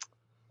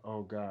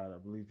 oh God, I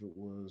believe it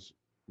was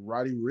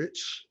Roddy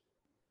Rich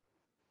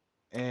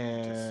I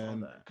just saw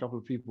and that. a couple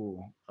of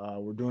people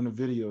were doing a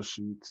video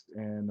shoot,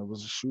 and there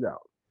was a shootout.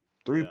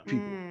 Three Yeah.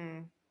 people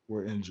Mm,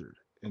 were injured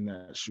in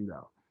that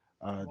shootout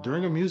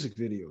during a wow. music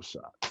video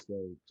shot.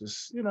 So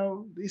just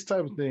these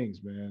type of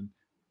things, man.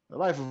 The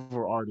life of an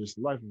artist,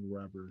 the life of a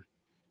rapper.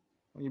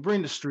 When you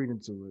bring the street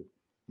into it,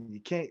 and you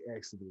can't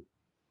exit it.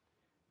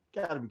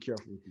 Gotta be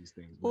careful with these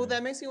things, Well, man.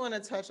 that makes me want to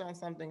touch on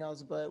something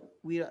else, but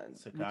we can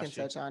Takashi.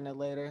 touch on it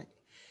later.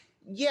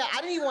 Yeah, I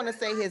didn't even want to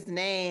say his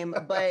name,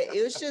 but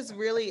it was just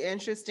really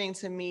interesting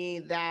to me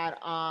that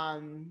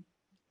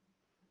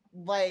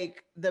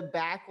like the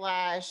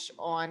backlash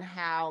on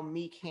how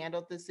Meek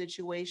handled the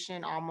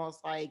situation,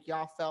 almost like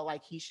y'all felt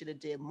like he should have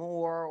did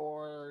more,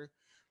 or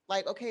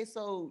like, okay,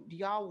 so do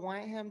y'all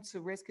want him to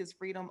risk his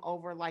freedom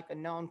over like a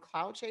known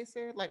clout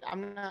chaser? Like,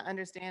 I'm not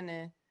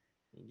understanding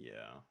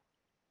Yeah.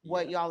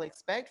 what Yeah. y'all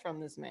expect from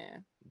this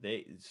man.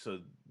 So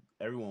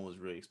everyone was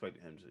really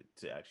expecting him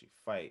to actually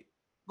fight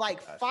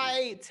Like, Takashi,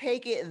 fight,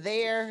 take it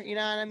there, which you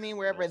know what I makes mean? no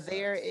Wherever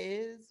there sense.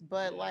 is,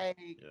 but Yeah. like,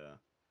 Yeah.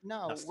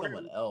 Now, no, we're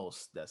someone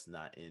else that's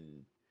not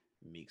in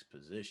Meek's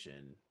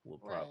position will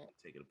right. probably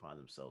take it upon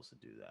themselves to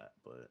do that.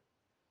 But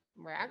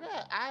Right. I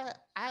got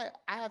yeah,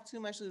 I have too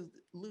much to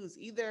lose.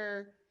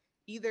 Either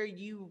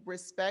you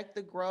respect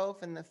the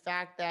growth and the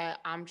fact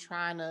that I'm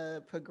trying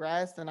to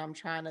progress and I'm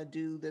trying to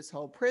do this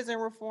whole prison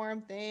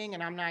reform thing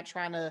and I'm not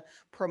trying to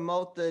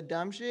promote the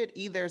dumb shit.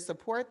 Either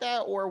support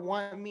that or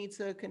want me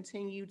to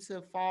continue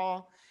to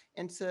fall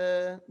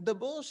into the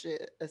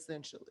bullshit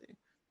essentially.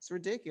 It's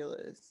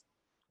ridiculous.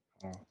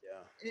 Oh,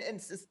 yeah. And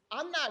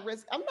I'm not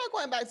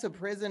going back to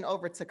prison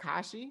over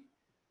Takashi.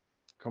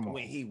 come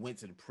When on. he went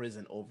to the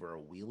prison over a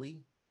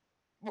wheelie,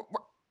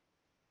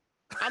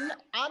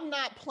 I'm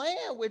not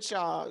playing with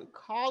y'all.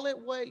 Call it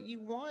what you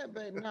want,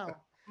 but no.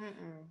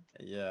 Mm-mm,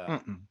 yeah,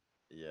 Mm-mm.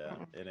 yeah,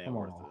 mm-mm. it ain't Come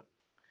worth on.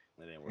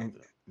 it. It ain't worth And,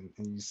 it.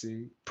 and you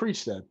see,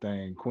 preach that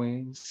thing,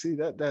 Queen. See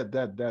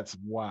that's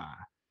why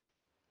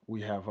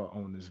we have her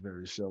on this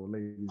very show,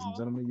 ladies and Oh,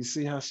 gentlemen. You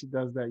see how she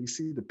does that. You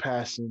see the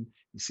passion.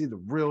 You see the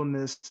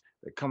realness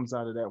that comes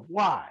out of that.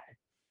 Why?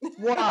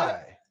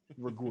 Why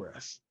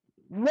regress?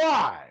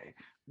 Why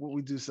would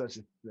we do such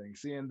a thing?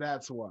 See, and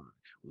that's why. So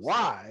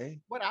Why?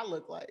 what I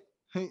look like.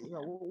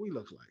 What we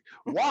look like.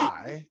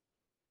 Why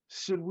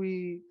should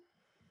we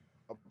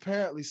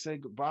apparently say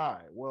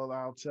goodbye? Well,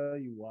 I'll tell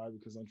you why.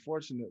 Because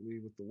unfortunately,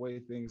 with the way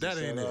things are That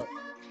set ain't it. up,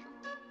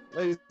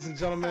 ladies and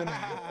gentlemen,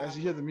 as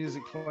you hear the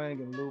music playing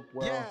in loop,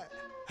 well, Yeah,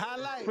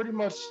 highlight. pretty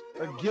much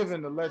a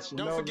given to let you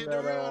Don't know forget the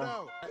that real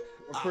though.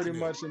 we're pretty Nigga.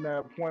 much in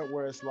that point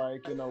where it's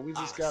like, we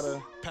just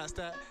gotta, Pass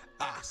that.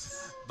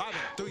 Vibing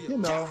through you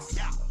know,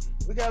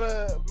 we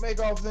gotta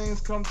make all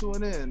things come to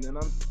an end. And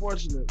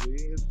unfortunately,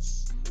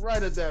 it's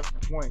right at that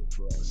point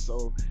for us.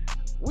 So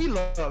we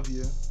love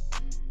you.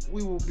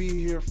 We will be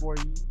here for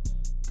you,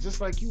 just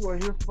like you are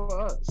here for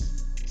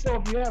us. So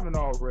if you haven't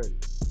already,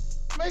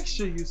 make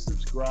sure you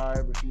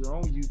subscribe. If you're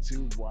on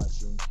YouTube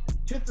watching,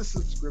 hit the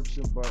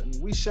subscription button.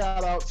 We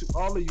shout out to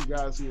all of you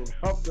guys who have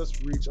helped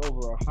us reach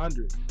over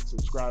 100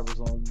 subscribers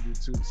on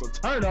YouTube. So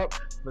turn up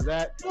for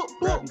that.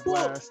 Grab your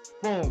blast.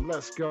 Boom,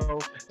 let's go.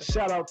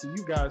 Shout out to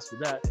you guys for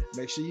that.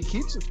 Make sure you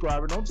keep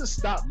subscribing. Don't just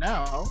stop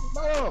now.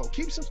 No,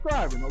 keep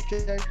subscribing,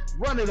 okay?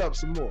 Run it up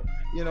some more,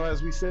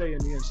 as we say in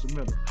the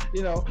instrumental.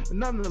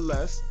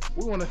 Nonetheless,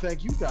 we want to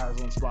thank you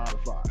guys on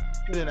Spotify.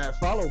 Hitting that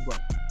follow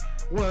button.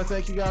 We want to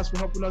thank you guys for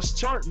helping us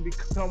chart and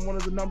become one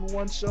of the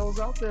 #1 shows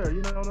out there.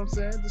 You know what I'm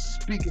saying?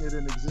 Just speaking it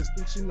in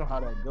existence. You know how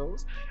that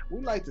goes.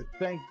 We'd like to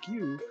thank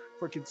you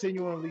for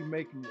continually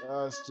making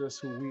us just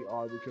who we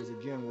are, because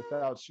again,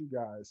 without you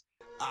guys,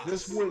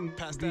 this wouldn't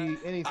be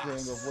anything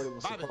of what it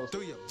was supposed to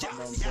be. You know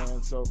what I'm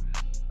saying? So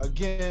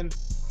again,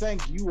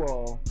 thank you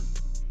all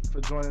for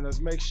joining us.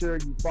 Make sure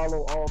you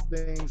follow all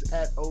things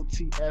at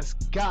OTS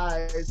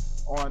Guys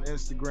on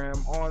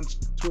Instagram, on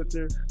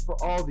Twitter for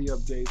all the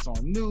updates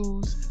on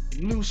news,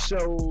 new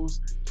shows,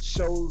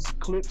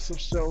 clips of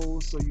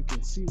shows, so you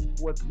can see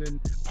what's been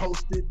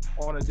posted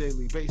on a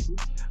daily basis.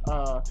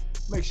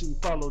 Make sure you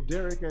follow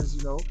Derek, as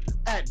you know,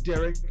 at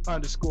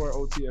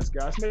Derek_OTS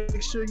Guys.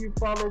 Make sure you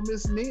follow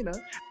Miss Nina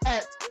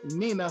at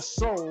Nina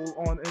Soul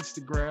on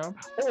Instagram,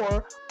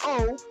 or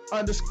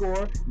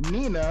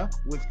O_Nina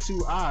with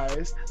 2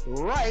 eyes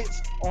right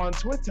on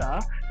Twitter.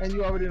 And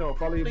you already know,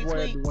 follow your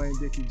boy at Dwayne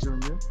Dickey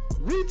Jr.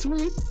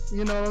 Retweet,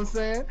 you know what I'm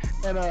saying?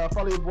 And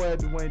follow your boy at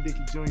Dwayne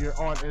Dickey Jr.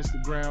 on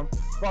Instagram.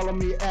 Follow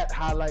me at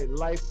Highlight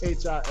Life,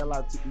 HILITE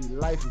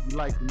Life, if you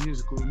like the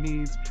musical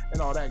needs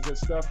and all that good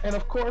stuff. And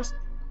of course,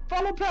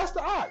 follow Pastor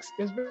Ox.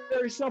 It's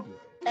very simple.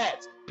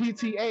 At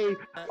PTAOTS.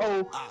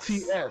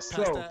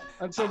 So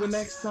until the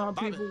next time,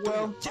 people,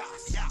 well,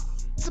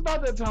 it's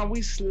about that time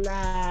we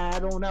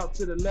slide on out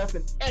to the left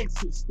and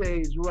exit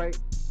stage right.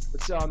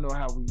 But y'all know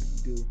how we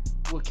do.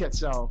 We'll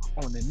catch y'all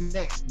on the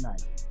next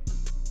night.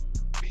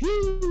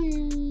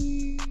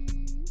 Peace.